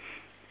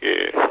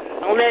 Yeah.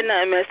 Don't let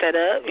nothing mess that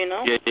up, you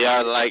know. Yeah,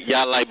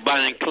 y'all like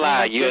Bonnie and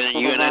Clyde. You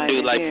and that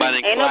dude like Bonnie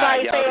and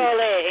Clyde. Ain't nobody say all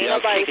that. Ain't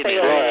nobody say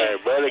all that. Right,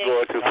 brother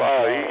going too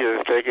far. You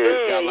just take it.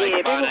 Yeah,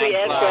 people be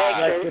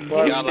extra.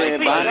 Y'all like Bonnie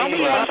and Clyde. Don't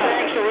be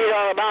extra read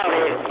all about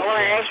it. All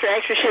that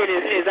extra shit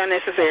is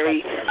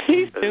unnecessary.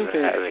 He's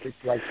stupid.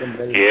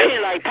 Yeah,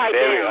 like pipe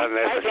down.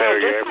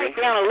 Just pipe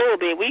down a little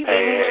bit. We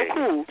real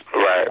cool.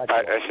 Right,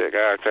 pipe that shit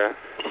down, okay.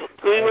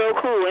 We real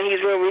cool and he's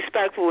real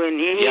respectful and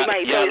he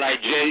might say. Y'all like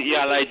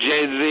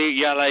Jay-Z.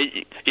 Y'all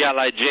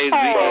like Jay-Z.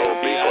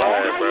 Oh, be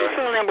quiet, how you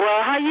feeling, bro?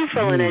 How you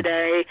feeling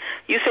today?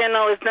 You saying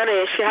no, it's none of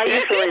that shit. How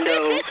you feeling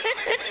though?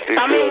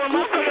 I mean, when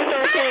motherfuckers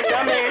start saying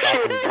dumb ass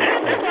shit,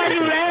 that's why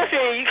you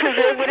laughing. Because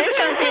when they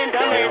start saying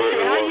dumb ass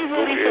shit, how you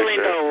really feeling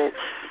though?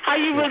 How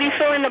you really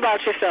feeling about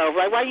yourself?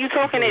 Like, why you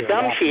talking that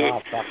dumb shit?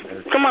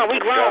 Come on,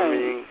 we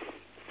grown.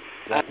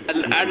 You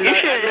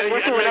should have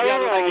went to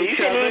another room. You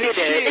shouldn't even do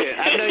that.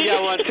 I know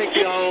y'all want to take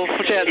your own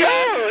chat line.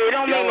 Yo, it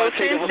don't make no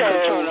sense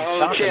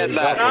though. No,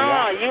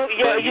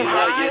 you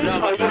high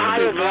or you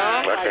high as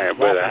well. I can't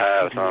better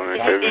have something.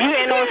 You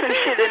ain't on some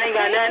shit that ain't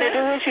got nothing to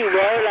do with you,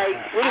 bro. Like,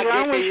 what's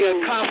wrong with you? I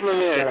gave you a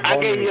compliment. I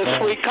gave you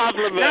a sweet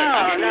compliment.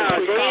 No,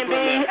 J&B,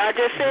 I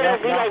just said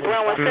we like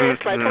grown with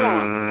sis. Like, come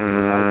on.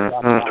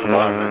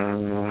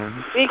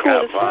 We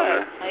cool as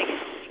fuck. Like,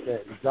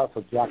 He's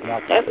also jacking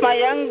out. That's my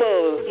young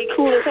boy. He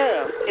cool as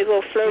hell. His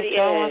little flirty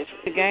ass.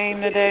 The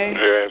game today.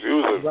 Yeah, if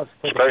you was a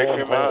straight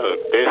female,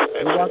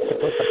 he wants to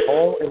put the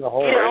pole in the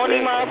hole. He's the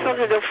only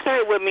motherfucker to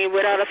flirt with me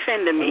without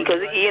offending me,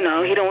 because he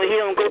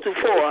don't go too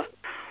far.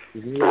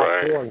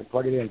 Right.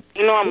 Plug it in.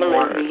 You know I'm a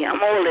lesbian. I'm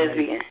old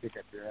lesbian.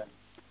 Yeah.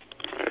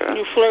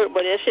 You flirt,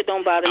 but that shit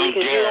don't bother me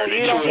because you don't.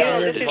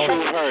 This is true.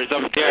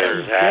 I'm scared.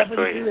 Exactly.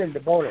 I'm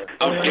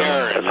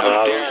scared. I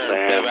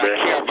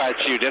care about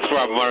you. That's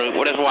why I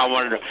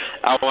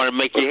want to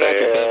make you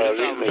happy.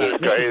 This is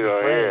crazy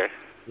on here.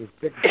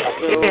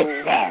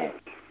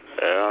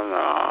 Hell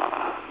no.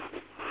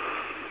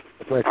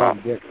 That's what I call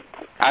him, Dick.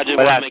 I just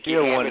want to make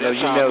you happy.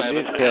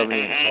 This tell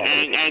me.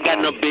 I ain't got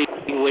no big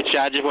with you.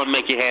 I just want to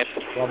make you happy.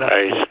 But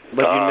this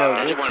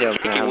tell me.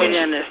 When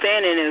you're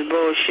understanding this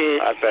bullshit,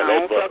 I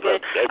don't talk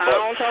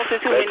to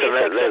too many sex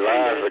offenders.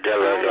 I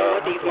don't know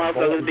what these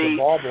motherfuckers be. They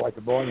lie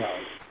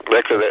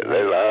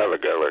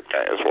together.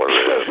 That's what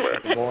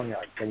it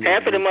is,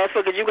 Half of the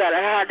motherfuckers, you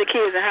gotta hide the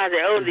kids and hide the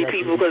elderly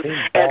people, because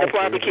at the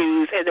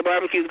barbecues,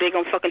 they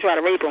gonna fucking try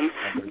to rape them.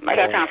 I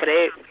got time for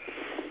that.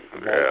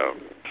 Yeah.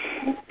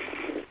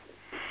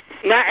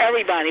 Not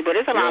everybody, but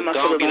it's a lot of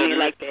motherfuckers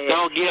don't like that.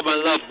 Don't give him a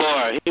little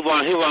boy. He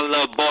want a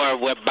little boy.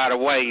 By the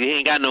way, he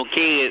ain't got no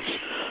kids,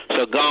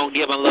 so go and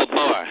give him a little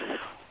boy.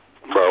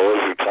 Bro,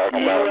 what you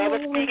talking about?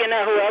 Whoever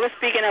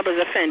speaking up is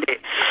offended.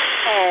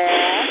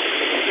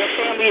 Your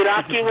family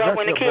lock you up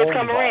when the kids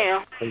come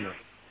around.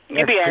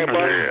 You be alright,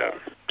 boy. Yeah,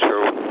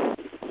 true.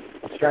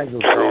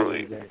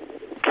 Truly.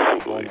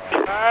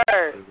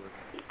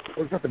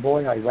 What's up the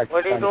bowling alley?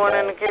 What are you doing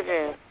in the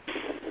kitchen?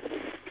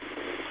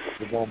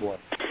 The ball boy.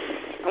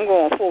 I'm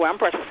going forward. I'm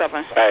pressing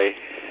 7. Hey.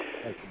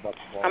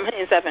 I'm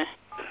hitting 7.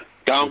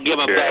 Don't give him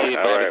a baby,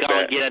 baby.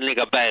 Don't get a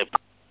nigga baby.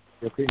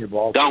 You'll clean your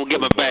ball. Don't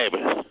give him a baby.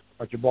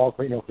 Let your ball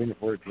clean. He'll clean it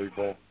for you till your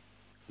ball.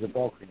 The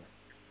ball cleaner.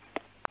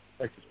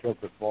 Takes a stroke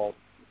with balls.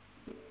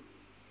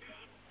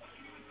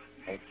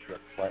 Oh, shit.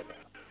 Quiet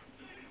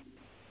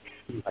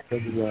down. I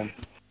killed the room.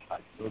 I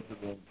killed the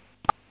room.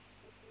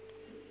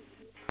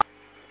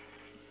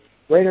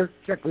 Waiter,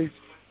 check please.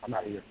 I'm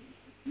out of here.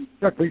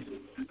 Check please.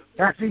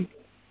 Taxi.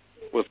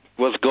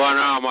 What's going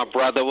on, my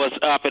brother? What's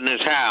up in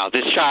this house?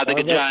 This child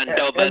nigga John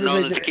Doe betting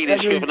on the tequila,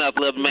 stripping up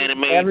little man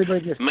and made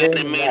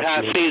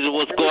high season.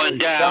 What's going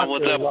down?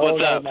 What's up?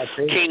 What's up?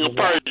 King of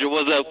Persia.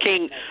 What's up?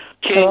 King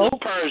of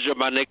Persia,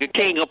 my nigga.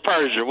 King of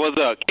Persia. What's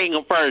up? King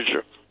of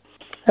Persia.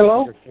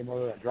 Hello?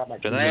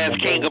 The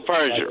last King of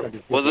Persia.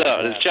 What's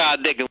up? This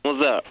child Dickens.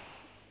 What's up?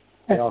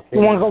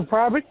 You want to go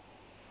private?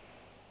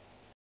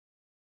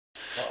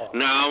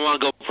 No, I want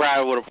to go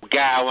private with a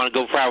guy. I want to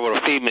go private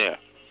with a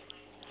female.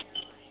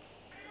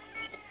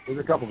 There's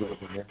a couple girls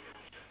in here.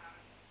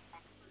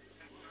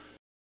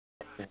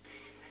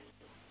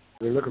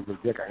 They're looking for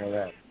Dick, I know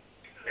that.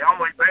 The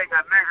only thing a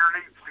nigger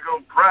needs to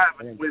go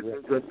private with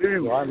is a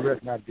dude. So I'm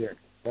Rick, not Dick.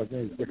 My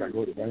name's Dick, I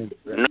go to my name's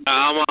Rick. No,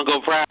 I want to go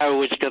private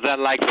with you because I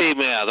like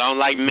females. I don't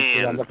like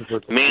men.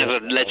 Men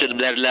will let a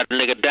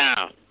nigga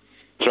down.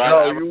 So I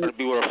want to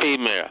be with a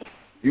female.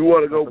 You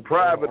want to go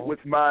private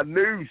with my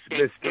noose,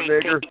 Mr.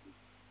 Nigger.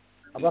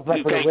 I'm not going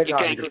to put a wig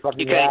on you.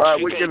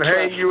 We can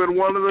hang you in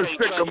one of the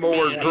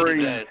sycamore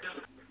trees.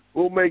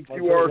 We'll make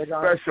you our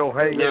special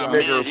hanging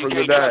nigger for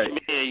the day.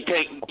 You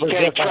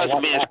can't trust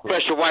me,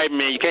 especially white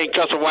man. You can't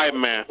trust a white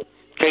man.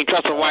 Can't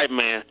trust a white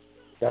man.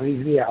 That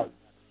leaves me out.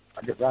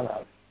 I get run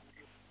out.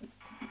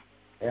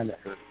 And that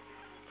hurt.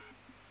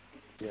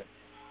 Yeah.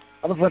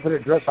 I'm just going to put a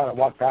dress on and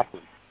walk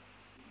backwards.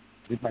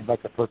 Leave my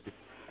butt a pussy.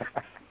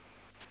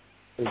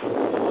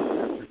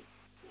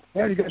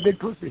 Yeah, you got a big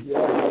pussy.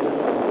 Yeah.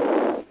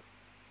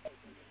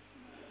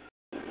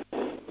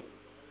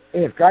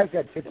 Hey, if guys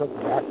got tits up the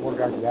back, more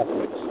guys would have to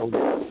like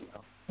soda.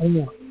 You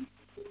know?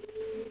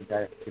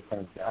 Hey,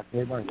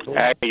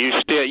 you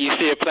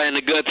still playing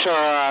the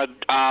guitar,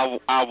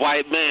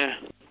 white man?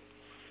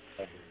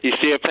 You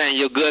still playing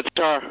your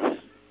guitar?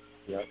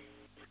 Yep.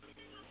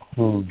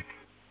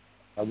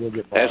 I will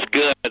get That's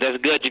good. That's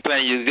good you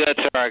playing your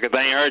guitar, because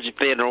I ain't heard you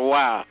play it in a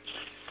while.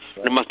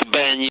 Right. They must have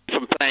banned you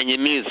from playing your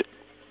music.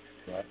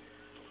 Right.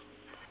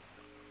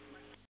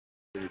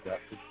 You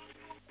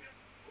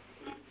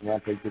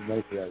want to take good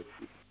money for that?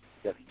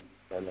 Yes.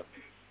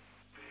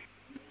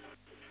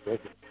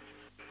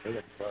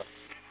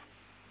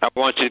 I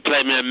want you to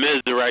play me a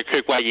music right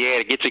quick while you're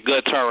at it. Get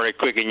your guitar right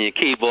quick and your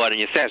keyboard and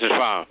your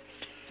saxophone.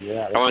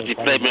 Yeah. I want you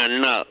to play me a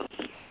note.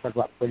 Talk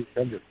about pretty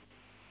fingers.